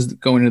 This is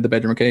going into the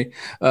bedroom. Okay,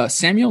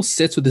 Samuel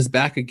sits with his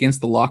back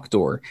against the locked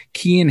door,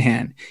 key in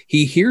hand.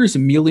 He hears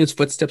Amelia's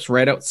footsteps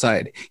right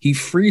outside. He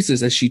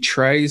freezes as she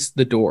tries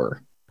the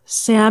door.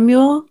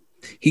 Samuel?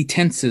 He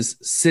tenses,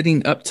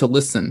 sitting up to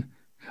listen.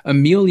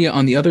 Amelia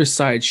on the other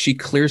side, she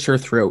clears her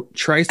throat,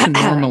 tries to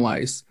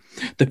normalize.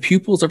 The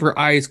pupils of her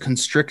eyes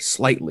constrict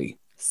slightly.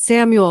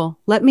 Samuel,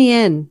 let me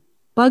in.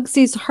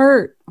 Bugsy's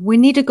hurt. We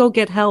need to go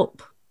get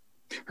help.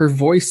 Her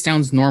voice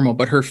sounds normal,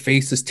 but her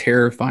face is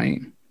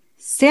terrifying.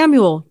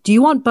 Samuel, do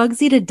you want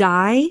Bugsy to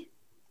die?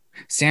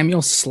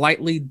 Samuel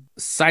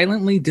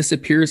silently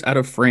disappears out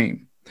of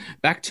frame.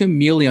 Back to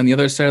Amelia on the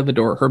other side of the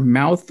door. Her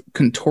mouth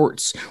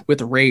contorts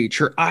with rage.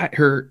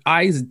 Her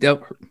eyes.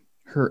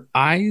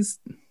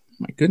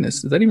 My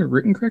goodness, is that even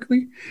written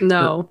correctly?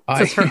 No,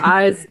 it's her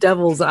eyes,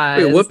 devil's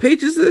eyes. Wait, what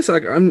page is this?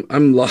 Like,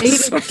 I'm lost.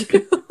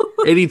 82.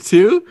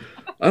 82?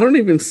 I don't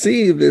even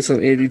see this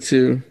on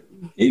 82.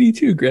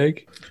 82,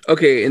 Greg.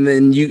 Okay, and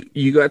then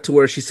you got to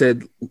where she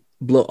said,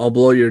 I'll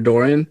blow your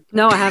door in.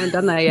 No, I haven't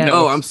done that yet.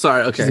 No, I'm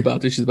sorry. Okay,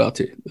 She's about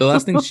to. The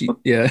last thing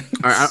yeah.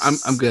 All right,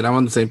 I'm good. I'm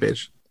on the same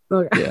page.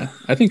 Okay. Yeah,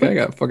 I think I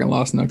got fucking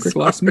lost now. Quick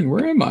lost me.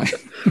 Where am I?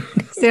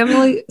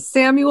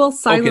 Samuel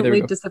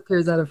silently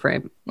disappears out of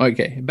frame.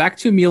 Okay, back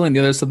to Amelia on the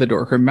other side of the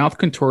door. Her mouth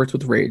contorts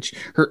with rage.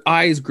 Her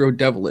eyes grow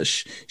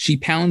devilish. She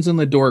pounds on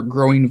the door,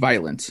 growing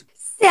violent.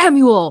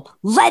 Samuel,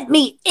 let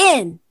me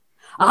in.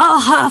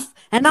 I'll huff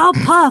and I'll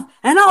puff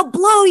and I'll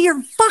blow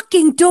your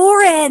fucking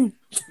door in.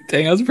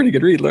 Dang, that was a pretty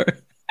good read, Laura.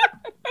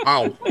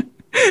 Ow.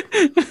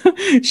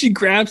 She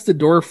grabs the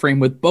door frame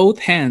with both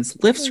hands,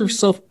 lifts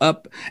herself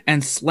up,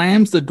 and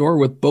slams the door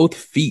with both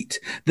feet.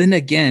 Then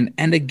again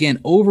and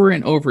again, over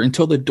and over,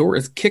 until the door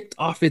is kicked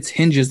off its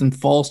hinges and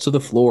falls to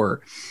the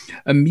floor.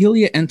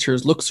 Amelia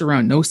enters, looks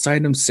around, no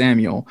sign of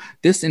Samuel.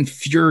 This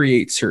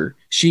infuriates her.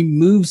 She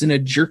moves in a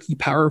jerky,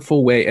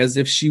 powerful way, as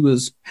if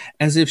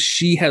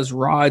she has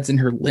rods in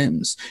her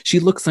limbs.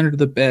 She looks under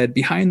the bed,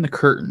 behind the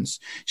curtains.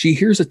 She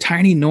hears a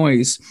tiny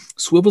noise,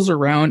 swivels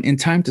around in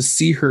time to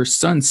see her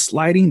son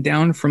sliding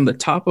down from the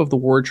top of the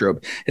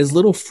wardrobe, his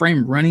little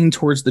frame running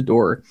towards the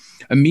door.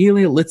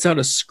 Amelia lets out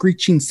a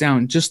screeching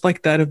sound, just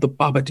like that of the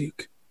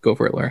Babadook. Go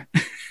for it, Laura.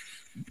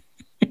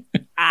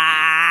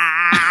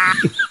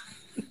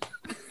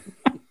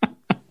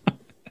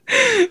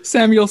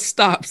 Samuel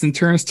stops and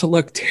turns to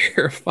look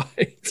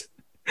terrified.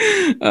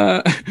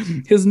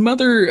 His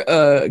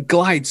mother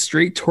glides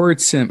straight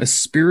towards him, a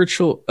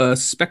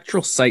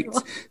spectral sight.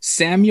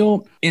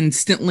 Samuel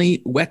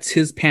instantly wets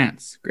his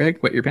pants. Greg,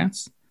 wet your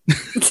pants?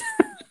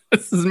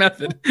 This is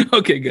method.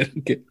 Okay,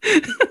 good.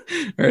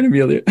 All right,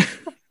 Amelia.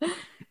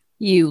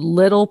 You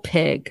little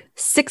pig.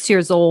 6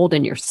 years old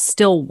and you're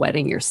still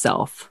wetting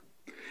yourself.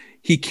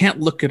 He can't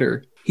look at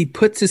her. He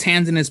puts his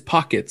hands in his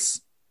pockets.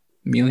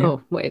 Amelia?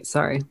 Oh, wait,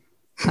 sorry.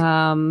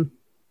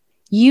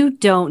 You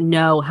don't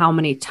know how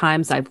many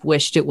times I've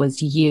wished it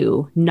was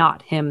you,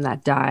 not him,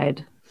 that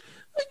died.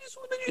 I just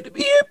wanted you to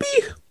be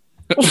happy.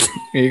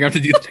 You're gonna have to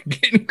do that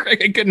again,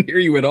 Greg. I couldn't hear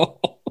you at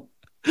all.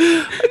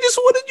 I just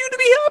wanted you to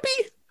be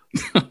happy.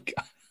 Oh,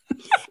 God.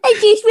 I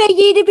just want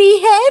you to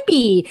be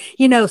happy.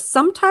 You know,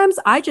 sometimes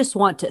I just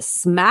want to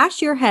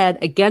smash your head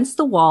against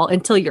the wall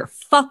until your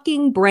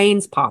fucking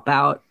brains pop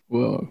out.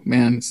 Whoa,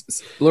 man.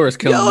 Laura's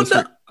killing Yo, this.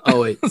 no.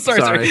 Oh, wait.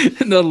 sorry.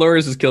 No,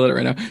 Laura's just killing it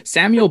right now.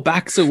 Samuel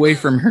backs away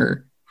from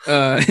her.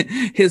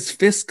 His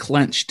fist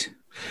clenched.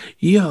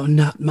 You're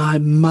not my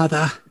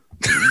mother.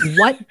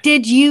 What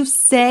did you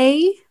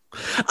say?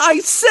 I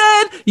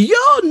said,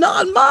 you're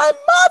not my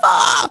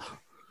mother.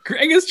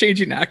 Greg is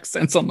changing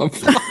accents on the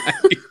fly.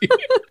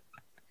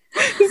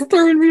 It's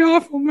throwing me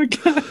off. Oh my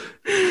God.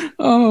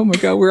 Oh my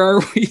God. Where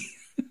are we?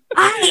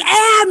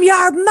 I am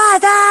your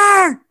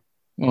mother.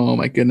 Oh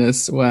my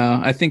goodness.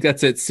 Wow. I think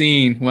that's it.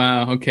 Scene.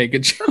 Wow. Okay.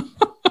 Good job.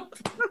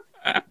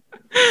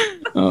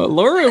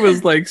 Laura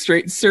was like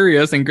straight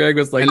serious, and Greg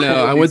was like, I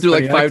know. I went through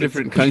like 5 accents.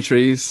 different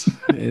countries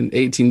and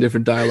 18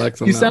 different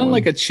dialects. On You that sound one.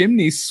 like a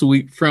chimney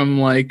sweep from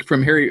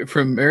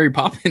Mary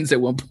Poppins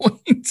at one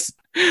point.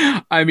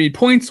 I mean,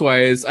 points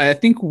wise, I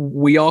think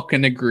we all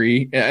can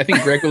agree. I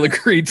think Greg will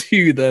agree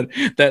too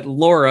that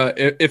Laura,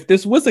 if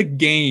this was a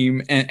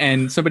game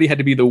and somebody had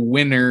to be the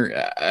winner,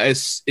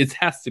 it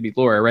has to be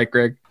Laura, right,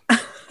 Greg?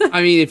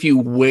 I mean, if you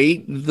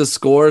weight the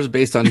scores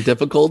based on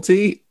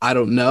difficulty, I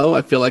don't know.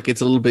 I feel like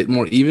it's a little bit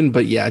more even,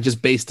 but yeah,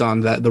 just based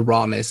on that, the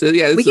rawness.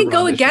 Yeah, We can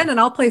go again and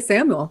I'll play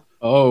Samuel.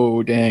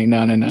 Oh dang!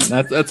 No.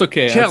 That's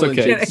okay. Challenge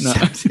That's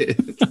okay.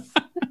 accepted.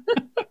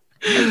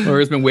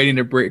 Laura's been waiting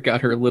to break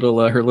out her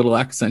little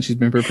accent. She's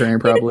been preparing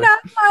probably. Not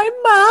my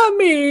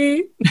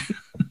mommy.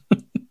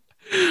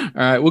 All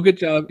right. Well, good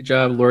job. Good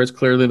job. Laura's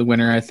clearly the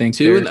winner, I think.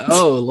 2-0,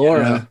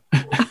 Laura.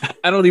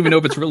 I don't even know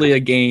if it's really a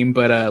game,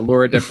 but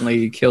Laura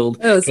definitely killed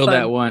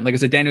that one. Like I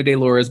said, Daniel Day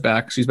Laura's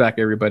back. She's back,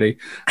 everybody.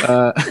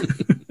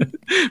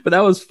 But that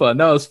was fun.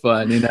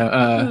 You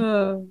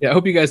know. Yeah, I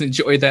hope you guys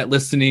enjoyed that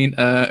listening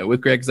with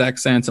Greg's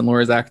accents and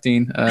Laura's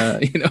acting.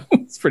 You know,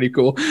 it's pretty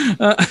cool.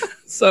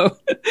 So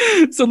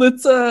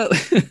let's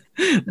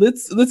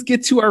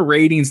get to our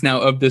ratings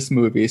now of this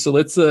movie. So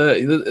let's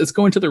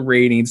go into the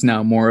ratings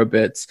now more a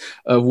bit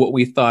of what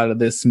we thought of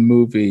this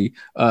movie.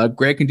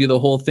 Greg can do the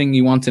whole thing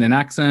he wants in an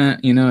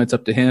accent. You know, it's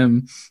up to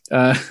him.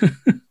 But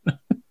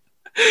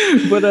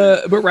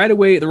right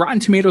away, the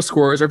Rotten Tomatoes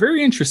scores are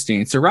very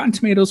interesting. So Rotten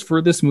Tomatoes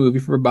for this movie,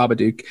 for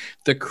Babadook,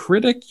 the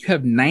critic, you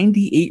have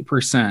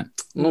 98%.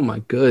 Oh my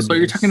goodness. So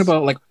you're talking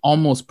about like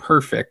almost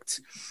perfect.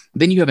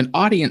 Then you have an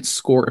audience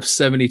score of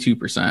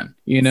 72%.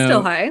 You know,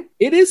 Still high.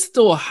 It is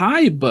still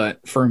high,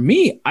 but for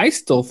me, I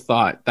still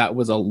thought that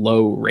was a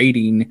low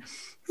rating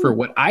for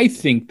what I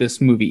think this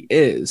movie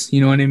is.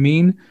 You know what I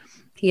mean?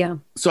 Yeah.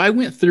 So I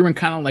went through and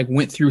kind of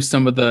went through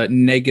some of the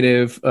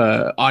negative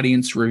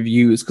audience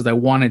reviews because I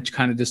wanted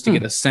kind of just to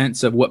get a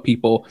sense of what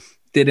people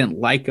didn't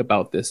like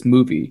about this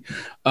movie.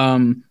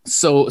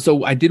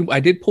 So I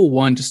did pull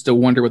one just to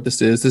wonder what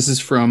this is. This is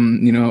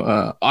from,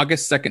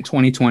 August 2nd,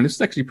 2020. This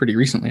is actually pretty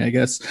recently, I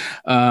guess.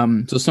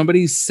 So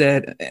somebody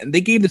said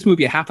they gave this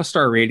movie a 0.5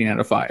 star rating out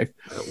of 5.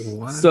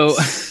 What? So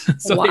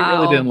Wow. they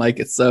really didn't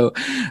like it. So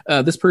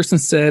this person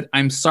said,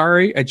 "I'm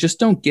sorry, I just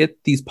don't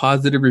get these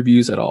positive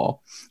reviews at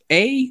all.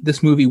 A,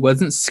 this movie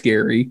wasn't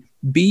scary.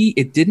 B,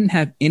 it didn't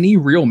have any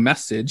real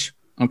message.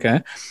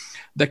 Okay.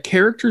 The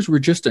characters were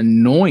just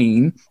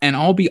annoying. And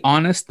I'll be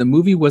honest, the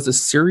movie was a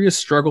serious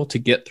struggle to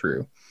get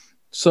through."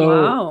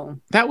 So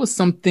that was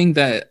something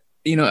that,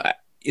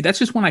 that's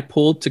just one I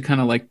pulled to kind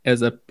of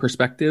as a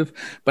perspective.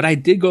 But I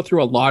did go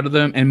through a lot of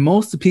them. And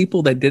most of the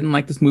people that didn't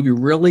like this movie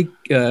really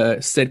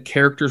said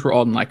characters were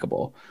all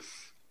unlikable.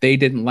 They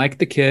didn't like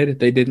the kid.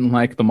 They didn't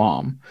like the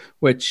mom,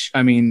 which,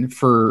 I mean,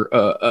 for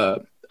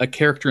a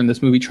character in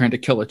this movie trying to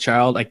kill a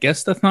child, I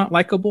guess that's not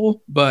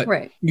likable, but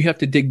you have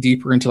to dig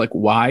deeper into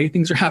why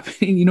things are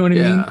happening. You know what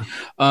I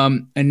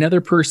mean? Another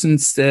person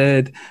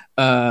said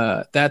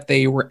that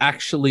they were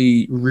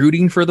actually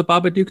rooting for the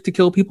Babadook to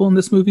kill people in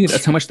this movie.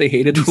 That's how much they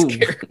hated these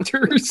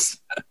characters,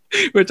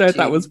 which I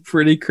thought was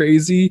pretty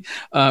crazy.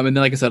 And then,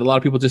 like I said, a lot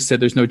of people just said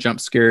there's no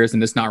jump scares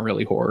and it's not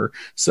really horror.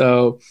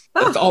 So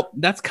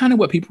that's kind of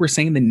what people were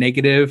saying. The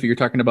negative, you're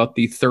talking about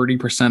the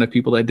 30% of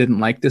people that didn't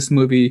like this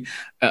movie.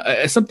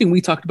 Something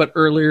we talked about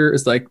earlier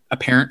is a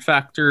parent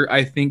factor,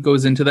 I think,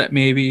 goes into that.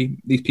 Maybe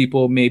these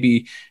people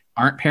maybe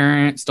aren't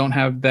parents, don't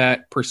have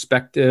that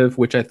perspective,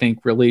 which I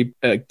think really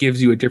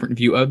gives you a different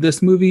view of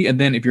this movie. And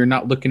then if you're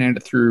not looking at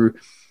it through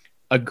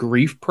a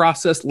grief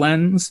process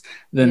lens,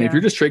 then if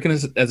you're just taking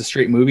this as a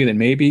straight movie, then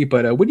maybe.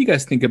 But what do you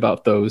guys think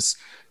about those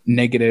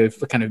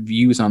negative kind of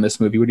views on this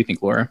movie? What do you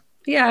think, Laura?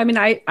 Yeah, I mean,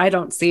 I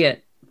don't see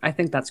it. I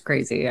think that's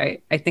crazy.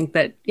 I think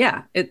that,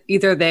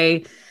 either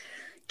they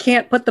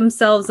can't put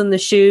themselves in the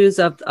shoes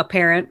of a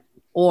parent,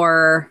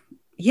 or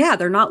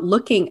they're not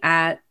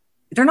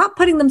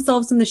putting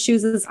themselves in the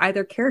shoes as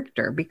either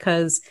character,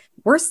 because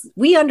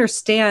we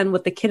understand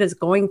what the kid is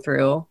going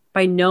through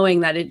by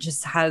knowing that it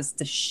just has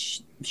the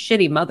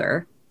shitty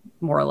mother,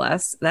 more or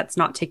less, that's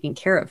not taking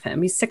care of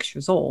him. He's 6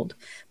 years old.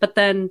 But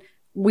then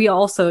we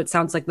also, it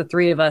sounds like the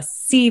three of us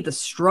see the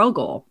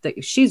struggle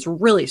that she's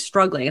really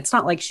struggling. It's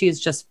not like she's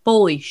just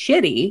fully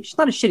shitty. She's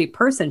not a shitty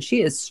person.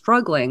 She is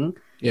struggling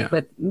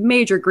with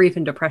major grief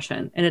and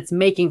depression, and it's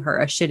making her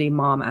a shitty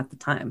mom at the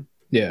time.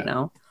 You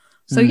know?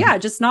 So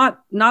just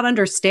not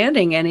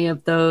understanding any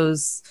of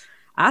those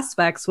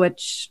aspects,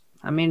 which,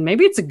 I mean,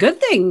 maybe it's a good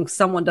thing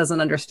someone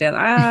doesn't understand.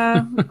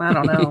 I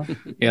don't know.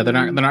 Yeah,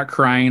 they're not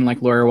crying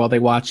like Laura while they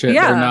watch it.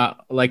 They're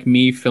not like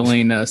me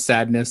feeling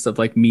sadness of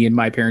like me and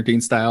my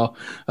parenting style.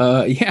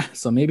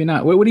 So maybe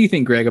not. What do you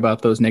think, Greg,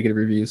 about those negative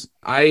reviews?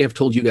 I have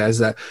told you guys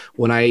that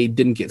when I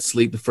didn't get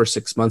sleep the first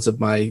 6 months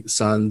of my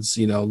son's,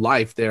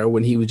 life there,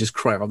 when he would just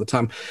cry all the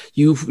time,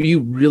 you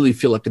really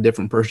feel like a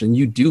different person.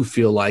 You do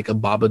feel like a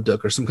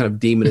Babadook or some kind of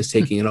demon is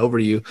taking it over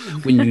you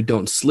when you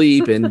don't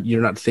sleep and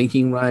you're not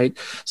thinking right.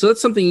 So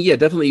that's something,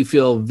 definitely you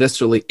feel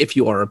viscerally if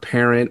you are a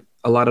parent.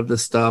 A lot of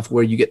this stuff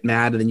where you get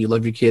mad and then you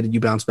love your kid and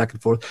you bounce back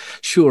and forth.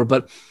 Sure.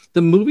 But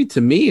the movie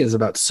to me is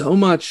about so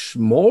much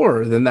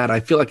more than that. I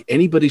feel like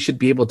anybody should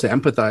be able to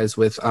empathize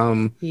with. I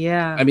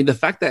mean, the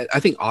fact that I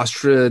think how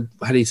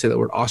do you say that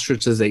word?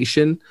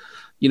 Ostracization,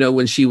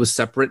 when she was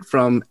separate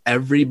from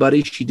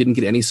everybody, she didn't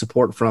get any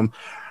support from.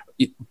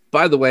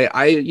 By the way,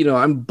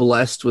 I'm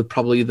blessed with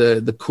probably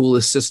the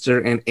coolest sister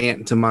and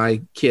aunt to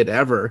my kid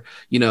ever,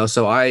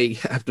 so I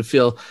have to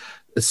feel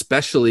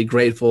especially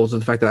grateful to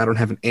the fact that I don't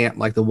have an aunt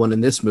like the one in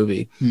this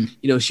movie.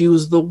 She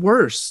was the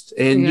worst.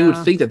 And you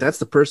would think that that's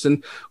the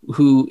person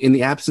who, in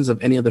the absence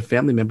of any other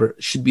family member,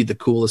 should be the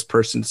coolest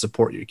person to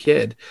support your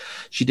kid.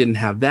 She didn't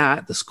have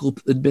that. The school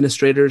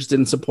administrators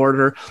didn't support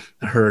her.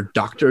 Her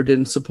doctor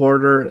didn't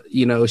support her.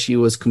 She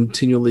was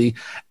continually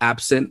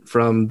absent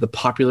from the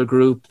popular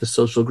group, the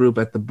social group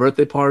at the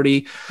birthday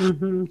party.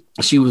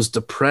 She was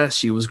depressed.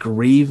 She was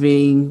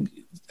grieving.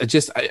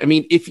 I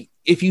mean,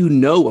 if you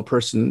know a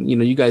person,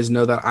 you guys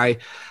know that I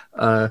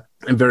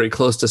am very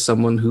close to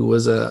someone who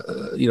was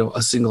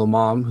a single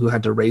mom who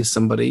had to raise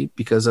somebody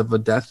because of a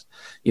death,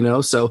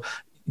 so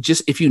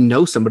just if you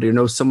know somebody or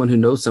know someone who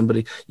knows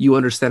somebody, you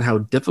understand how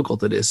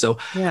difficult it is. So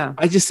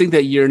I just think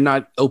that you're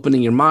not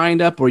opening your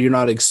mind up or you're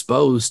not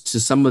exposed to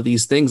some of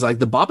these things. Like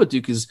the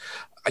Babadook is,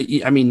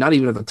 I mean, not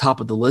even at the top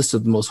of the list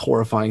of the most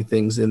horrifying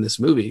things in this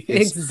movie.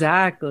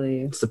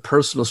 Exactly. It's the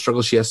personal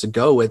struggle she has to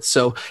go with.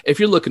 So if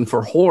you're looking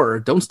for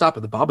horror, don't stop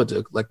at the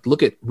Babadook. Like,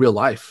 look at real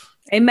life.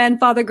 Amen,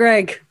 Father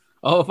Greg.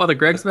 Oh, Father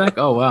Greg's back?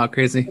 Oh, wow.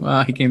 Crazy.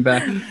 Wow, he came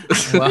back.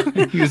 Wow.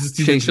 He's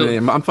changed the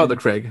name. I'm Father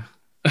Craig.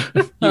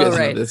 You guys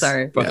know this.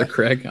 Sorry. Father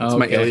Craig. It's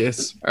my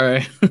alias. All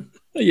right.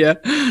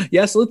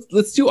 So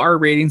let's do our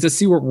ratings. Let's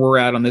see where we're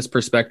at on this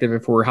perspective,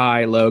 if we're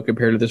high, low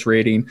compared to this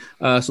rating.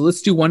 So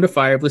let's do 1 to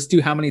 5. Let's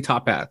do how many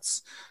top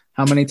hats.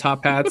 How many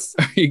top hats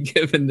are you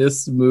giving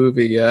this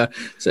movie?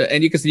 So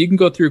and you can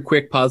go through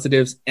quick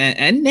positives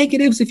and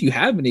negatives if you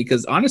have any,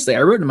 because honestly,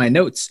 I wrote in my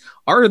notes,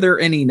 are there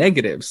any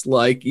negatives?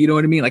 Like, you know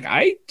what I mean? Like,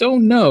 I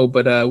don't know,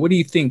 but what do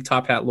you think,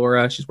 top hat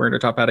Laura? She's wearing her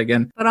top hat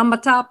again. But on my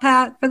top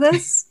hat for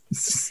this.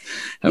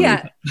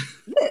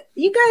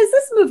 You guys,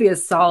 this movie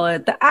is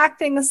solid. The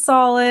acting is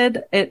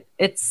solid. It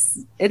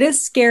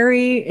is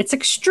scary. It's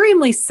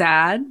extremely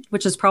sad,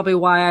 which is probably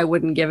why I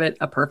wouldn't give it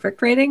a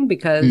perfect rating,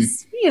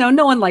 because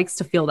no one likes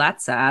to feel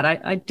that sad.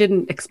 I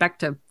didn't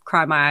expect to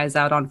cry my eyes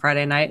out on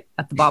Friday night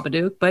at the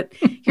Babadook, but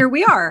here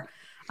we are.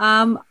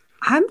 I'm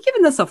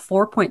giving this a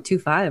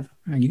 4.25.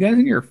 You guys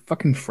and your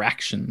fucking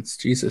fractions.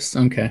 Jesus.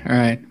 Okay. All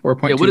right.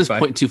 4.25. Yeah, what is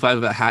 0.25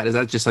 of a hat? Is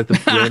that just like the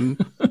brim?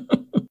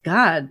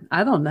 God,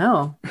 I don't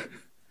know.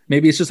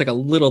 Maybe it's just like a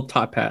little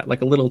top hat,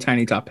 like a little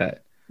tiny top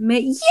hat.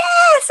 Yes,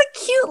 a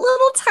cute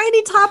little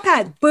tiny top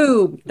hat.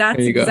 Boom. That's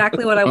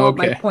exactly what I want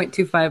my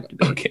 0.25 to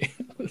be. Okay.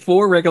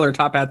 4 regular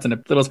top hats and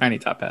a little tiny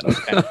top hat.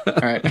 Okay. All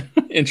right.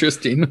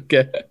 Interesting.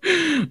 Okay.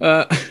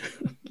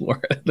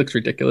 Laura, it looks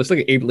ridiculous. Look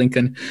at Abe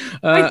Lincoln.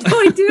 I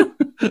totally do.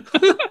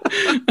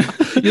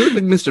 You look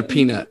like Mr.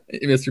 Peanut.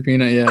 Mr.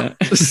 Peanut, yeah.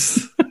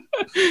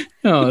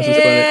 Oh, this is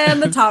funny.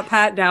 And the top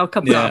hat now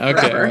comes off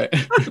forever.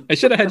 Right. I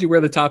should have had you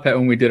wear the top hat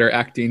when we did our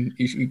acting.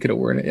 You could have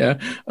worn it, yeah.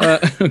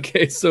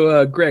 Okay,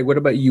 so Greg, what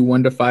about you?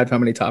 1 to 5, how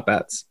many top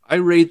hats? I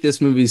rate this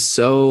movie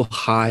so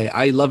high.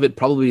 I love it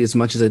probably as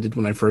much as I did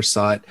when I first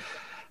saw it.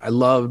 I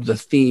loved the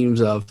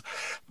themes of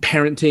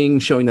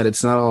parenting, showing that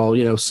it's not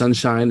all,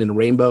 sunshine and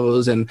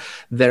rainbows. And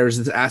there's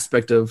this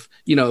aspect of,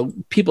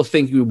 people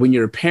think when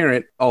you're a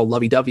parent, all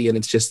lovey-dovey and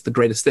it's just the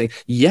greatest thing.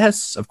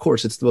 Yes, of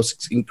course, it's the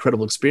most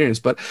incredible experience,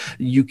 but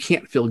you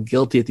can't feel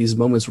guilty at these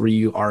moments where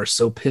you are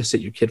so pissed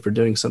at your kid for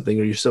doing something,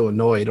 or you're so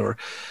annoyed, or,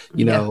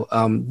 you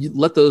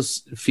let those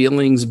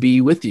feelings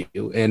be with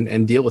you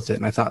and deal with it.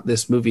 And I thought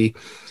this movie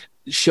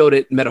showed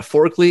it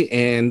metaphorically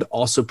and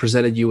also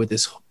presented you with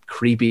this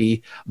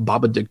creepy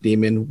Babadook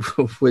demon,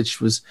 which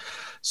was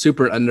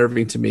super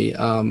unnerving to me.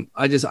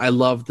 I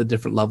love the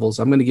different levels.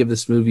 I'm going to give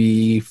this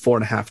movie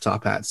 4.5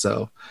 top hats.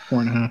 So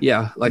 4.5.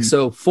 Yeah, like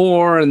so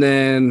 4, and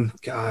then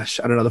gosh,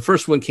 I don't know. The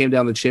first one came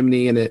down the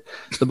chimney, and the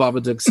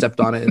Babadook stepped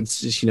on it, and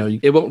it's just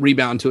it won't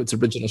rebound to its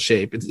original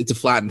shape. It's a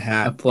flattened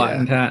hat. A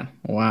flattened hat.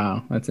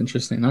 Wow, that's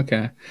interesting.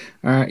 Okay,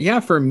 all right. Yeah,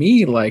 for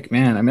me, like,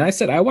 man, I mean, I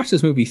said I watched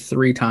this movie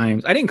 3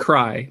 times. I didn't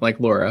cry like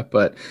Laura,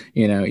 but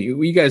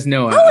you guys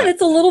know. And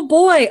it's a little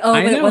boy. Oh,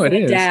 I but it know wasn't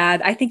it a is.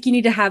 dad. I think you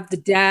need to have the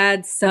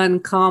dad-son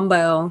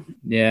combo.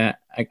 Yeah,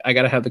 I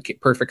got to have the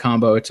perfect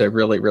combo to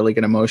really, really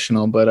get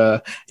emotional.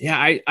 But yeah,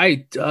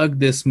 I dug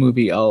this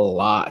movie a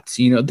lot.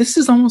 This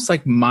is almost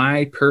like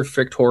my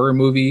perfect horror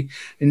movie,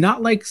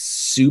 not like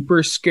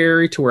super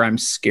scary to where I'm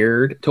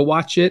scared to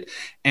watch it.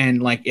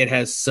 And like it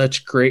has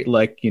such great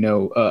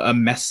a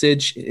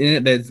message in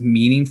it that's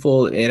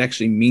meaningful. It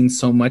actually means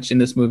so much in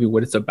this movie,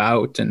 what it's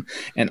about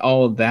and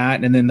all of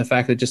that. And then the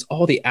fact that just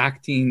all the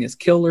acting is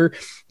killer.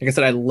 Like I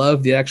said, I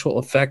love the actual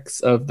effects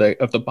of the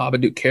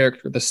Babadook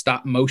character, the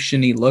stop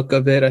motion-y look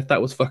of it. I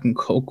thought was fucking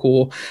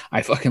cool.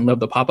 I fucking love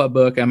the pop-up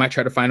book. I might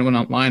try to find one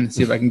online and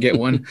see if I can get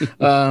one.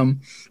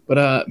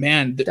 But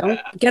man, don't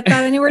get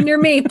that anywhere near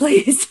me,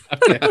 please.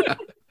 Okay.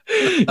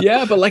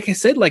 Yeah, but like I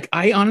said, like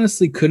I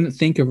honestly couldn't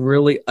think of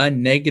really a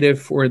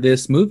negative for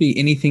this movie,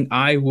 anything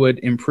I would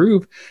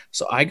improve.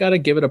 So I gotta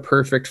give it a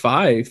perfect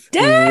 5.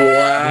 Damn!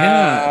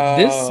 Yeah,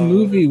 this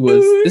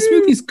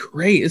movie's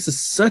great. This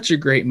is such a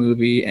great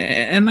movie,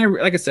 and I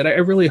like I said, I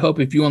really hope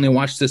if you only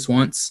watched this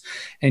once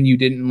and you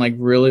didn't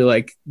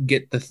really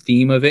get the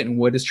theme of it and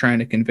what it's trying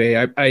to convey,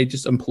 I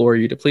just implore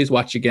you to please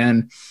watch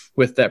again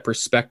with that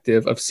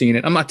perspective of seeing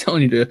it. I'm not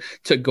telling you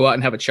to go out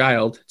and have a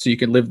child so you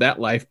can live that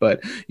life,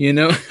 but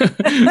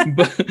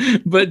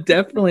but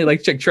definitely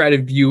try to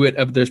view it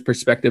of this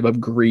perspective of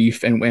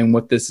grief and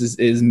what this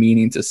is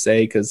meaning to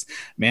say. Cause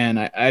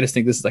man, I just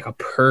think this is like a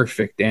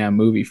perfect damn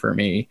movie for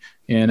me.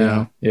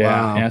 Wow.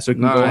 Yeah. So it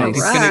can go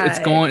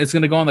on, it's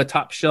gonna go on the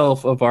top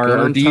shelf of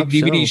our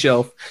DVD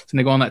shelf. It's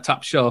gonna go on that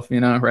top shelf,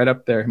 right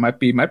up there. It might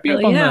be up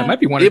on the, might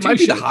be one. It might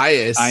be the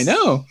highest. I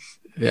know.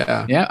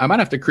 Yeah. I might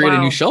have to create a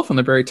new shelf on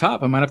the very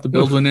top. I might have to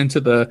build one into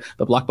the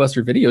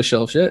Blockbuster video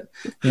shelf. Shit,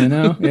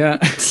 Yeah.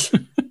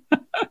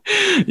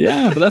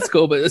 Yeah, but that's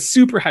cool. But a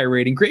super high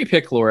rating. Great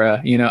pick,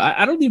 Laura.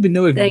 I don't even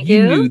know if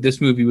you knew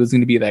this movie was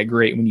going to be that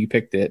great when you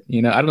picked it.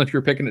 I don't know if you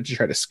were picking it to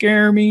try to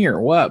scare me or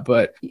what,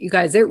 but you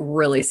guys, it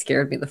really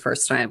scared me the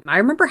first time. I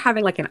remember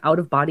having like an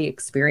out-of-body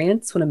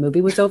experience when a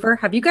movie was over.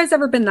 Have you guys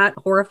ever been that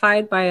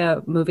horrified by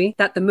a movie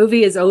that the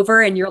movie is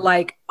over and you're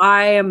like,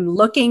 I am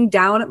looking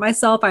down at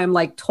myself. I am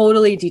like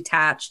totally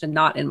detached and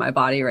not in my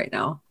body right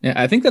now. Yeah,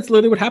 I think that's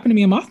literally what happened to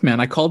me in Mothman.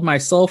 I called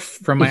myself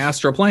from my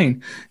astral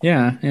plane.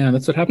 Yeah,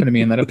 that's what happened to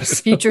me in that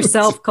episode. Future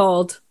self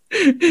called.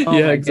 Oh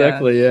yeah,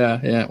 exactly.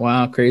 God. Yeah.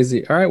 Wow,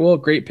 crazy. All right, well,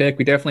 great pick.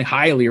 We definitely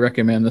highly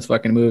recommend this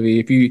fucking movie.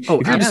 If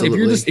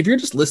you're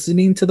just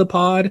listening to the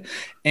pod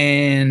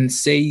and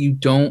say you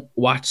don't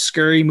watch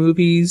scary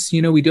movies,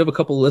 we do have a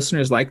couple of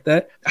listeners like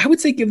that. I would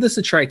say give this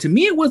a try. To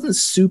me, it wasn't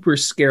super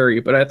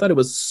scary, but I thought it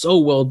was so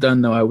well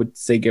done, though. I would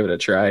say give it a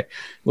try.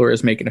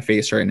 Laura's making a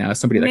face right now.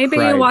 Somebody that maybe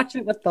cried. You watch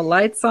it with the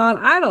lights on.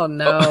 I don't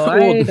know.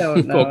 I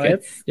don't know. Okay.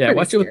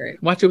 Watch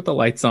it with the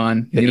lights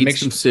on. Make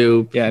some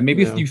soup. Yeah,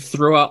 maybe if you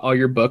throw out all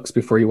your books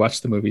before you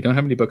watch the movie. Don't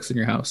have any books in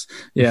your house.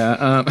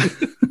 Yeah.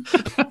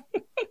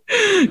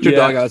 Your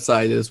dog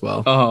outside as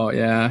well. Oh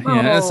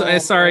yeah.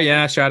 Sorry.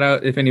 Yeah. Shout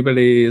out if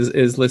anybody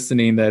is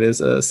listening. That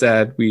is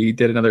sad. We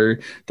did another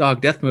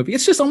dog death movie.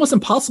 It's just almost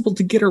impossible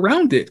to get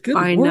around it. Good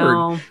I word,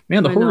 know.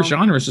 man. The horror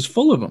genre is just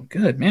full of them.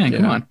 Good man.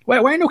 Come on.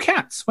 Why no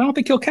cats? Why don't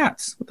they kill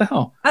cats? What the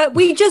hell?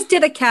 We just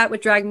did a cat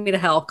with Drag Me to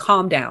Hell.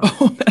 Calm down.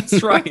 Oh,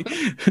 that's right.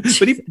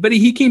 but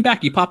he came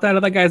back. He popped out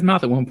of that guy's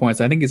mouth at one point,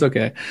 so I think he's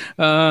okay.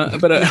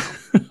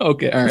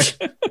 Okay. All right.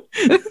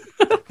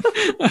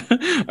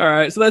 All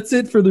right, so that's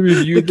it for the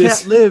review. The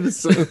cat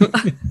lives.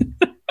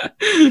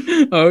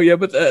 Oh yeah,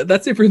 but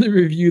that's it for the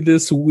review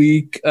this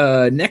week.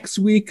 Next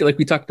week, like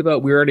we talked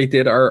about, we already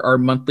did our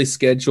monthly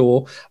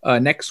schedule.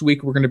 Next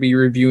week we're going to be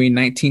reviewing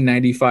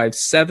 1995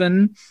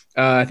 Seven.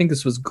 I think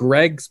this was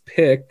Greg's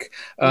pick.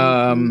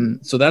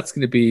 So that's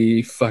going to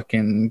be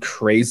fucking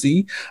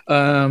crazy.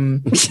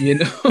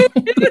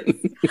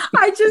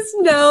 I just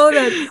know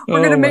that we're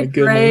going to make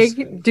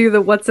Greg do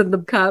the what's in the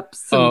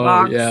cups and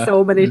box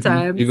so many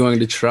times. You're going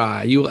to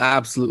try. You will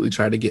absolutely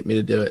try to get me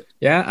to do it.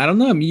 Yeah, I don't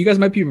know. I mean, you guys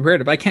might be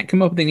prepared. If I can't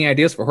come up with any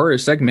ideas for horror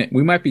segment,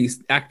 we might be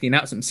acting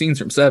out some scenes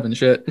from Seven.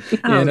 Shit,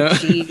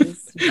 jeez.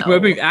 No. We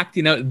might be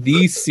acting out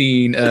the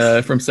scene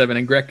from Seven,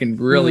 and Greg can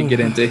really get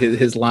into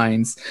his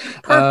lines.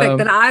 Perfect.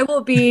 Then I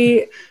will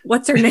be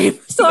what's her name,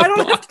 so I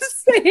don't have to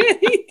say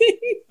anything.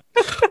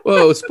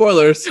 Whoa,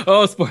 spoilers.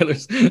 Oh,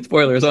 spoilers.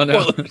 Oh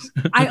no. Spoilers.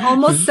 I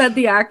almost said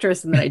the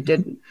actress and then I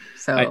didn't.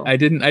 So I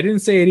didn't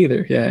say it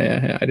either.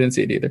 Yeah. I didn't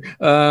say it either.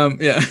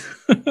 Yeah.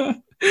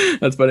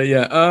 That's funny.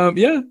 Yeah.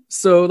 Yeah.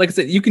 So like I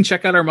said, you can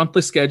check out our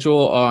monthly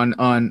schedule on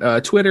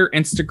Twitter,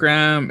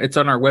 Instagram. It's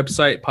on our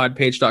website,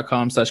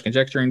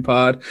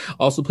 podpage.com/conjecturingpod.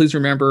 Also, please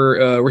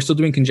remember, we're still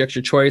doing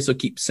conjecture choice. So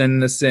keep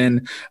sending us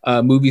in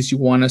movies you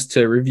want us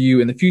to review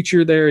in the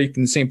future there. You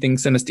can same thing,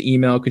 send us to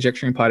email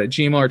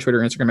conjecturingpod@gmail or Twitter,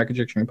 Instagram at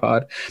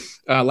conjecturingpod.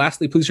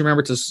 Lastly, please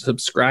remember to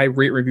subscribe,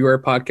 rate, review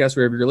our podcast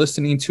wherever you're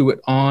listening to it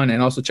on,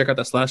 and also check out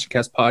the Slash and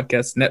Cast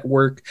podcast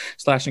network,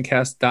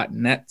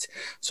 slashandcast.net.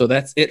 So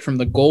that's it from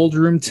the Gold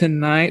Room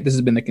tonight. This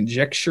has been the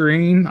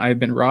Conjecturing. I've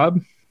been Rob.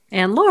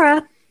 And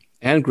Laura.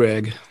 And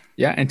Greg.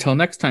 Yeah, until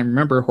next time,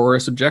 remember, horror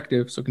is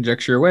subjective, so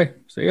conjecture away.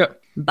 See ya.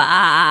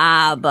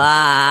 Babadook.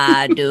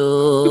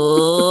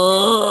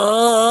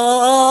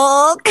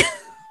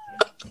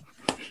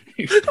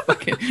 I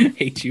fucking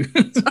hate you.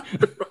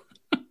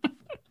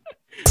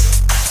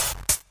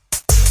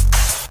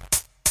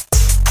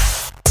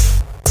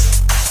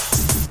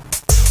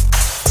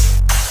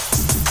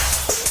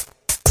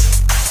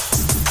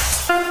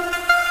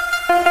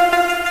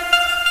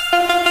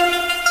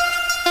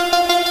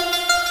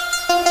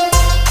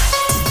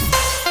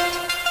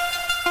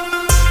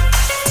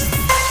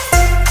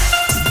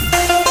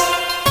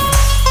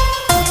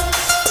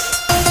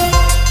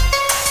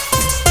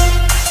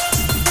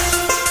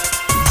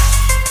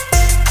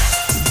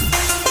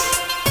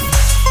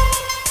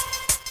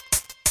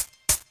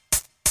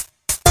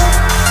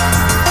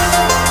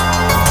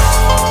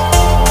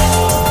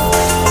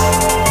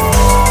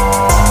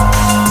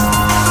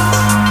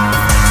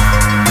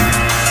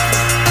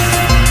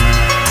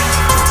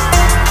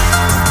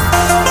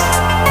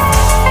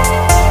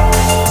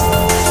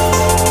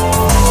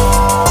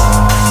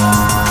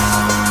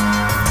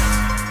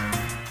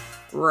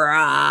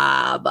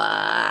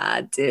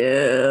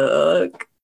 Babadook.